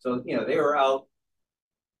us. So, they were out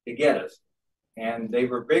to get us. And they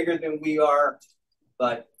were bigger than we are,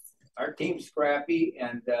 but our team's scrappy,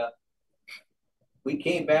 and we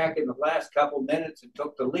came back in the last couple minutes and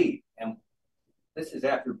took the lead. And this is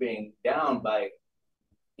after being down by,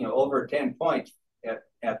 over 10 points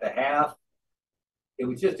at the half. It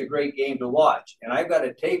was just a great game to watch. And I've got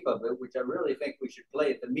a tape of it, which I really think we should play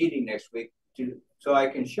at the meeting next week so I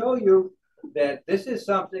can show you that this is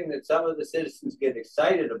something that some of the citizens get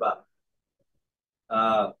excited about.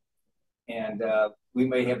 And we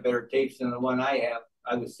may have better tapes than the one I have.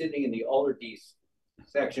 I was sitting in the Alderdice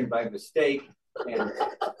section by mistake, and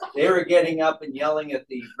they were getting up and yelling at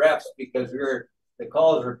the refs because the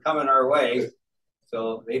calls were coming our way.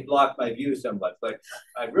 So they blocked my view somewhat. But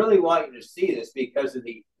I really want you to see this because of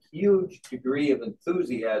the huge degree of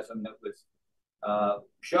enthusiasm that was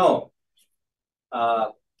shown.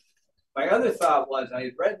 My other thought was I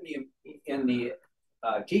had read in the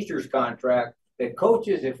teacher's contract that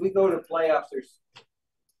coaches, if we go to playoffs,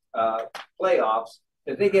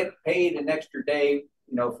 that they get paid an extra day,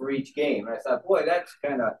 for each game. And I thought, boy, that's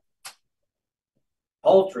kind of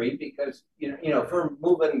paltry because, if we're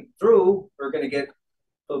moving through, we're going to get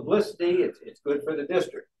publicity. It's good for the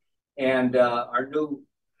district. And our new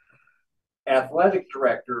athletic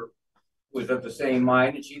director was of the same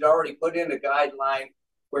mind, and she'd already put in a guideline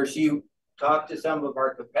where she talked to some of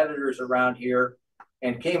our competitors around here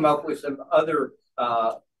and came up with some other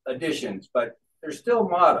additions, but they're still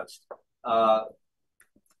modest. $100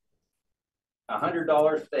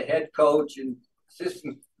 for the head coach and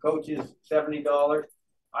assistant coaches, $70.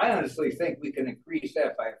 I honestly think we can increase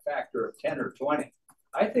that by a factor of 10 or 20.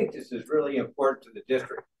 I think this is really important to the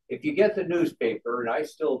district. If you get the newspaper, and I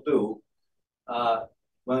still do,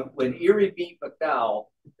 when Erie beat McDowell,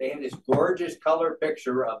 they had this gorgeous color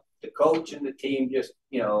picture of the coach and the team just,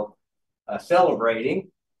 celebrating.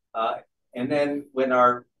 And then when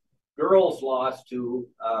our girls lost to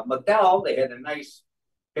McDowell, they had a nice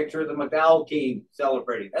picture of the McDowell team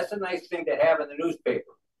celebrating. That's a nice thing to have in the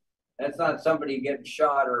newspaper. That's not somebody getting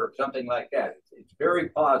shot or something like that. It's very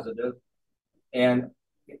positive. And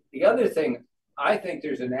the other thing, I think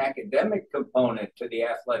there's an academic component to the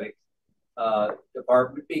athletic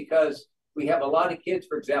department, because we have a lot of kids,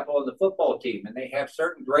 for example, on the football team, and they have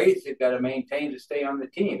certain grades they've got to maintain to stay on the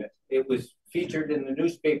team. It was featured in the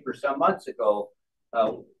newspaper some months ago,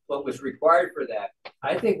 what was required for that.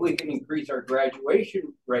 I think we can increase our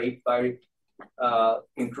graduation rate by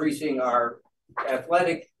increasing our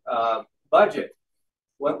athletic budget.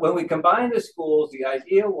 When we combined the schools, the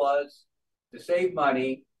idea was to save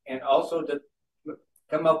money and also to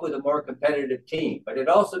come up with a more competitive team. But it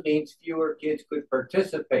also means fewer kids could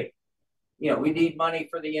participate. You know, we need money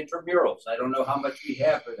for the intramurals. I don't know how much we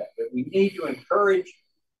have for that, but we need to encourage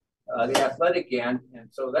the athletic end. And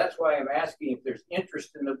so that's why I'm asking if there's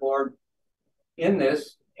interest in the board in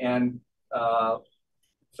this, and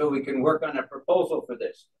so we can work on a proposal for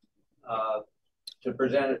this to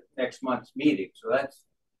present at next month's meeting. So that's,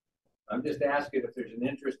 I'm just asking if there's an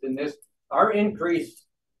interest in this. Our increase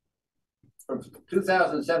from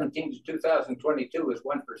 2017 to 2022 is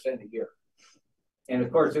 1% a year. And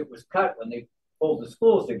of course, it was cut when they pulled the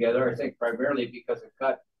schools together, I think primarily because of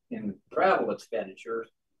cut in travel expenditures.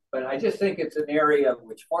 But I just think it's an area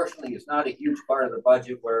which fortunately is not a huge part of the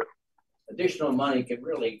budget, where additional money can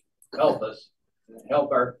really help us and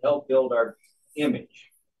help build our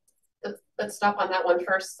image. Let's stop on that one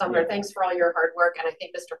first. Summer, thanks for all your hard work. And I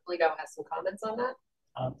think Mr. Polito has some comments on that.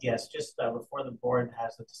 Yes, just before the board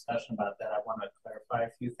has a discussion about that, I want to clarify a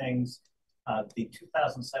few things. The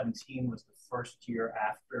 2017 was the first year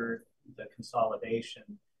after the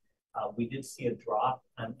consolidation. We did see a drop.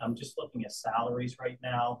 I'm just looking at salaries right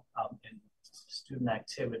now in student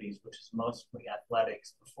activities, which is mostly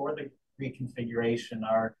athletics. Before the reconfiguration,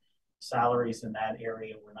 our salaries in that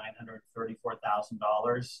area were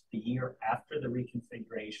 $934,000. The year after the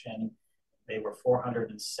reconfiguration, they were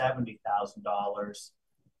 $470,000.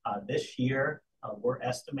 This year, we're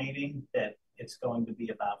estimating that it's going to be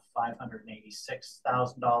about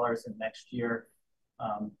 $586,000, and next year,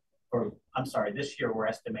 this year we're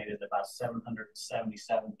estimated about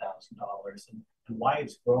 $777,000. And why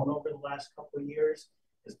it's grown over the last couple of years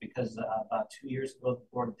is because about 2 years ago, the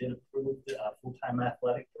board did approve the full-time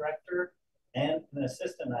athletic director and an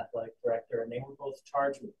assistant athletic director, and they were both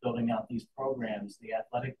charged with building out these programs. The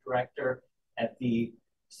athletic director at the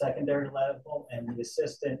secondary level and the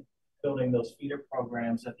assistant building those feeder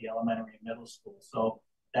programs at the elementary and middle school. So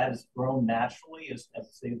that has grown naturally as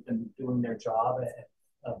they've been doing their job at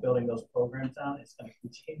building those programs down. It's going to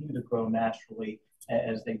continue to grow naturally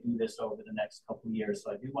as they do this over the next couple of years.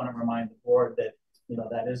 So I do want to remind the board that, you know,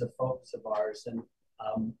 that is a focus of ours. And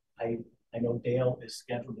I know Dale is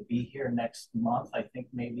scheduled to be here next month. I think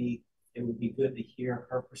maybe it would be good to hear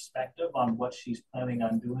her perspective on what she's planning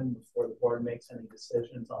on doing before the board makes any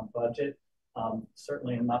decisions on budget.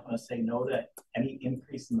 Certainly, I'm not going to say no to any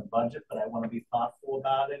increase in the budget, but I want to be thoughtful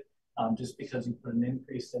about it. Just because you put an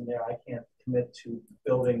increase in there, I can't commit to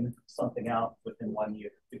building something out within 1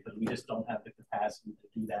 year because we just don't have the capacity to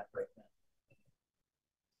do that right now.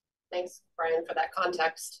 Thanks, Brian, for that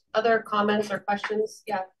context. Other comments or questions?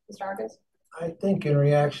 Yeah, Mr. Harkins? I think in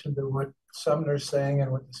reaction to what Sumner's saying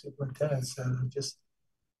and what the superintendent said,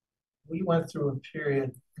 we went through a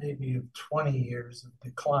period maybe of 20 years of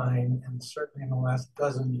decline, and certainly in the last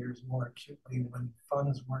dozen years more acutely, when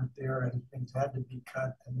funds weren't there and things had to be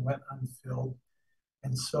cut and went unfilled.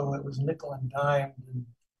 And so it was nickel and dimed and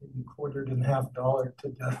maybe quartered and half dollar to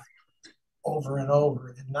death over and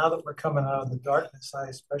over. And now that we're coming out of the darkness, I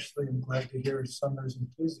especially am glad to hear Sumner's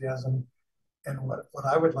enthusiasm. And what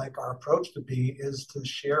I would like our approach to be is to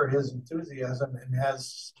share his enthusiasm, and as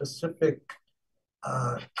specific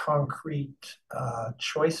concrete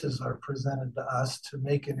choices are presented to us to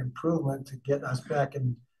make an improvement to get us back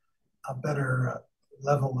in a better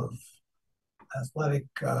level of athletic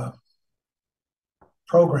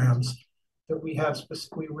programs, that we have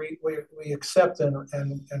we accept and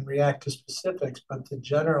react to specifics, but to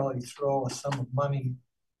generally throw a sum of money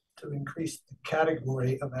to increase the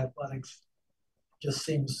category of athletics just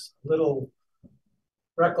seems a little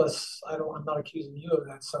reckless. I'm not accusing you of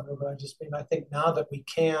that, Summer, but I just mean, I think now that we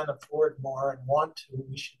can afford more and want to,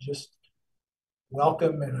 we should just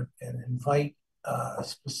welcome and invite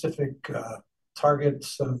specific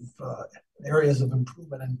targets of areas of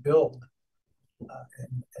improvement and build.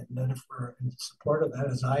 And then if we're in support of that,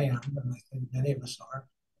 as I am, and I think many of us are,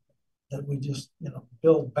 that we just,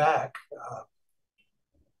 build back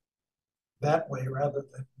that way rather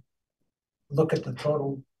than look at the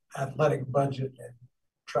total athletic budget and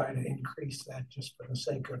try to increase that just for the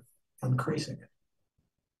sake of increasing it.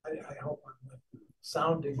 I hope I'm not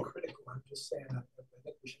sounding critical. I'm just saying that I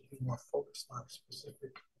think we should be more focused on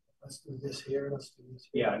specific. Let's do this here. Let's do this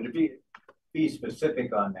here. Yeah, and to be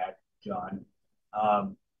specific on that, John,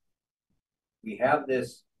 we have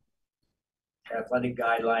this athletic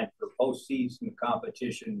guideline for postseason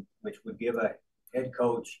competition, which would give a head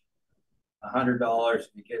coach $100 if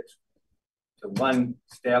he gets to one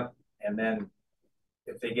step, and then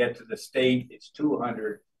if they get to the state, it's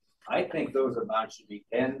 $200. I think those amounts should be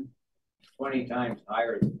 10, 20 times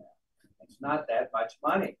higher than that. It's not that much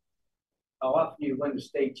money. How often do you win the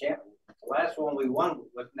state championship? The last one we won,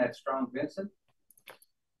 wasn't that Strong Vincent?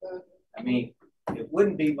 I mean, it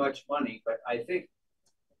wouldn't be much money, but I think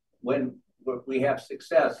when we have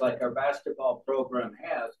success like our basketball program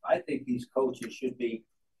has, I think these coaches should be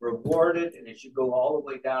rewarded, and it should go all the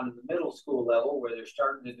way down to the middle school level where they're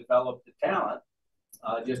starting to develop the talent,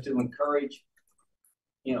 just to encourage,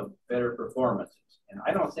 you know, better performances. And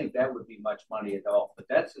I don't think that would be much money at all, but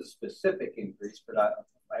that's a specific increase. But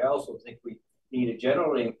I also think we need a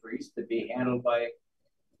general increase to be handled by,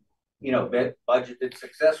 you know, budgeted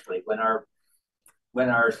successfully. When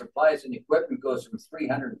our supplies and equipment goes from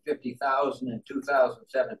 $350,000 in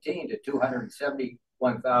 2017 to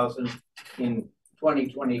 $271,000 in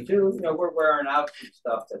 2022, you know, we're wearing out some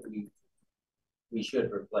stuff that we should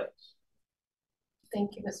replace.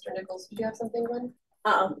 Thank you, Mr. Nichols. Did you have something, Lynn?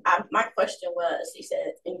 My question was, he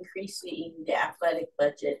said increasing the athletic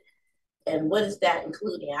budget, and what is that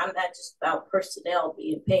including? I'm not just about personnel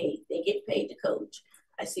being paid. They get paid to coach.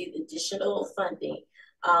 I see the additional funding.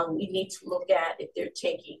 We need to look at if they're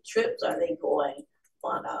taking trips. Are they going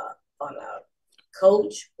on a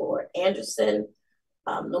coach or Anderson?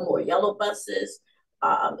 No more yellow buses.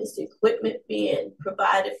 Is the equipment being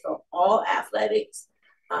provided for all athletics?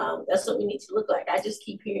 That's what we need to look like. I just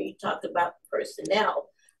keep hearing you talk about personnel.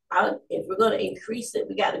 If we're going to increase it,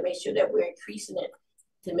 we got to make sure that we're increasing it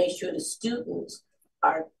to make sure the students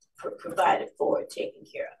are provided for and taken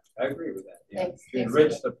care of. I agree with that. Yeah. Thanks.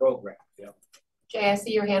 Enrich the program. Yeah. Jay, I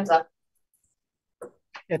see your hands up.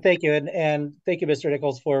 Yeah, thank you, and thank you, Mr.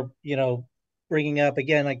 Nichols, for, you know, bringing up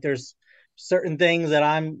again, like there's certain things that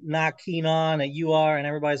I'm not keen on that you are, and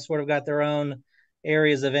everybody's sort of got their own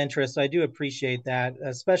areas of interest. So I do appreciate that,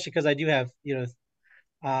 especially because I do have, you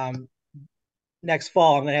know, next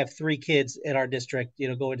fall I'm going to have 3 kids in our district, you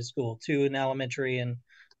know, going to school, 2 in elementary and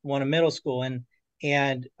 1 in middle school, and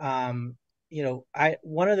you know,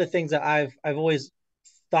 one of the things that I've always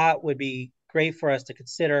thought would be great for us to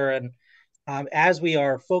consider, and as we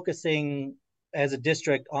are focusing as a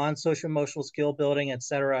district on social emotional skill building, et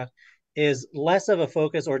cetera, is less of a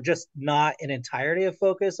focus, or just not an entirety of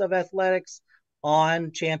focus of athletics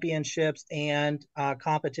on championships and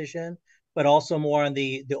competition, but also more on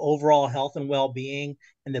the overall health and well-being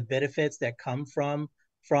and the benefits that come from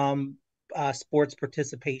sports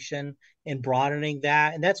participation and broadening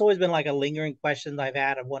that. And that's always been like a lingering question I've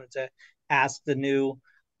had. I wanted to ask the new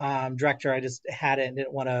director. I just had it and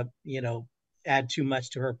didn't want to, you know, add too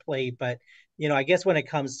much to her plate. But, you know, I guess when it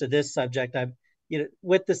comes to this subject, I'm, you know,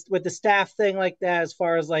 with the staff thing like that, as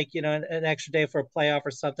far as like, you know, an extra day for a playoff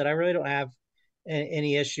or something, I really don't have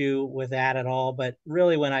any issue with that at all. But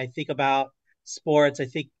really, when I think about sports, I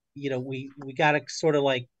think, you know, we got to sort of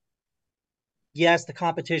like, yes, the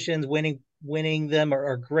competitions, winning them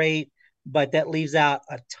are great, but that leaves out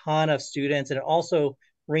a ton of students. And it also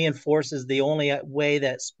reinforces the only way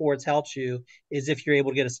that sports helps you is if you're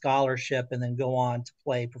able to get a scholarship and then go on to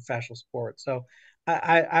play professional sports. So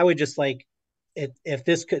I would just like, if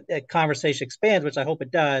this conversation expands, which I hope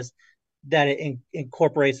it does, that it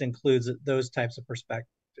includes those types of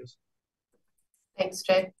perspectives. Thanks,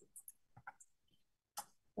 Jay.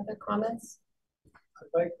 Other comments?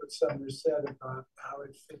 I like what Summer said about how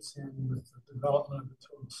it fits in with the development of the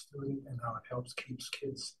total student and how it helps keeps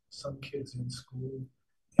some kids in school.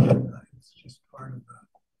 And it's just part of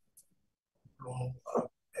the role of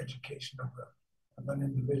education of an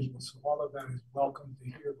individual. So all of that is welcome to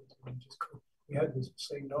hear. We had to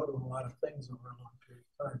say no to a lot of things over a long period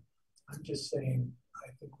of time. I'm just saying, I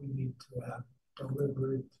think we need to have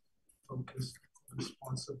deliberate, focused,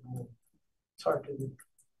 responsible, targeted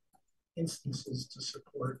instances to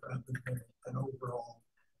support rather than an overall,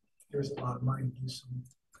 here's a lot of money to do some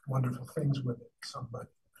wonderful things with it, somebody.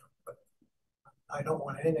 But I don't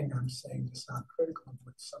want anything I'm saying to sound critical of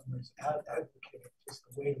what somebody's advocating, just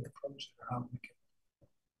the way to approach it or how we can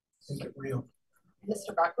make it real.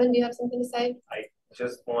 Mr. Brockman, do you have something to say? I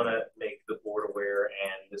just want to make the board aware,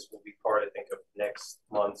 and this will be part, I think, of next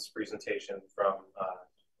month's presentation from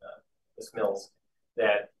Ms. Mills,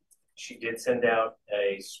 that she did send out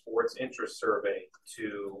a sports interest survey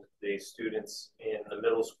to the students in the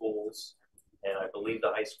middle schools and I believe the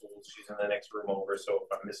high schools. She's in the next room over, so if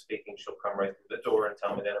I'm misspeaking, she'll come right through the door and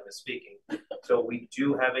tell me that I'm misspeaking. So we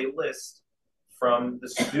do have a list from the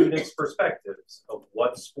students' perspectives of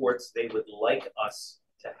what sports they would like us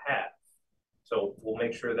to have. So we'll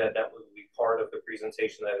make sure that that will be part of the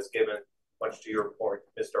presentation that is given, much to your point,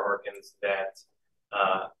 Mr. Harkins, that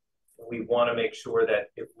we want to make sure that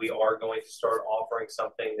if we are going to start offering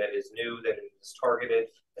something that is new, that it is targeted,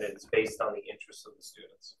 and it is based on the interests of the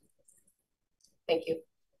students. Thank you.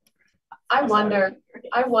 I wonder,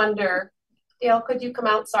 Dale, could you come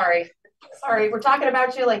out? Sorry, we're talking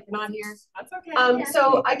about you like you're not here. That's okay.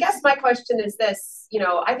 So I guess my question is this, you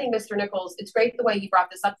know, I think Mr. Nichols, it's great the way you brought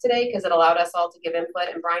this up today because it allowed us all to give input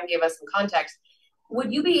and Brian gave us some context.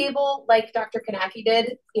 Would you be able, like Dr. Kanaki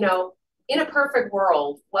did, you know, in a perfect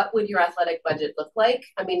world, what would your athletic budget look like?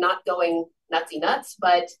 I mean, not going nuts,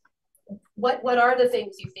 but what are the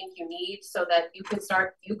things you think you need so that you could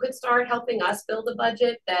start helping us build a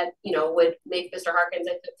budget that, you know, would make Mr. Harkins,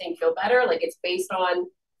 I think, feel better? Like it's based on,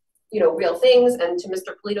 you know, real things. And to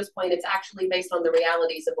Mr. Polito's point, it's actually based on the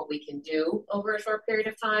realities of what we can do over a short period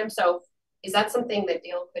of time. So is that something that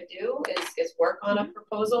Dale could do, is work on a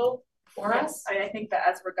proposal for us? I think that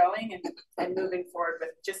as we're going and moving forward with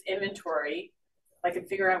just inventory, like and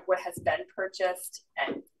figuring out what has been purchased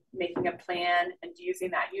and making a plan and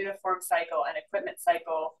using that uniform cycle and equipment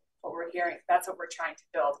cycle, what we're hearing, that's what we're trying to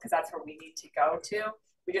build because that's where we need to go to.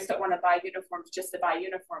 We just don't want to buy uniforms just to buy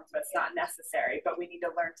uniforms, but it's not necessary, but we need to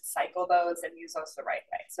learn to cycle those and use those the right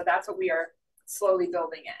way. So that's what we are slowly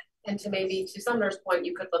building in. And to maybe to Sumner's point,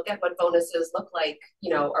 you could look at what bonuses look like,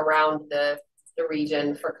 you know, around the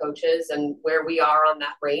region for coaches and where we are on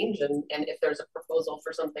that range and if there's a proposal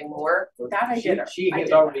for something more. That I did. She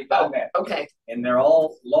has already done that. Okay. And they're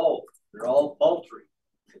all low. They're all paltry.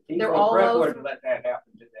 They're all low. Wouldn't let that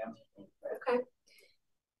happen to them. Okay.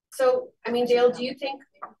 So, I mean, Dale, do you think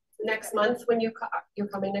next month when you're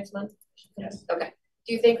coming next month? Yes. Okay.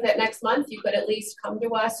 Do you think that next month you could at least come to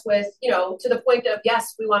us with, you know, to the point of,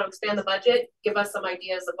 yes, we want to expand the budget, give us some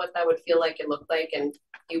ideas of what that would feel like and look like, and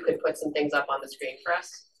you could put some things up on the screen for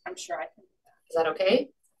us? I'm sure I can. Is that okay?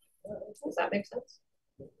 Does that make sense?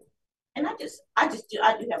 And I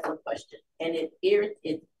do have one question, and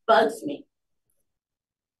it bugs me.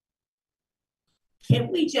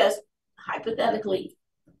 Can we just hypothetically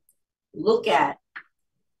look at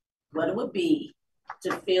what it would be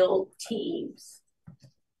to fill teams?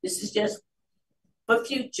 This is just for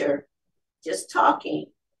future, just talking,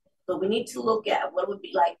 but we need to look at what it would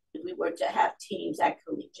be like if we were to have teams at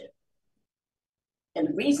Collegiate. And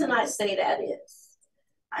the reason I say that is,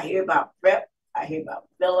 I hear about prep, I hear about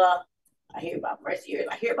Villa, I hear about Mercier,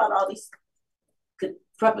 I hear about all these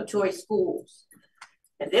preparatory schools.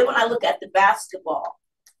 And then when I look at the basketball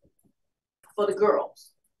for the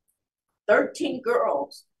girls, 13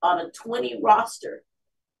 girls on a 20 roster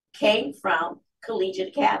came from Collegiate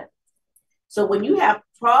Academy. So when you have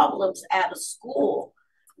problems at a school,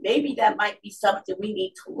 maybe that might be something we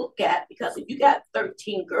need to look at, because if you got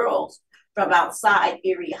 13 girls from outside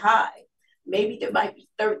Erie High, maybe there might be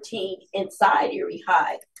 13 inside Erie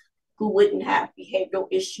High who wouldn't have behavioral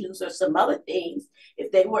issues or some other things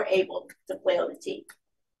if they were able to play on the team.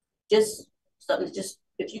 Just something, just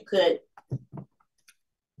if you could.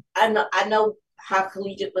 I know how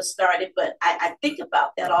Collegiate was started, but I think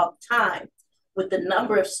about that all the time with the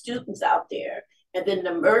number of students out there and then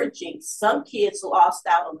the merging. Some kids lost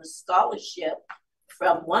out on the scholarship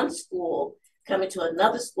from one school coming to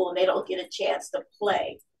another school, and they don't get a chance to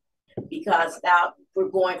play because now we're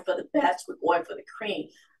going for the best, we're going for the cream.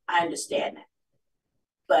 I understand that.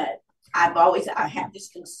 But I have this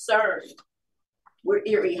concern. We're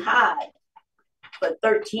Erie High, but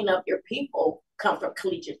 13 of your people come from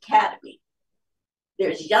Collegiate Academy.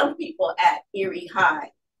 There's young people at Erie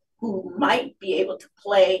High who might be able to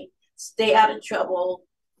play, stay out of trouble,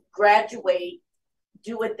 graduate,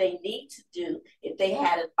 do what they need to do if they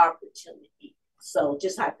had an opportunity. So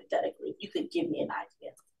just hypothetically, if you could give me an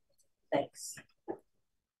idea. Thanks.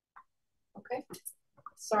 Okay.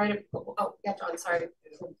 Sorry to, oh, yeah, John, sorry.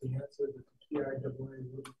 The answer that the PIAA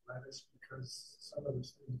wouldn't let us because some of the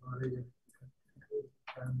students already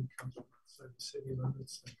and comes from outside the city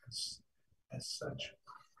limits, and as such,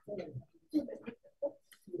 we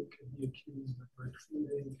could be accused of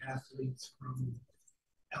recruiting athletes from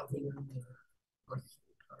Albion or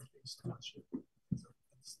Northeast Township. So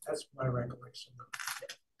that's my recollection of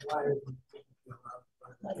why we didn't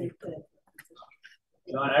allow it.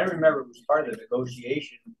 You know, and I remember it was part of the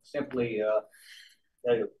negotiation simply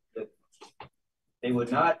that they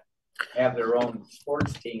would not have their own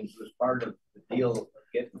sports teams was part of the deal of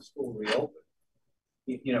getting the school reopened.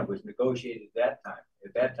 You know, it was negotiated at that time.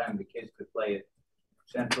 At that time, the kids could play at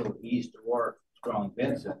Central, East, or Strong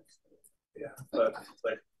Vincent. Yeah. But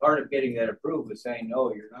part of getting that approved was saying,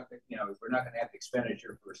 no, you're not going to, you know, we're not going to have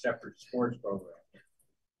expenditure for a separate sports program.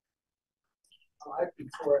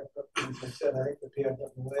 Before I, as I said, I think the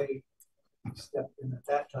PIAA stepped in at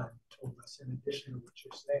that time and told us, in addition to what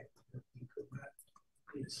you're saying, that we could not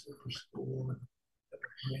be a super school and that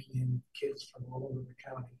would bring in kids from all over the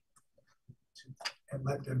county and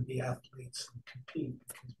let them be athletes and compete,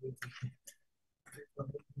 because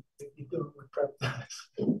we'd be doing what prep does.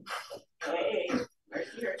 Hey,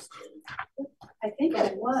 I think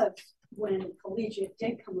it was when collegiate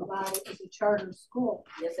did come about as a charter school.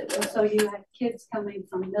 Yes, it was. And so you had kids coming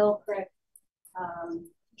from Mill Creek,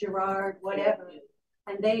 Girard, whatever,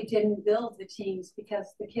 and they didn't build the teams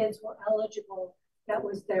because the kids were eligible. That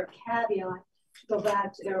was their caveat, to go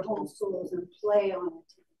back to their home schools and play on a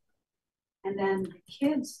team. And then the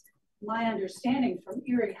kids, my understanding from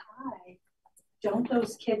Erie High, don't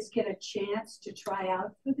those kids get a chance to try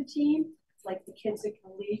out for the team like the kids at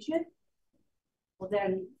collegiate? Well,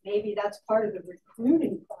 then maybe that's part of the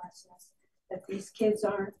recruiting process, that these kids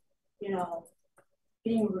aren't, you know,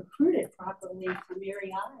 being recruited properly from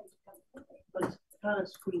Erie High. But it's kind of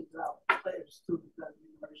squeezed out players too, because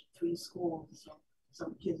there's 3 schools, so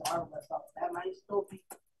some kids are left out. That might still be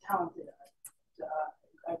talented.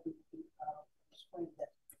 I could explain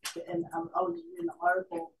that. And I was reading an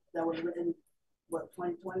article that was written,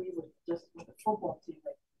 2020 was just with the football team,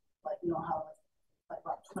 like you know how like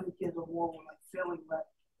about 20 kids or more were like failing, but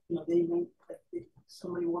you know they make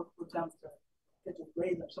somebody worked with them to get their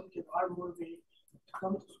grades up. Some kids are motivated to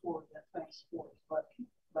come to school and playing sports, but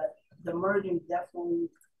the merging definitely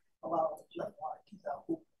allowed like a lot of kids out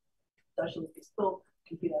who especially they still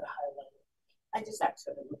compete at a high level. I just asked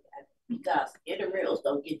her to look at it because intramurals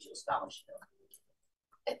don't get you a scholarship.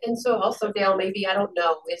 And so also, Dale, maybe, I don't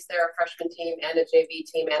know, is there a freshman team and a JV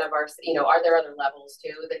team and a varsity? You know, are there other levels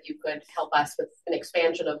too that you could help us with an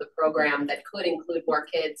expansion of the program that could include more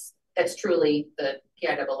kids? That's truly the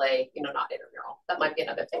PIAA, you know, not intramural. That might be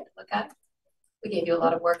another thing to look at. We gave you a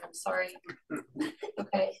lot of work. I'm sorry.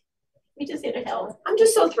 Okay. We just here to help. I'm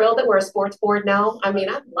just so thrilled that we're a sports board now. I mean,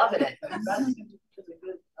 I'm loving it.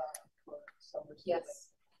 Yes.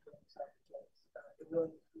 It really,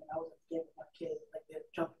 I was a kid with my kids, like they're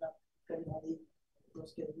jumping up,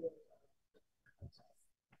 those kids really.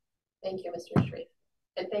 Thank you, Mr. Shreve.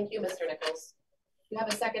 And thank you, Mr. Nichols. You have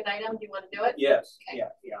a second item? Do you want to do it? Yes. Okay.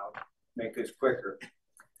 Yeah. I'll make this quicker.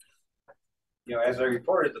 You know, as I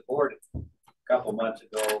reported the board a couple months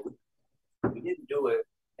ago, we didn't do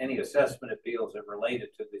any assessment appeals that related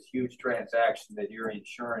to this huge transaction that your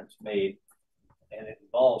insurance made, and it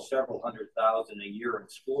involves several $100,000 a year in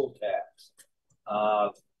school tax.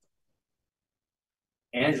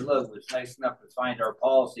 Angela was nice enough to find our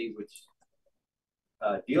policy, which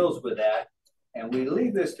deals with that, and we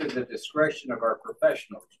leave this to the discretion of our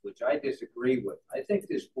professionals, which I disagree with. I think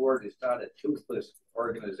this board is not a toothless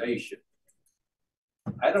organization.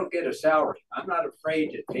 I don't get a salary. I'm not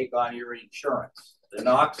afraid to take on your insurance. The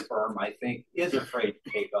Knox firm, I think, is afraid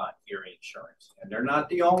to take on your insurance, and they're not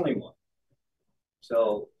the only one.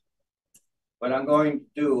 So what I'm going to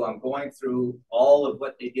do, I'm going through all of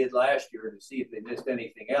what they did last year to see if they missed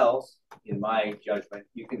anything else. In my judgment,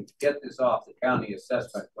 you can get this off the county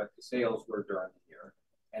assessment, what the sales were during the year.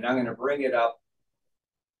 And I'm going to bring it up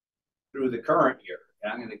through the current year.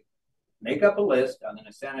 And I'm going to make up a list. I'm going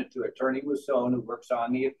to send it to Attorney Wasson, who works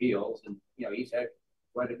on the appeals. And, you know, he's had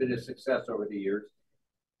quite a bit of success over the years.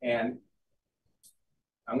 And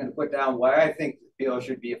I'm going to put down why I think the appeal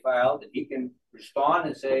should be filed, and he can respond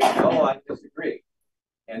and say, no, I disagree.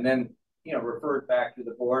 And then, you know, refer it back to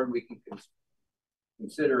the board. We can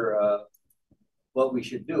consider what we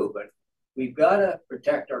should do. But we've got to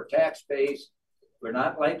protect our tax base. We're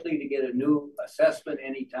not likely to get a new assessment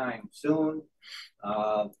anytime soon.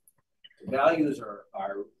 The values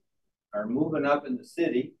are moving up in the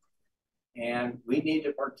city, and we need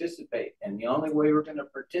to participate. And the only way we're going to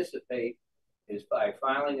participate is by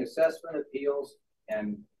filing assessment appeals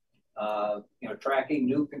and you know, tracking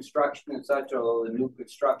new construction and such, although the new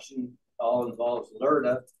construction all involves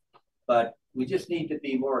LERTA. But we just need to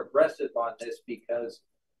be more aggressive on this, because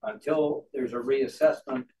until there's a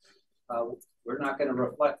reassessment, we're not going to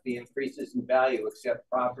reflect the increases in value except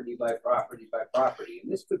property by property by property. And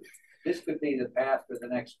this could be the path for the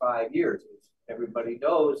next 5 years. As everybody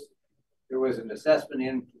knows, there was an assessment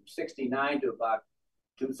in from 69 to about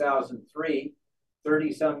 2003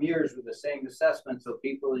 30-some years with the same assessment, so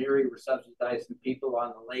people in Erie were subsidizing people on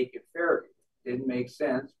the lake at Fairview. Didn't make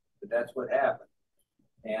sense, but that's what happened.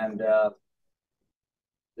 And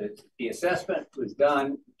the assessment was done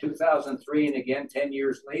in 2003, and again 10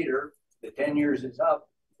 years later. The 10 years is up.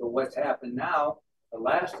 So what's happened now? The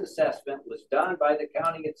last assessment was done by the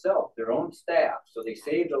county itself, their own staff. So they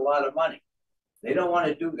saved a lot of money. They don't want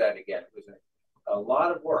to do that again. It was a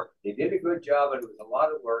lot of work. They did a good job, but it was a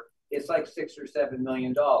lot of work. It's like $6 or $7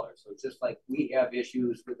 million. So it's just like we have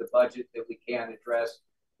issues with the budget that we can't address.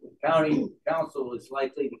 The county council is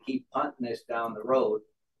likely to keep punting this down the road.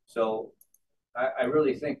 So I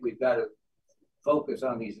really think we've got to focus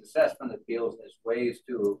on these assessment appeals as ways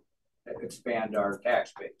to expand our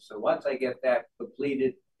tax base. So once I get that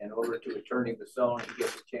completed and over to Attorney Masson and get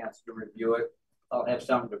the chance to review it, I'll have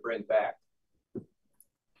something to bring back. And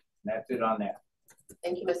that's it on that.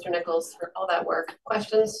 Thank you, Mr. Nichols, for all that work.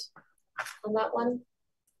 Questions on that one?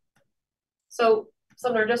 So,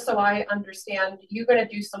 Sumner, just so I understand, you're going to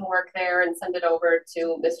do some work there and send it over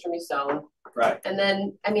to Mr. Masson. Right. And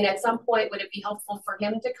then, I mean, at some point, would it be helpful for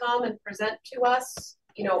him to come and present to us,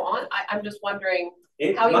 you know, I'm just wondering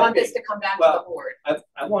how you want this to come back to the board.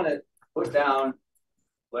 I want to put down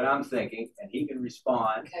what I'm thinking, and he can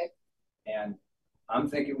respond. Okay. And I'm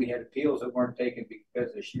thinking we had appeals that weren't taken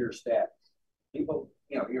because of sheer stats. People,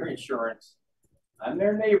 you know, your insurance, I'm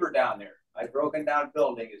their neighbor down there. My broken down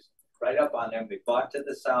building is right up on them. They bought to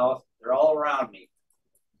the south. They're all around me,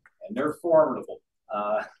 and they're formidable.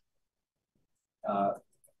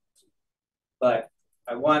 But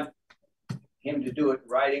I want him to do it in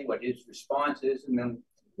writing, what his response is, and then,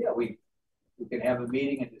 yeah, we can have a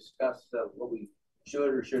meeting and discuss what we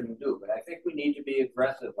should or shouldn't do. But I think we need to be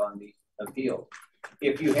aggressive on these appeals.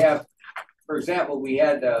 If you have, for example, we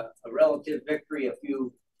had a relative victory a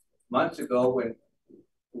few months ago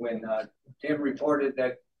when Tim reported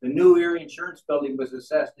that the new Erie Insurance Building was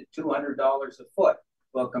assessed at $200 a foot.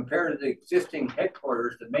 Well, compared to the existing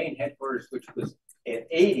headquarters, the main headquarters, which was at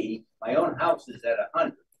 80, my own house is at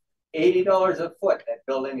 100. $80 a foot, that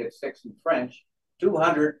building at 6th and French,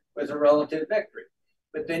 200 was a relative victory.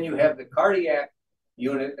 But then you have the cardiac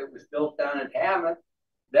unit that was built down at Hammond,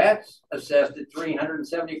 that's assessed at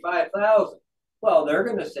 $375,000. Well, they're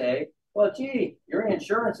going to say, well, gee, your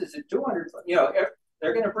insurance is at 200. You know,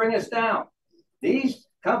 they're going to bring us down. These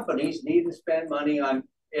companies need to spend money on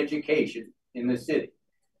education in the city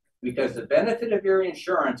because the benefit of your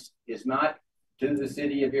insurance is not to the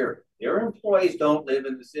city of Erie. Their employees don't live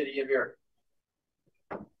in the city of Erie.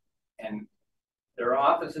 And their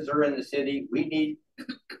offices are in the city. We need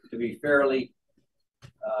to be fairly,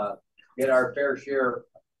 get our fair share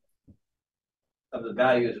of the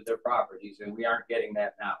values of their properties, and we aren't getting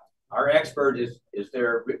that now. Our expert is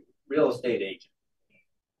their real estate agent.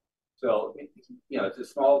 So, you know, it's a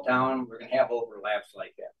small town. We're going to have overlaps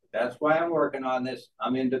like that. But that's why I'm working on this.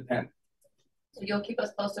 I'm independent. So you'll keep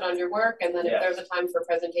us posted on your work, and then if there's a time for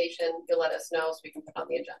presentation, you'll let us know so we can put on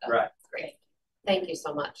the agenda. Right. Great. Thank you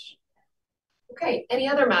so much. Okay. Any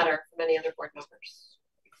other matter from any other board members?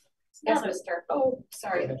 Yes, Mr. Oh,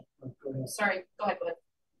 sorry. Sorry. Go ahead.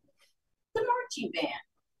 The marching band.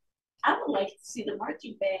 I would like to see the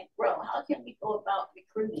marching band grow. How can we go about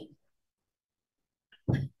recruiting?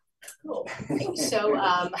 Cool. So,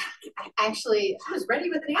 actually, I was ready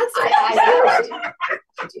with an answer.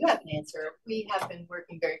 I do have an answer. We have been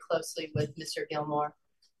working very closely with Mr. Gilmore,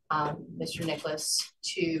 Mr. Nicholas,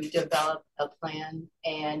 to develop a plan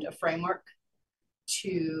and a framework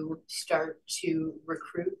to start to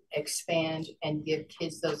recruit, expand, and give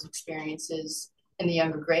kids those experiences in the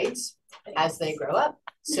younger grades as they grow up.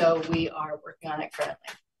 So we are working on it currently.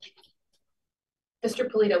 Mr.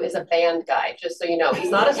 Polito is a band guy, just so you know.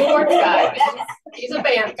 He's not a sports guy. He's a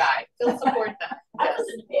band guy. He'll support that. I was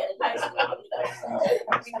in the band in high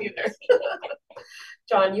school. Me neither.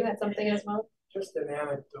 John, you had something as well? Just an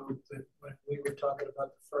anecdote that when we were talking about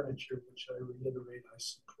the furniture, which I reiterate, I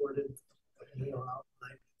supported Neil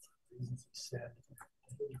outlined for the reasons he said.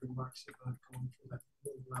 His remarks about going for that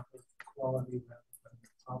low level of quality rather than the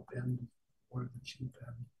top end or the cheap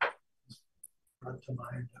end brought to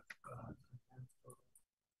mind a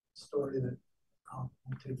story that I'll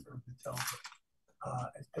take from the tell.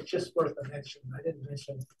 It's just worth a mention. I didn't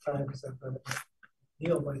mention at the time because I thought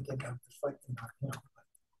Neil might think I'm reflecting on him. But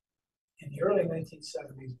in the early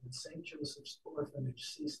 1970s, when St. Joseph's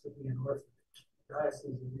Orphanage ceased to be an orphanage, the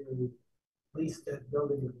Diocese of Erie leased that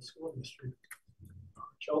building of the school district,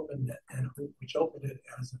 which opened it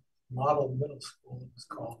as a model middle school. It was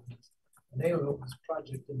called. The name of it was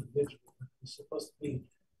Project Individual. It was supposed to be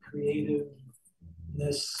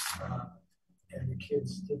creativeness, and the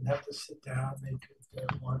kids did didn't have to sit down. They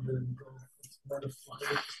could wander and go. It's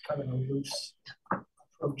kind of a loose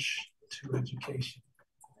approach to education.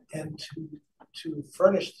 And to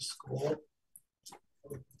furnish the school,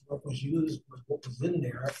 what was used was what was in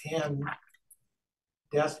there, and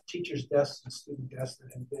teachers' desks and student desks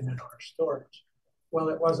that had been in our storage. Well,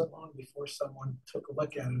 it wasn't long before someone took a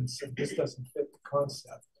look at it and said, this doesn't fit the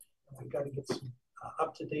concept. And we've got to get some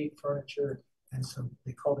up-to-date furniture and some,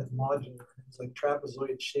 they called it modular. It's like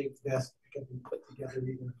trapezoid-shaped desks that can be put together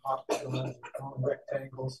even in octagons or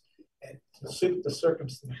rectangles and to suit the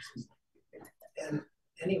circumstances. And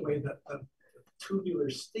anyway, the tubular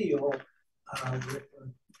steel with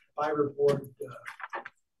fiberboard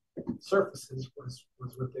surfaces was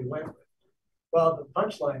what they went with. Well, the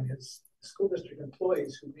punchline is school district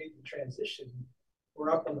employees who made the transition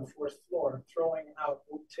were up on the 4th floor throwing out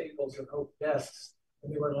oak tables and oak desks,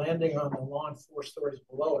 and they were landing on the lawn 4 stories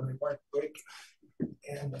below, and they weren't breaking.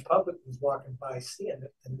 And the public was walking by seeing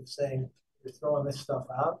it and saying, "You're throwing this stuff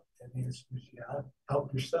out?" And the answer was, "Yeah,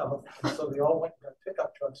 help yourself." And so they all went and got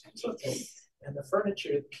pickup trucks and took it. And the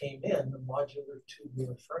furniture that came in, the modular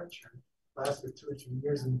tubular furniture, lasted 2 or 3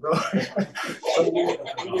 years in growers. So we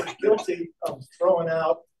were guilty of throwing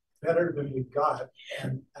out better than we got.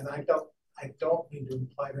 And I don't mean to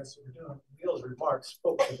imply that's what we're doing. Neil's remarks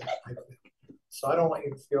spoke to that, I think. So I don't want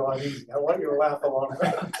you to feel uneasy. I want you to laugh along with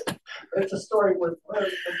it. It's a story worth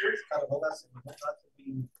learning. It's kind of a lesson. Not to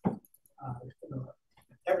be,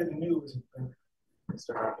 everything new is important.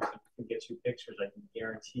 Mr. Marcus, if we can get you pictures, I can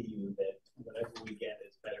guarantee you that whatever we get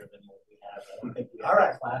is better than what we have. I don't think we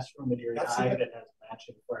have a classroom in your high that has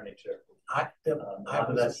matching furniture. A lot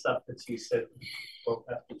of that stuff that you said spoke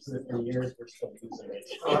after 2 or 3 years, we're still using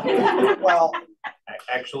it. Well,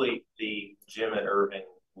 actually, the gym at Irving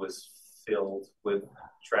was filled with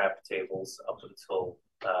trap tables up until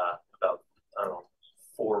about, I don't know,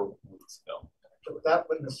 4 weeks ago. But that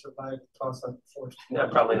wouldn't have survived the toss on the 4th. No,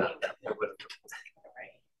 probably not. It would have.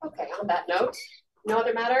 Okay, on that note, no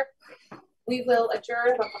other matter. We will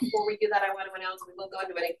adjourn, but before we do that, I want to announce we will go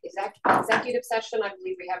into an executive session. I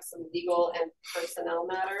believe we have some legal and personnel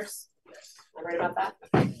matters. Am I right about that?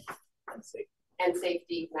 And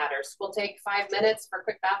safety matters. We'll take 5 minutes for a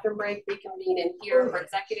quick bathroom break, reconvene in here for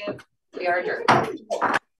executive. We are adjourned.